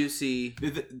we do see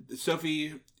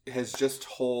Sophie has just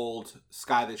told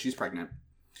Sky that she's pregnant,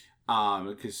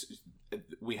 because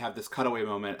we have this cutaway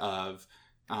moment of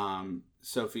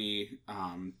Sophie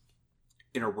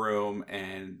in a room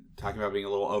and talking about being a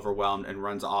little overwhelmed and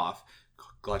runs off,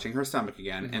 clutching her stomach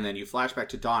again. Mm-hmm. And then you flash back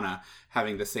to Donna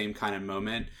having the same kind of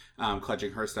moment,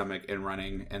 clutching her stomach and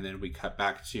running. And then we cut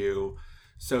back to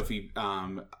Sophie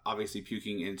obviously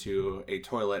puking into a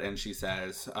toilet. And she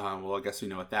says, well, I guess we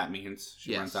know what that means.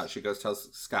 She runs out. She goes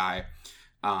tells Sky.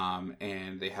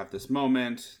 And they have this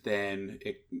moment. Then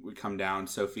we come down.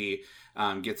 Sophie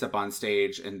gets up on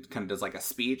stage and kind of does like a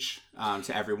speech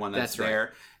to everyone that's there. Right.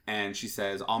 And she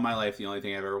says, all my life, the only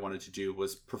thing I've ever wanted to do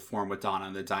was perform with Donna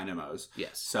and the Dynamos.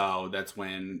 Yes. So that's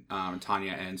when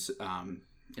Tanya and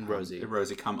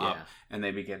Rosie come up and they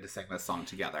begin to sing this song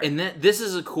together. And this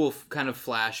is a cool kind of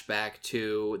flashback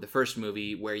to the first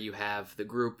movie where you have the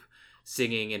group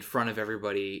singing in front of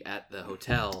everybody at the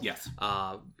hotel. Yes.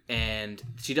 And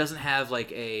she doesn't have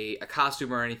like a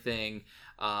costume or anything,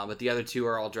 but the other two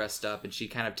are all dressed up, and she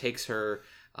kind of takes her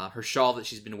shawl that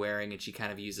she's been wearing and she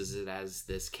kind of uses it as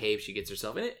this cape she gets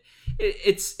herself in.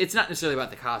 It's not necessarily about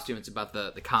the costume, it's about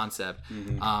the concept.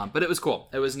 Mm-hmm. But it was cool.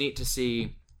 It was neat to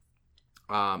see.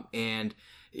 And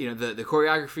you know, the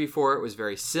choreography for it was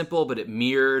very simple, but it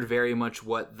mirrored very much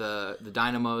what the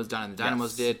Dynamos, Donna and the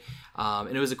Dynamos did.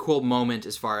 And it was a cool moment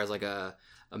as far as like a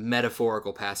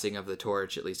metaphorical passing of the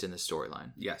torch, at least in the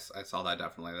storyline. Yes, I saw that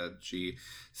definitely, that she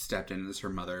stepped in as her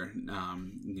mother,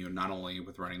 you know, not only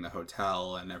with running the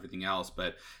hotel and everything else,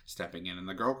 but stepping in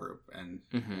the girl group and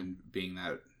being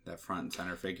that front and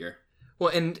center figure.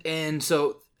 Well, and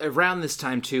so around this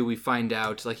time too, we find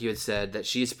out, like you had said, that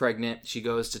she's pregnant. She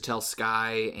goes to tell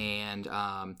Sky, and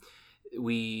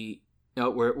we're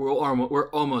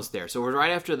almost there. So we're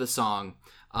right after the song.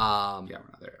 Yeah, we're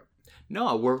not there.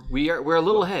 No, we're a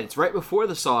little ahead. It's right before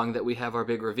the song that we have our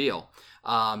big reveal,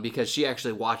 because she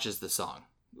actually watches the song.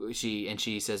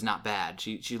 She says not bad.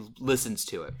 She listens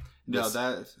to it. No,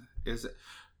 that is.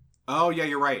 Oh yeah,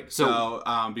 you're right. So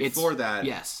before that,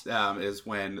 yes, is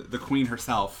when the Queen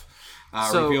herself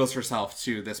reveals herself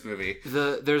to this movie.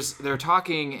 They're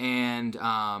talking, and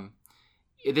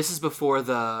this is before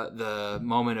the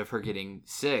moment of her getting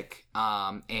sick,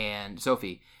 and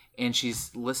Sophie. And she's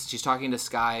talking to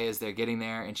Skye as they're getting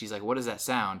there, and she's like, "What is that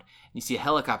sound?" And you see a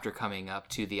helicopter coming up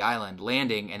to the island,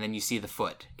 landing, and then you see the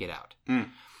foot get out.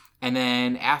 And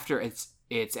then after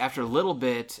after a little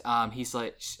bit, he's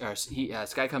like,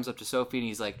 Skye comes up to Sophie, and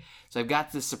he's like, "So I've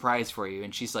got this surprise for you,"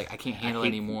 and she's like, "I can't handle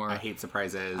anymore. I hate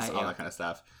surprises, all that kind of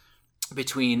stuff."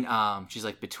 She's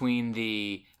like, between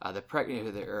the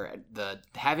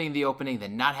having the opening,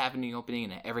 then not having the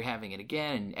opening, and ever having it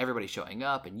again, and everybody showing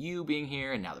up, and you being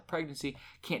here, and now the pregnancy,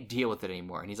 can't deal with it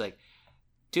anymore. And he's like,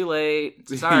 "Too late,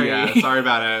 sorry." Yeah, sorry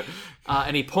about it.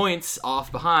 And he points off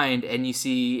behind, and you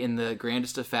see, in the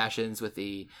grandest of fashions, with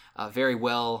the very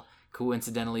well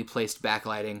coincidentally placed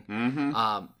backlighting,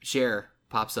 Cher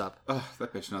pops up. Ugh,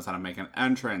 that bitch knows how to make an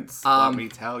entrance. Let me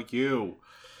tell you.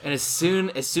 And as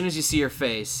soon as you see her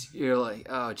face, you're like,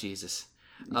 "Oh, Jesus."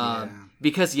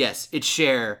 Because, yes, it's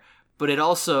Cher, but it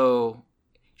also...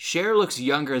 Cher looks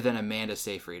younger than Amanda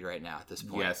Seyfried right now at this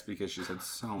point. Yes, because she's had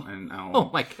so...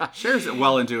 Oh, my gosh. Cher's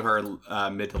well into her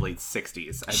mid to late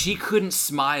 60s. She couldn't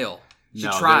smile. She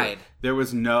tried. There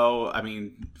was no...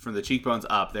 from the cheekbones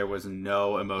up, there was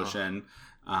no emotion.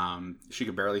 She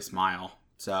could barely smile.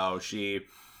 So she...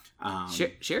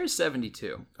 Cher is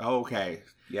 72. Oh, okay.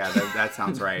 Yeah, that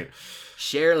sounds right.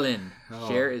 Sherilyn.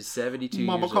 Cher is 72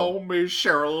 Mama years called old. me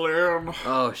Sherilyn.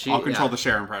 Oh, I'll control the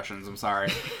Cher impressions. I'm sorry.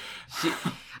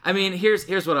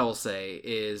 Here's what I will say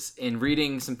is, in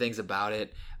reading some things about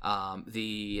it,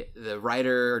 the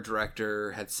writer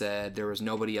director had said there was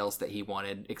nobody else that he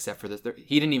wanted except for this.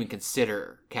 He didn't even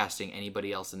consider casting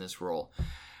anybody else in this role,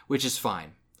 which is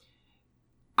fine.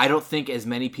 I don't think as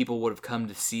many people would have come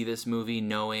to see this movie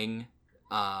knowing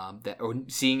that, or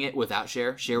seeing it without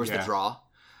Cher. Cher was the draw,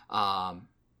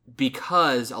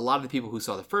 because a lot of the people who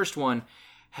saw the first one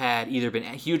had either been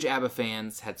huge ABBA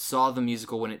fans, had saw the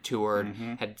musical when it toured,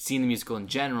 had seen the musical in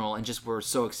general, and just were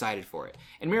so excited for it.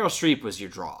 And Meryl Streep was your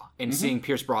draw. And seeing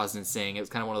Pierce Brosnan sing, it was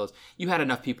kind of one of those, you had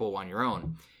enough people on your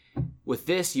own. With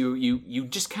this, you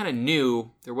just kind of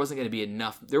knew there wasn't going to be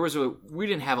enough. We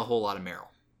didn't have a whole lot of Meryl.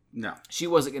 No. She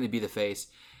wasn't going to be the face.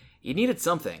 You needed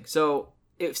something. So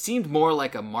it seemed more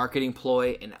like a marketing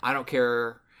ploy, and I don't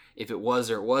care if it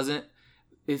was or it wasn't.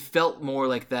 It felt more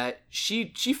like that. She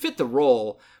fit the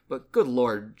role, but good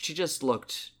Lord, she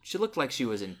looked like she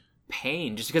was in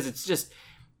pain, just because it's just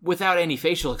without any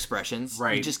facial expressions.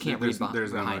 Right. You just can't there's read no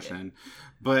behind emotion. it.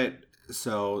 But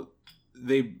so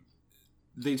they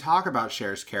talk about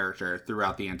Cher's character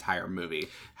throughout the entire movie.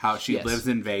 How she lives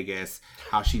in Vegas,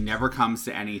 how she never comes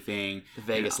to anything. The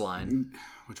Vegas line.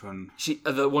 Which one?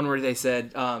 The one where they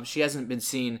said she hasn't been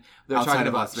seen. They're outside talking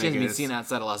of about Las she hasn't been Vegas. seen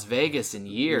outside of Las Vegas in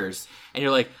years, and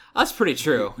you're like, that's pretty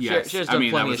true. Yes. Cher's done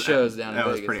plenty of shows down in Vegas.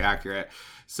 That was pretty accurate.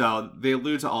 So they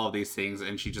allude to all of these things,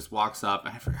 and she just walks up.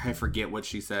 I forget what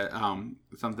she said.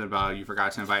 Something about you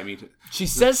forgot to invite me to. She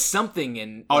says something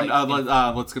in.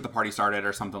 Let's get the party started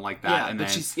or something like that. Yeah, and but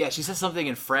then, she says something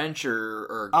in French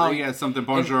or Greek. oh yeah, something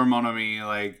bonjour mon ami,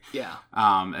 like yeah.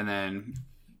 And then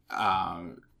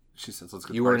she says, "Let's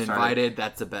get You the party weren't started." invited.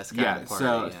 That's the best kind of party.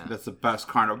 So that's the best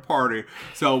kind of party.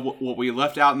 So what we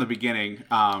left out in the beginning.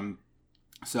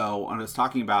 So when I was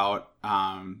talking about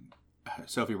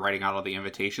Sophie writing out all the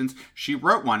invitations, she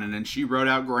wrote one, and then she wrote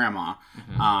out Grandma,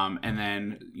 and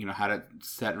then had it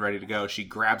set and ready to go. She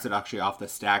grabs it actually off the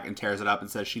stack and tears it up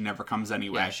and says she never comes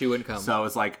anyway. Yeah, she wouldn't come. So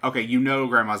it's like, okay,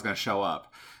 Grandma's going to show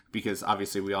up. Because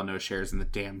obviously we all know Cher's in the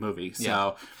damn movie.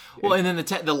 So, well, and then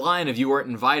the line of "you weren't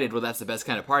invited," well, that's the best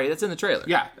kind of party. That's in the trailer.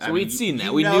 Yeah, so we'd seen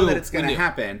that. We knew that it's going to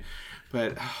happen.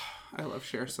 But I love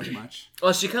Cher so much.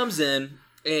 Well, she comes in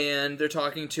and they're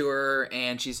talking to her,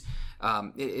 and she's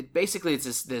basically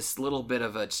it's this little bit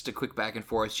of just a quick back and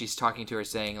forth. She's talking to her,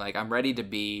 saying like, "I'm ready to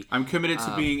be. I'm committed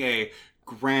to being a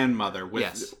grandmother." With,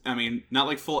 yes. Not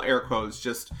like full air quotes,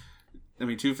 just.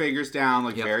 2 fingers down,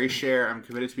 like very Cher. I'm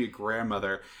committed to be a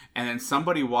grandmother. And then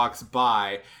somebody walks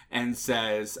by and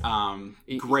says,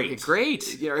 "Great,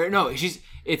 great." No, this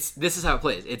is how it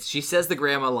plays. She says the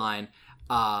grandma line.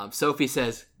 Sophie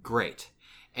says, "Great,"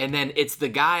 and then it's the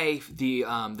guy,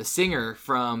 the singer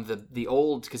from the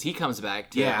old, because he comes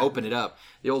back to open it up.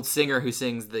 The old singer who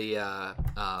sings the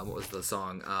what was the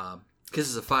song?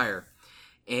 "Kisses of Fire,"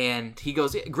 and he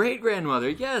goes, "Great grandmother,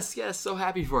 yes, so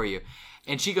happy for you."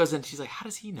 And she goes in, she's like, how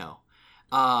does he know?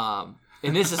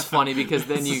 And this is funny because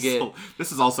then you get...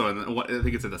 This is also I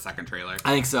think it's in the second trailer.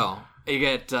 I think so. You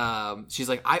get, she's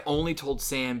like, I only told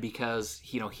Sam because,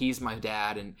 he's my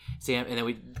dad, and Sam, and then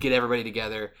we get everybody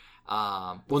together.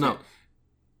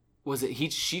 Was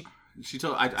it, She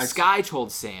told Skye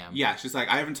told Sam. Yeah, she's like,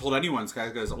 I haven't told anyone. Skye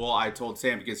goes, well, I told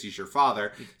Sam because he's your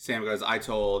father. Sam goes, I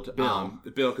told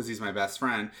Bill because he's my best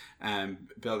friend. And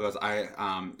Bill goes,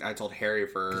 I told Harry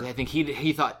for... I think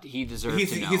he thought he deserved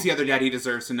to know. He's the other dad he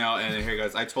deserves to know. And then Harry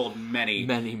goes, I told many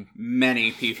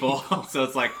people. So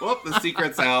it's like, whoop, the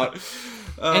secret's out.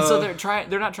 And so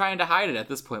they're not trying to hide it at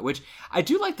this point, which I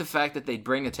do like the fact that they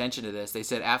bring attention to this. They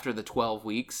said after the 12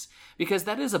 weeks, because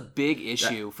that is a big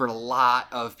issue for a lot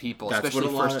of people,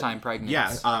 especially first-time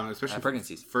pregnancies. Yeah, especially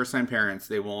pregnancies. First-time parents,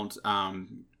 they won't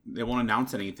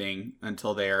announce anything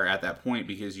until they're at that point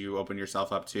because you open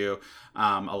yourself up to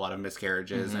a lot of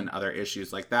miscarriages and other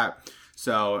issues like that.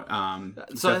 So, I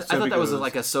thought that was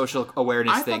like a social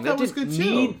awareness thing that didn't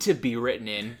need to be written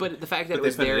in, but the fact that it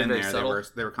was there and very subtle,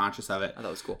 they were conscious of it. I thought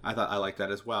it was cool. I liked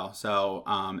that as well. So,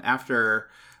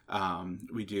 after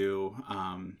we do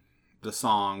the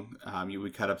song,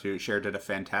 we cut up to Cher did a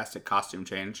fantastic costume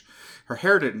change. Her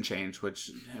hair didn't change,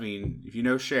 which, I mean, if you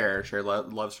know Cher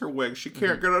loves her wigs. She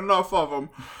can't get enough of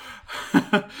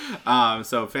them.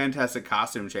 So fantastic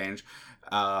costume change.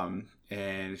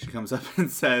 And she comes up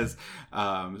and says,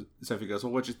 Sophie goes,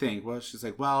 well, what'd you think? Well, she's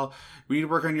like, well, we need to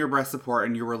work on your breast support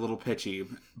and you were a little pitchy.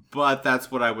 But that's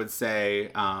what I would say,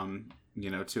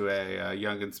 to a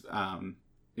young,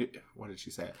 what did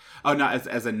she say? Oh, not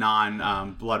as a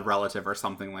non-blood relative or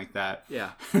something like that. Yeah.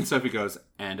 And Sophie goes,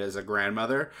 and as a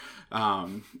grandmother,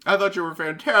 I thought you were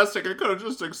fantastic. It could have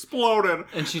just exploded.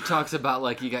 And she talks about,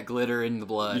 like, you got glitter in the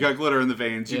blood. You got glitter in the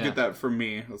veins. You get that from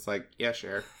me. I was like, yeah,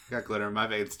 sure. Got glitter in my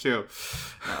veins, too.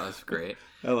 That was great.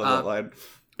 I love that line.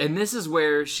 And this is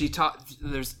where she talked,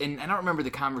 and I don't remember the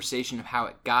conversation of how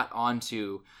it got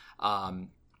onto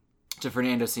to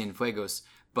Fernando Cienfuegos,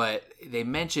 but they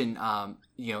mention,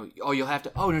 you'll have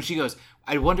to, she goes,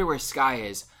 I wonder where Skye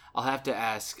is. I'll have to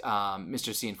ask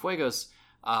Mr. Cienfuegos.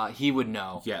 He would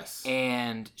know. Yes.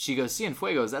 And she goes,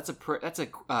 Cienfuegos, that's a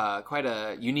quite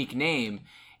a unique name.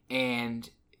 And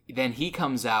then he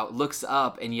comes out, looks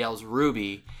up, and yells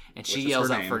Ruby, and she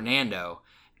yells out Fernando.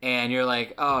 And you're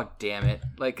like, oh, damn it.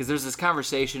 Like, because there's this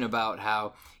conversation about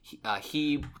how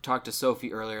he talked to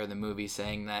Sophie earlier in the movie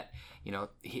saying that,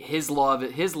 his love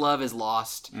is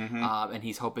lost, and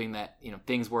he's hoping that,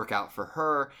 things work out for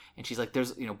her. And she's like,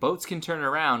 there's, boats can turn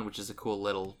around, which is a cool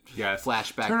little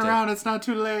flashback. Turn around, it's not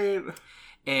too late.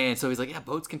 And so he's like, yeah,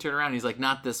 boats can turn around. And he's like,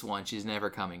 not this one. She's never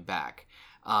coming back.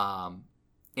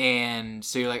 And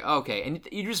so you're like, okay. And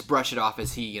you just brush it off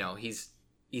as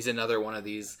he's another one of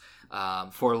these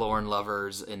forlorn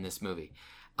lovers in this movie.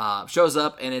 Shows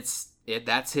up, and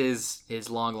that's his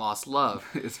long lost love.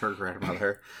 It's her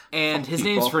grandmother. And his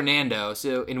name's Fernando.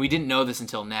 So, and we didn't know this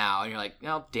until now. And you're like,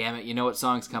 oh, damn it. You know what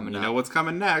song's coming up. You know what's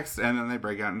coming next. And then they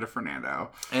break out into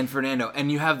Fernando. And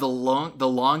you have the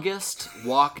longest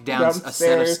walk down a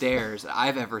set of stairs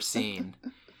I've ever seen.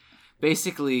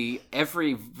 Basically,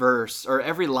 every verse or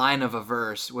every line of a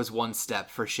verse was one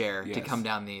step for Cher to come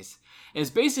down these. And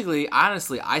it's basically,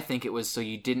 honestly, I think it was so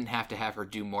you didn't have to have her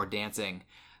do more dancing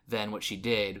than what she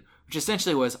did, which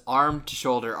essentially was arm to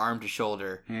shoulder,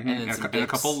 and then some dips, and a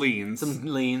couple leans. Some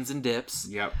leans and dips.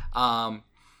 Yep.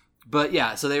 But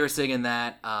yeah, so they were singing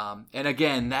that. And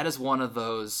again, that is one of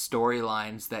those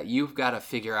storylines that you've got to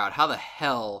figure out. How the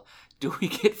hell do we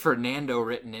get Fernando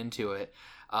written into it?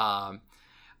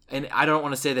 And I don't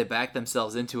want to say they backed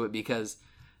themselves into it because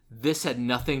this had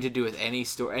nothing to do with any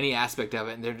any aspect of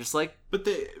it. And they're just like,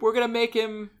 we're going to make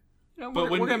him... we're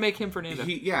going to make him Fernando.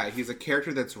 He's a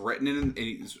character that's written in, and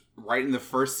he's right in the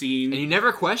first scene. And you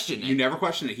never question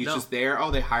it. He's just there.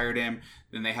 Oh, they hired him.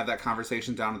 Then they have that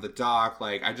conversation down at the dock.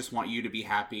 Like, I just want you to be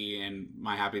happy, and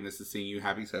my happiness is seeing you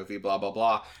happy, Sophie, blah, blah,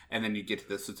 blah. And then you get to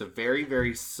this. So it's a very,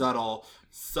 very subtle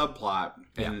subplot.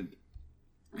 And,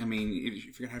 I mean, if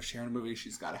you're going to have Cher in a movie,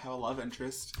 she's got to have a love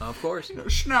interest. Of course.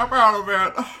 Snap out of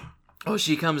it. Oh,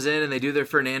 she comes in and they do their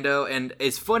Fernando, and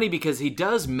it's funny because he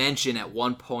does mention at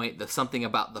one point something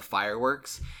about the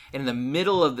fireworks. And in the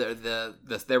middle of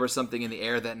there was something in the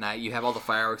air that night. You have all the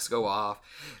fireworks go off,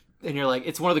 and you're like,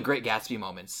 it's one of the Great Gatsby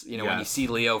moments. When you see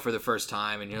Leo for the first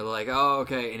time, and you're like, oh,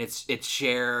 okay. And it's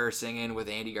Cher singing with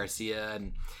Andy Garcia,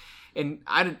 and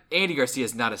Andy Garcia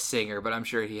is not a singer, but I'm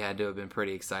sure he had to have been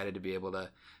pretty excited to be able to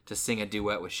sing a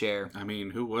duet with Cher. I mean,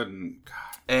 who wouldn't? God.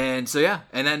 And so yeah,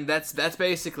 and then that's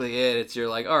basically it. It's you're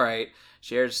like, all right,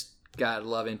 Cher's got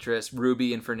love interest,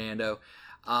 Ruby and Fernando,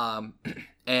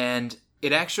 and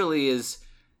it actually is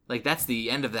like that's the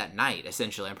end of that night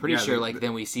essentially. I'm pretty sure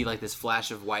then we see like this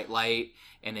flash of white light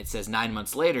and it says 9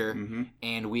 months later,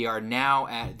 and we are now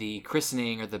at the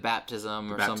christening or the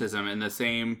baptism in the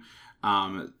same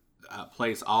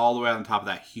place all the way on top of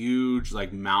that huge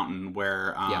like mountain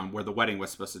where the wedding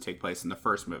was supposed to take place in the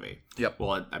first movie. Yep.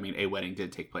 Well, a wedding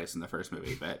did take place in the first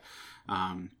movie, but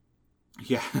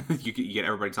you get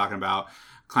everybody talking about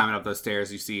climbing up those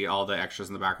stairs. You see all the extras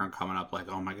in the background coming up like,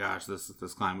 oh my gosh,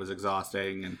 this climb was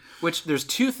exhausting. And which there's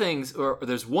two things, or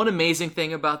there's one amazing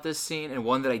thing about this scene and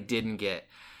one that I didn't get,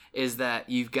 is that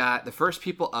you've got the first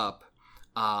people up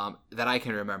that I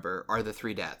can remember are the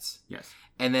 3 dads. Yes.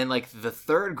 And then like the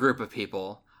third group of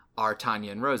people are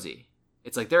Tanya and Rosie.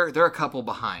 It's like they're a couple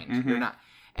behind. They're not.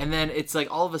 And then it's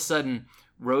like all of a sudden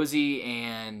Rosie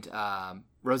and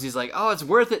Rosie's like, oh, it's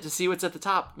worth it to see what's at the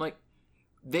top. I'm like,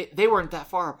 they weren't that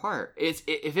far apart. If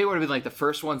they would have been like the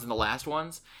first ones and the last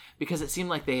ones, because it seemed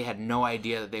like they had no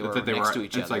idea that they were next to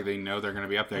each other. It's like they know they're going to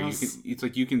be up there. It's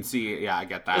like you can see. Yeah, I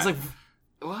get that. It's like,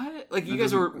 what? Like you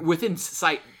guys were within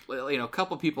sight. A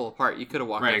couple people apart. You could have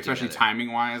walked right, up especially together.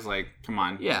 timing wise. Like, come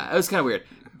on. Yeah, it was kind of weird.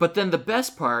 But then the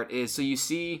best part is, so you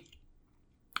see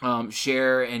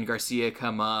Cher and Garcia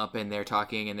come up and they're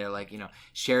talking and they're like,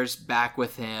 Cher's back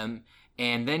with him.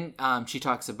 And then she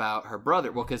talks about her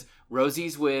brother. Well, because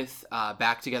Rosie's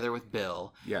back together with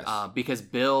Bill. Yes. Because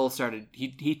Bill started,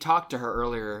 he talked to her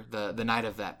earlier the night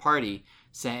of that party,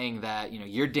 saying that,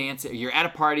 you're dancing, you're at a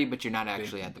party, but you're not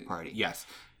actually at the party. Yes.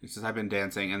 He says, I've been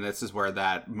dancing. And this is where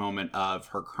that moment of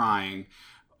her crying,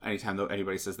 anytime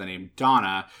anybody says the name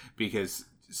Donna, because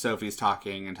Sophie's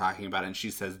talking about it, and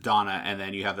she says Donna, and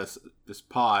then you have this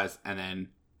pause, and then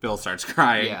Bill starts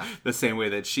crying the same way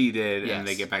that she did, and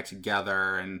they get back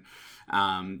together, and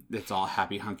it's all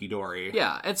happy hunky-dory.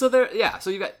 Yeah, and so so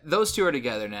you've got those two are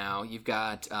together now. You've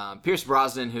got Pierce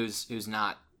Brosnan, who's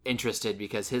not interested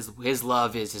because his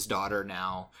love is his daughter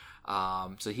now.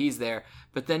 So he's there.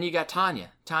 But then you got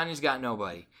Tanya. Tanya's got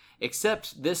nobody.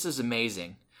 Except this is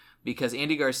amazing because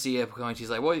Andy Garcia,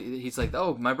 he's like,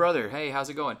 oh, my brother, hey, how's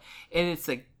it going? And it's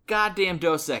the goddamn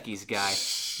Dos Equis guy.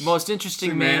 Most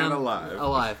interesting man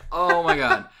alive. Oh my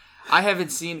god. I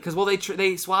haven't seen, because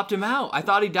they swapped him out. I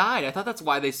thought he died. I thought that's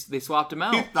why they swapped him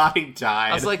out. You thought he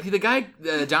died. I was like, the guy,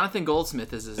 Jonathan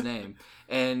Goldsmith is his name.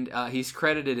 And he's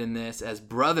credited in this as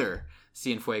Brother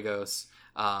Cienfuegos.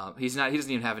 He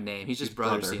doesn't even have a name. He's just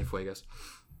Brother Cienfuegos.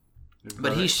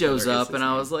 But he shows up, and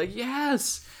I was like,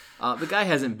 yes. The guy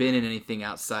hasn't been in anything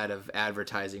outside of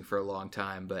advertising for a long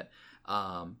time, but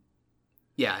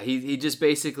he just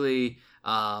basically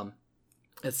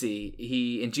let's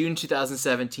see. In June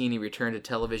 2017, he returned to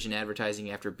television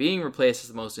advertising after being replaced as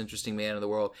the most interesting man in the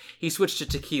world. He switched to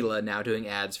tequila, now doing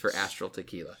ads for Astral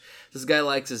Tequila. This guy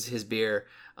likes his beer,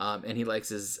 and he likes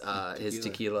his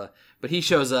tequila. But he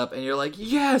shows up, and you're like,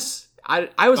 yes!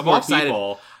 I was more excited.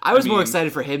 I was more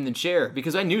excited for him than Cher,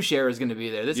 because I knew Cher was going to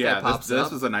be there. This guy pops up.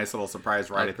 This was a nice little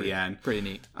surprise at the end. Pretty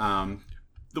neat.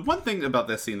 The one thing about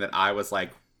this scene that I was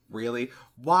like, really?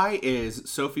 Why is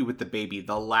Sophie with the baby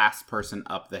the last person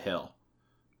up the hill?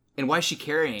 And why is she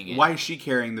carrying it? Why is she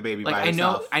carrying the baby by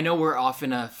herself? I know we're off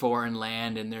in a foreign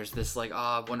land and there's this like,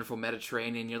 wonderful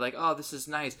Mediterranean. You're like, oh, this is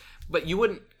nice. But you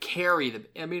wouldn't carry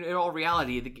in all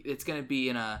reality, it's going to be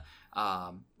in a,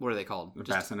 what are they called? A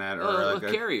bassinet or like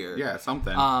a carrier. Yeah,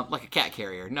 something. Like a cat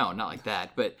carrier. No, not like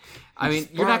that. But, I mean,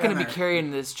 you're not going to be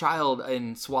carrying this child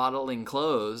in swaddling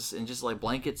clothes and just like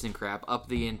blankets and crap up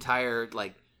the entire,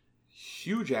 like,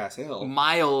 huge ass hill,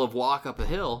 mile of walk up a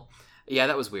hill. Yeah,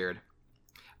 that was weird.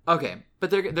 Okay,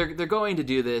 but they're going to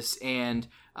do this, and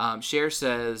Cher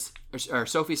says, or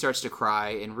Sophie starts to cry,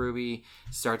 and Ruby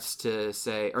starts to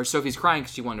say, or Sophie's crying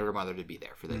because she wanted her mother to be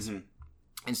there for this,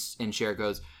 and Cher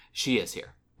goes, she is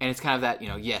here, and it's kind of that,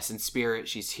 yes, in spirit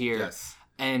she's here. Yes.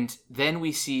 And then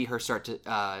we see her start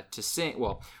to sing.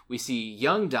 Well, we see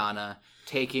young Donna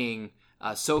taking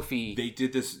Sophie. They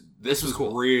did this. This was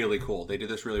cool. Really cool. They did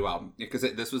this really well because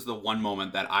this was the one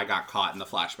moment that I got caught in the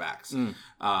flashbacks.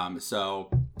 So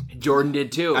Jordan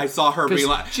did too. I saw her be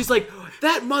like, she's like,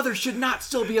 that mother should not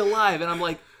still be alive, and I'm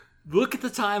like, look at the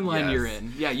timeline you're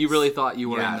in. Yeah, you really thought you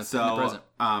were in the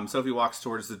present. Sophie walks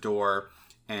towards the door,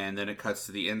 and then it cuts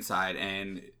to the inside,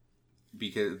 and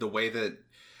because the way that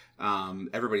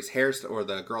everybody's hairs or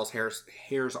the girls' hairs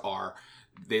are.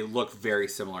 They look very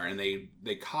similar, and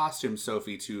they costume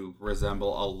Sophie to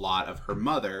resemble a lot of her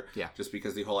mother. Yeah. Just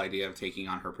because the whole idea of taking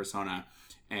on her persona,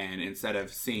 and instead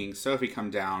of seeing Sophie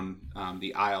come down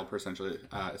the aisle,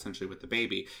 essentially with the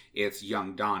baby, it's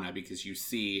young Donna because you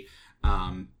see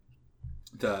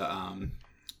the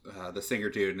the singer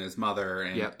dude and his mother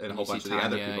and, Yep. and a whole You bunch see of the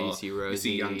other Tanya, people. you see Rosie. You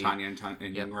see young Tanya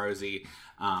and young Rosie.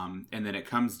 And then it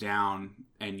comes down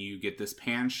and you get this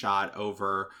pan shot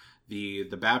over the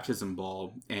baptism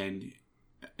bowl, and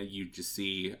you just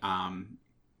see,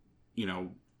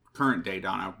 current day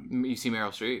Donna. You see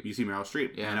Meryl Streep. You see Meryl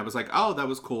Streep. Yeah. And I was like, oh, that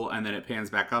was cool. And then it pans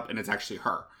back up and it's actually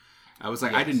her. I was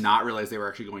like, Yes. I did not realize they were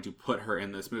actually going to put her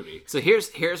in this movie. So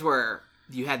here's where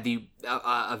you had the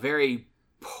a very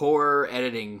poor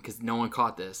editing because no one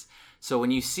caught this. So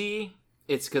when you see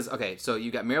it's because so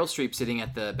you got Meryl Streep sitting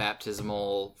at the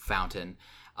baptismal fountain.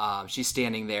 She's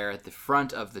standing there at the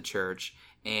front of the church,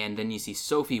 and then you see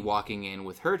Sophie walking in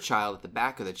with her child at the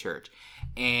back of the church.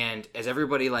 And as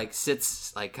everybody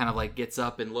sits, kind of gets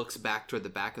up and looks back toward the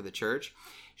back of the church,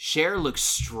 Cher looks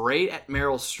straight at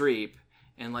Meryl Streep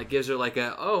and gives her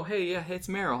oh hey yeah it's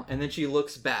Meryl, and then she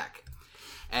looks back.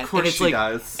 And, Of course it's she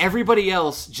does. Everybody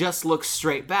else just looks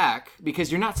straight back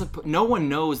because you're not no one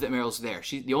knows that Meryl's there.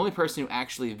 The only person who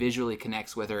actually visually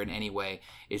connects with her in any way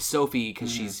is Sophie because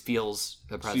she feels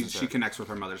the presence. She connects with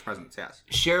her mother's presence, yes.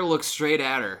 Cher looks straight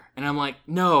at her, and I'm like,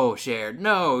 no, Cher,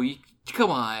 no,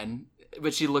 come on.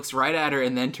 But she looks right at her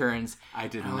and then turns. I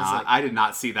did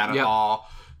not see that at all.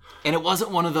 And it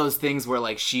wasn't one of those things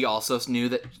where she also knew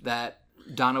that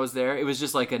Donna was there. It was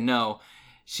just a no.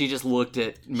 She just looked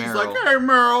at Meryl. She's like, hey,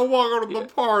 Meryl, welcome to the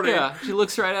party. Yeah, she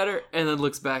looks right at her and then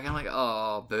looks back. I'm like,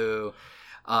 oh, boo.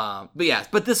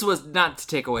 But this was not to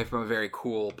take away from a very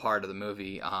cool part of the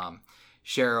movie.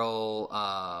 Meryl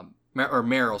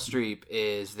Streep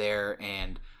is there,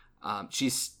 and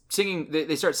she's singing.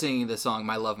 They start singing the song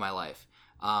 "My Love, My Life,"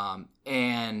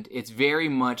 and it's very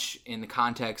much in the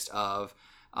context of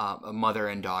a mother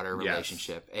and daughter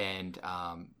relationship, and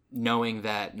knowing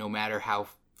that no matter how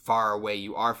far away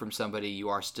you are from somebody, you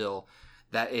are still,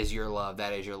 that is your love,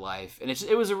 that is your life. And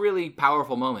it was a really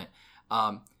powerful moment.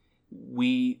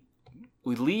 We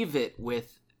leave it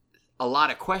with a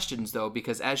lot of questions though,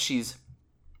 because as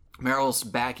Meryl's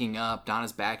backing up,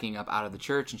 Donna's backing up out of the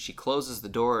church, and she closes the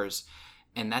doors,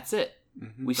 and that's it.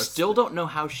 Mm-hmm, we still don't know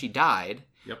how she died.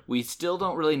 Yep. We still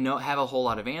don't really have a whole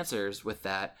lot of answers with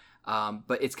that.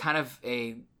 But it's kind of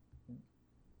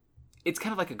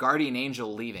like a guardian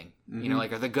angel leaving,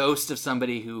 or the ghost of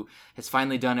somebody who has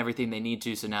finally done everything they need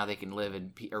to, so now they can live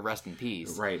or rest in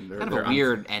peace. Right. Kind of a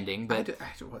weird ending, but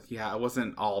I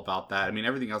wasn't all about that. I mean,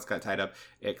 everything else got tied up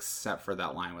except for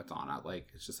that line with Donna.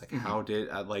 It's just how did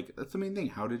that's the main thing.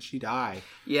 How did she die?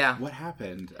 Yeah. What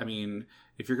happened? I mean,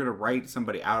 if you're gonna write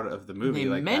somebody out of the movie,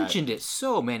 they mentioned it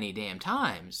so many damn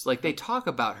times. They talk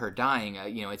about her dying.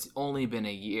 It's only been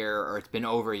a year, or it's been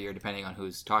over a year, depending on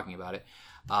who's talking about it.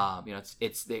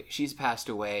 She's passed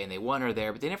away and they want her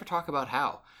there, but they never talk about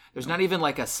how. There's not even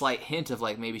a slight hint of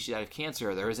maybe she died of cancer,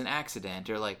 or there was an accident,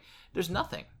 or there's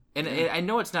nothing. And I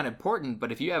know it's not important,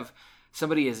 but if you have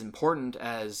somebody as important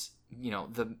as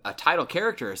a title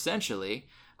character essentially,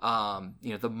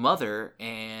 the mother,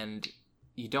 and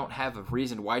you don't have a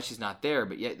reason why she's not there,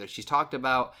 but yet she's talked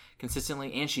about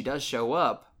consistently and she does show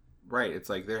up. Right. It's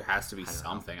there has to be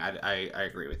something. I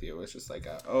agree with you. It's just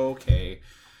okay.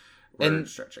 We're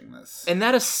stretching this. And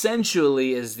that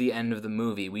essentially is the end of the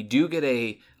movie. We do get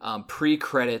a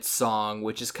pre-credits song,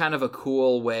 which is kind of a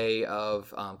cool way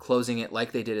of closing it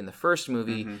like they did in the first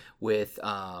movie with,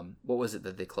 what was it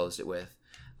that they closed it with?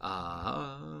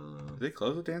 Did they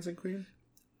close with Dancing Queen?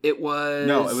 It was...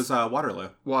 No, it was Waterloo.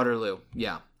 Waterloo,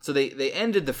 yeah. So they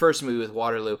ended the first movie with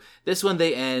Waterloo. This one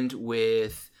they end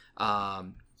with...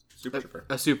 Super Trooper.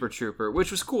 A Super Trooper,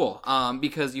 which was cool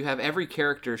because you have every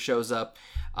character shows up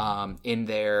in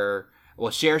their...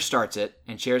 Well, Cher starts it,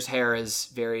 and Cher's hair is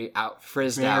very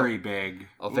frizzed out. Very big.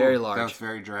 Oh, very large. That was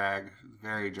very drag.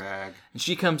 Very drag. And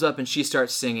she comes up and she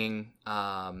starts singing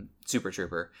Super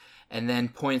Trooper, and then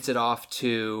points it off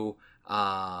to...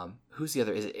 who's the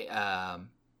other? Is it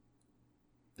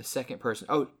the second person?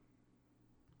 Oh, I'm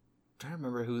trying to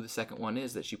remember who the second one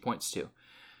is that she points to.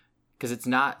 Because it's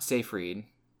not Seyfried.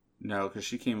 No, because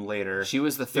she came later. She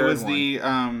was the third one. It was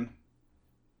the...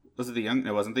 Was it the young...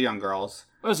 It wasn't the young girls.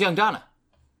 It was young Donna.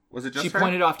 Was it just She her?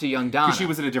 pointed off to young Donna. Because she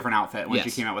was in a different outfit. When Yes.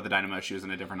 she came out with the Dynamo, she was in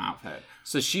a different outfit.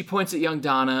 So she points at young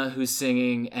Donna, who's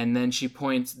singing, and then she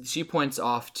points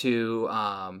off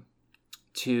to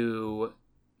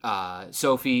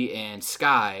Sophie and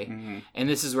Sky, and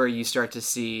this is where you start to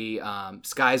see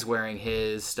Sky's wearing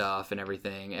his stuff and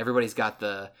everything. Everybody's got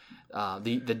the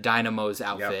Dynamo's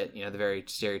outfit, the very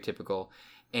stereotypical.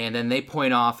 And then they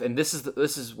point off, and this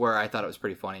is where I thought it was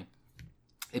pretty funny.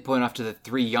 They point off to the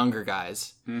three younger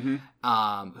guys,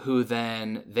 who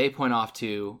then they point off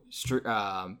to,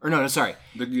 The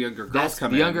younger girls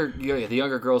come in. The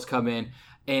younger girls come in,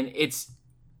 and it's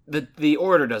the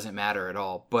order doesn't matter at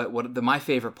all. But my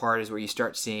favorite part is where you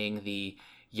start seeing the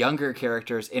younger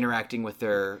characters interacting with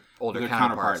their older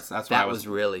counterparts. That was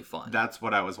really fun. That's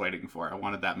what I was waiting for. I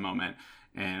wanted that moment,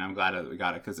 and I'm glad that we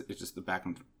got it, because it's just the back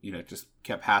and just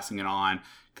kept passing it on.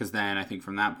 Because then I think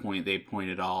from that point they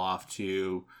pointed all off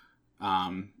to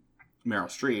Meryl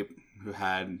Streep, who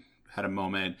had a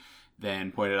moment.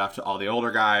 Then pointed off to all the older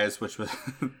guys, which was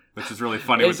really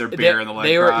funny with their beer and the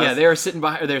leg cross. They were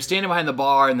standing behind the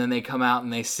bar, and then they come out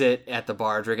and they sit at the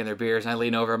bar drinking their beers. And I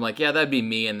lean over, I'm like, yeah, that'd be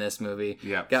me in this movie.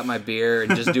 Yep. Got my beer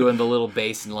and just doing the little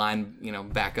bass line,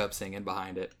 backup singing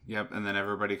behind it. Yep. And then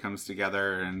everybody comes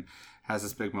together and has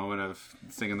this big moment of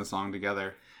singing the song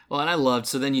together. Well, and I loved,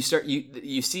 so then you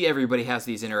see everybody has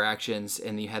these interactions,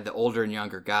 and you had the older and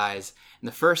younger guys, and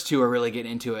the first two are really getting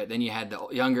into it. Then you had the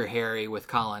younger Harry with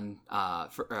Colin, Colin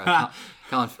that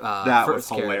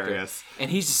Firth's was hilarious. Character. And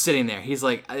he's just sitting there. He's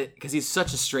like, because he's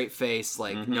such a straight face,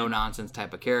 like no nonsense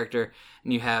type of character.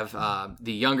 And you have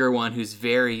the younger one who's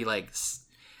very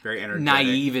energetic.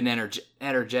 Naive and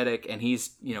energetic, and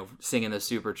he's singing the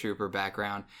Super Trooper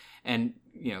background, and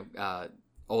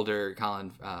older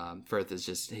Colin Firth is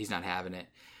just, he's not having it.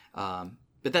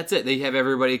 But that's it. They have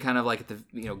everybody kind of like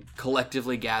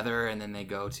collectively gather, and then they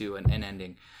go to an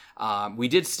ending. We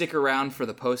did stick around for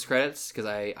the post credits because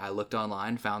I looked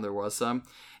online, found there was some,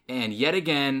 and yet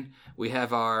again we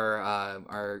have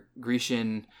our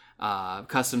Grecian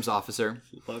customs officer.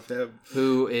 Love him.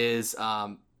 Who is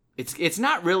it's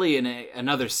not really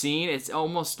another scene. It's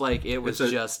almost like it was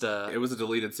just it was a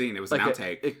deleted scene. It was like an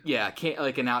outtake.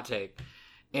 Like an outtake.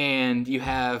 And you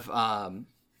have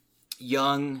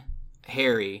young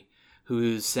Harry,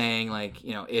 who's saying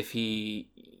if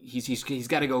he's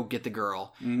got to go get the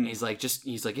girl. And he's like,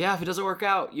 yeah, if it doesn't work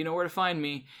out, you know where to find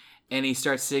me. And he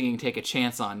starts singing "Take a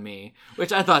Chance on Me,"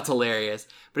 which I thought's hilarious.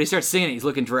 But he starts singing it. He's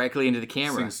looking directly into the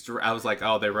camera. I was like,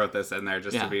 oh, they wrote this in there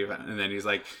just to be... And then he's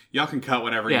like, y'all can cut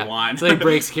whatever you want. So he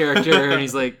breaks character, and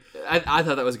he's like... I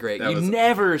thought that was great.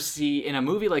 Never see... In a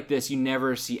movie like this, you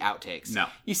never see outtakes. No.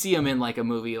 You see them in like a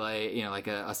movie like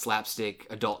a slapstick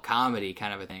adult comedy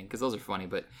kind of a thing, because those are funny.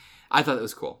 But I thought that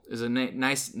was cool. It was a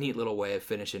nice, neat little way of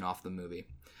finishing off the movie.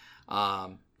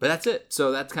 But that's it.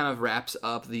 So that kind of wraps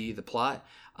up the plot.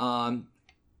 I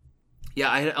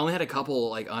only had a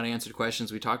couple unanswered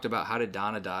questions. We talked about how did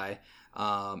Donna die,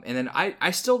 and then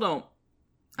I still don't.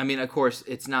 I mean, of course,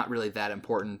 it's not really that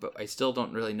important, but I still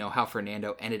don't really know how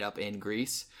Fernando ended up in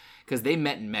Greece, because they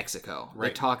met in Mexico. Right.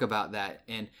 They talk about that,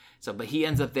 and so but he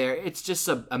ends up there. It's just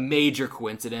a major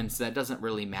coincidence that doesn't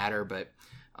really matter, but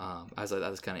I was like, that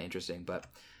was kind of interesting. But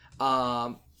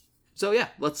so yeah,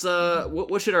 let's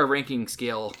what should our ranking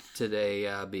scale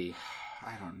today be?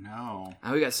 I don't know.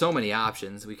 We got so many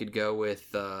options. We could go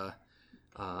with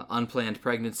unplanned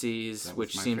pregnancies,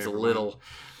 which seems a little...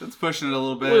 That's pushing it a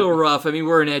little bit. A little rough. I mean,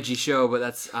 we're an edgy show, but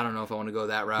I don't know if I want to go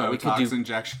that route. Botox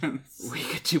injections. We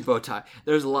could do Botox.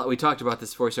 There's a lot. We talked about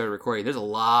this before we started recording. There's a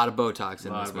lot of Botox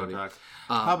in this movie.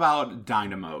 How about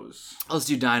dynamos? Let's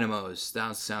do dynamos.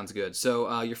 That sounds good.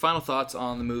 So your final thoughts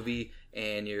on the movie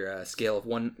and your scale of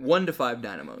 1 to 5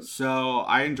 dynamos. So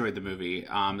I enjoyed the movie.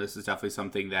 This is definitely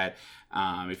something that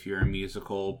if you're a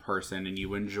musical person and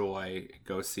you enjoy,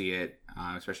 go see it.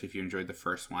 Especially if you enjoyed the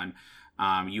first one.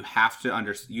 You have to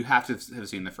have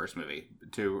seen the first movie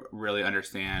to really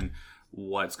understand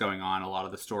what's going on. A lot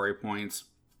of the story points.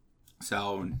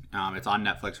 So it's on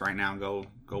Netflix right now. Go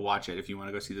watch it if you want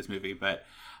to go see this movie. But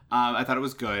I thought it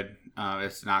was good.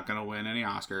 It's not going to win any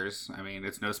Oscars. I mean,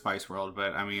 it's no Spice World,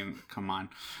 but I mean, come on.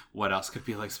 What else could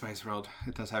be like Spice World?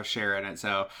 It does have Cher in it.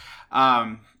 So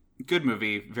good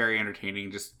movie. Very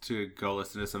entertaining just to go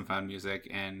listen to some fun music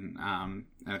and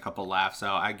a couple laughs.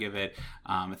 So I give it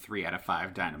a 3 out of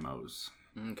 5 dynamos.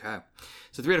 Okay.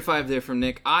 So 3 out of 5 there from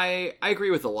Nick. I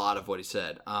agree with a lot of what he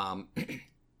said.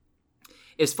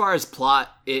 As far as plot,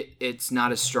 it's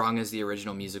not as strong as the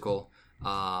original musical.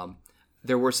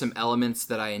 There were some elements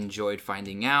that I enjoyed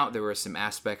finding out. There were some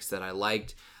aspects that I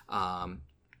liked.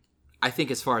 I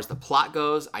think as far as the plot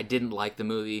goes, I didn't like the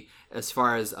movie. As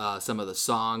far as some of the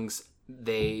songs,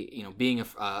 being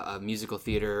a musical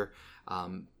theater,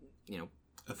 fan.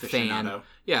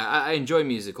 Yeah, I enjoy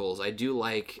musicals. I do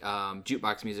like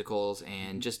jukebox musicals,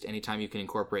 and just anytime you can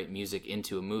incorporate music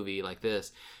into a movie like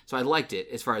this. So I liked it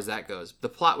as far as that goes. The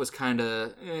plot was kind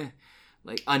of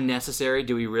unnecessary.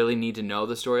 Do we really need to know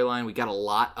the storyline? We got a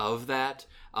lot of that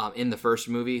in the first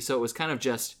movie, so it was kind of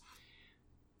just...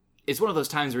 It's one of those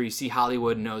times where you see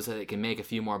Hollywood knows that it can make a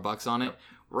few more bucks on it.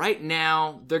 Right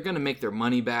now, they're going to make their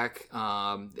money back.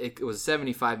 It was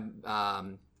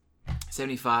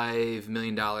 $75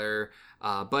 million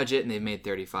budget, and they've made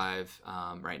 35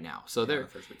 right now. So they're the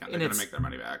first weekend. They're going to make their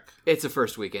money back. It's the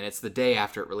first weekend. It's the day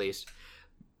after it released.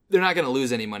 They're not going to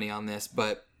lose any money on this,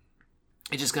 but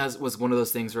it just was one of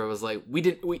those things where I was like,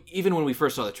 even when we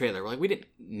first saw the trailer, we're like, we didn't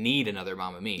need another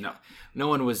Mamma Mia. No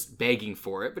one was begging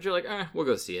for it, but you're like, we'll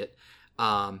go see it.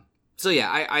 So yeah,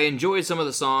 I enjoyed some of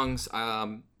the songs.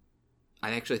 I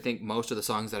actually think most of the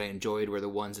songs that I enjoyed were the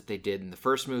ones that they did in the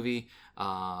first movie,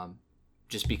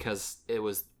 just because it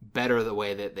was better the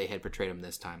way that they had portrayed them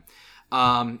this time.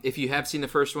 If you have seen the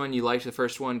first one, you liked the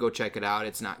first one, go check it out.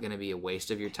 It's not going to be a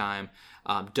waste of your time.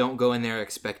 Don't go in there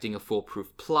expecting a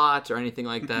foolproof plot or anything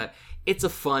like that. It's a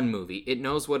fun movie. It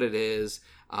knows what it is.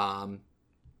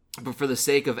 But for the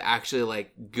sake of actually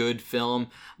like good film,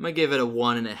 I'm going to give it a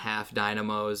 1.5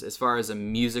 dynamos. As far as a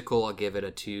musical, I'll give it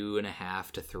a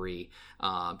 2.5 to 3.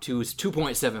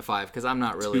 2.75 because I'm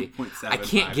not really... I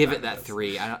can't give it that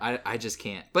 3. I just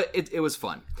can't. But it was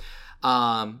fun.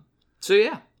 So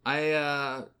yeah.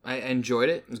 I enjoyed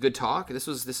it. It was good talk. This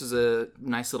was a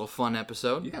nice little fun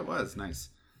episode. Yeah, it was nice.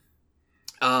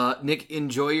 Nick,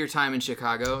 enjoy your time in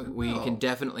Chicago. We can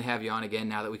definitely have you on again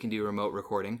now that we can do remote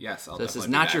recording. Yes, I'll this is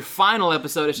not your final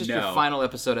episode. It's just your final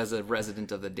episode as a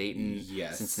resident of the Dayton,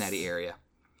 Cincinnati area.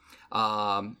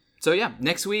 So yeah,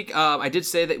 next week, I did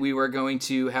say that we were going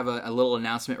to have a little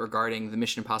announcement regarding the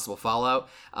Mission Impossible Fallout.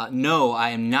 No, I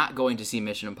am not going to see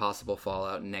Mission Impossible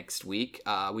Fallout next week.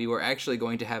 We were actually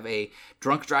going to have a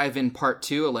Drunk Drive-In Part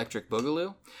 2 Electric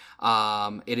Boogaloo.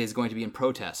 It is going to be in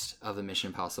protest of the Mission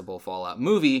Impossible Fallout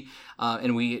movie,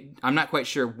 and I'm not quite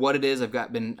sure what it is. I've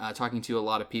been talking to a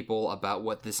lot of people about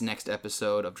what this next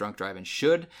episode of Drunk Drive-In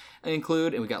should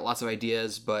include, and we got lots of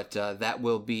ideas, but that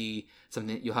will be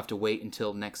something that you'll have to wait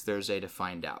until next Thursday to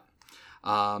find out.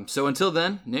 So until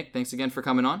then, Nick, thanks again for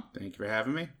coming on. Thank you for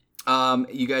having me.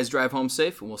 You guys drive home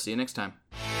safe, and we'll see you next time.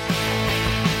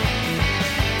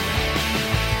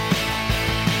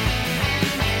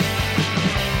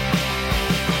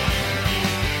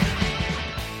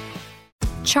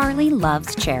 Charlie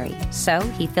loves cherry, so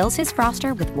he fills his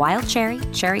Froster with wild cherry,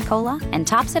 cherry cola, and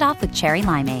tops it off with cherry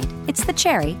limeade. It's the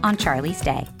cherry on Charlie's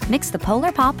day. Mix the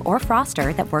Polar Pop or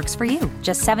Froster that works for you.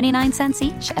 Just 79 cents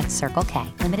each at Circle K.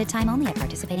 Limited time only at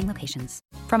participating locations.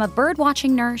 From a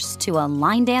bird-watching nurse to a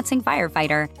line-dancing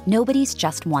firefighter, nobody's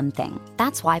just one thing.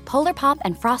 That's why Polar Pop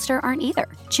and Froster aren't either.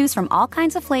 Choose from all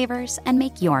kinds of flavors and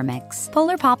make your mix.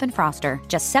 Polar Pop and Froster,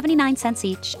 just 79 cents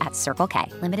each at Circle K.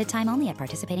 Limited time only at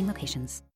participating locations.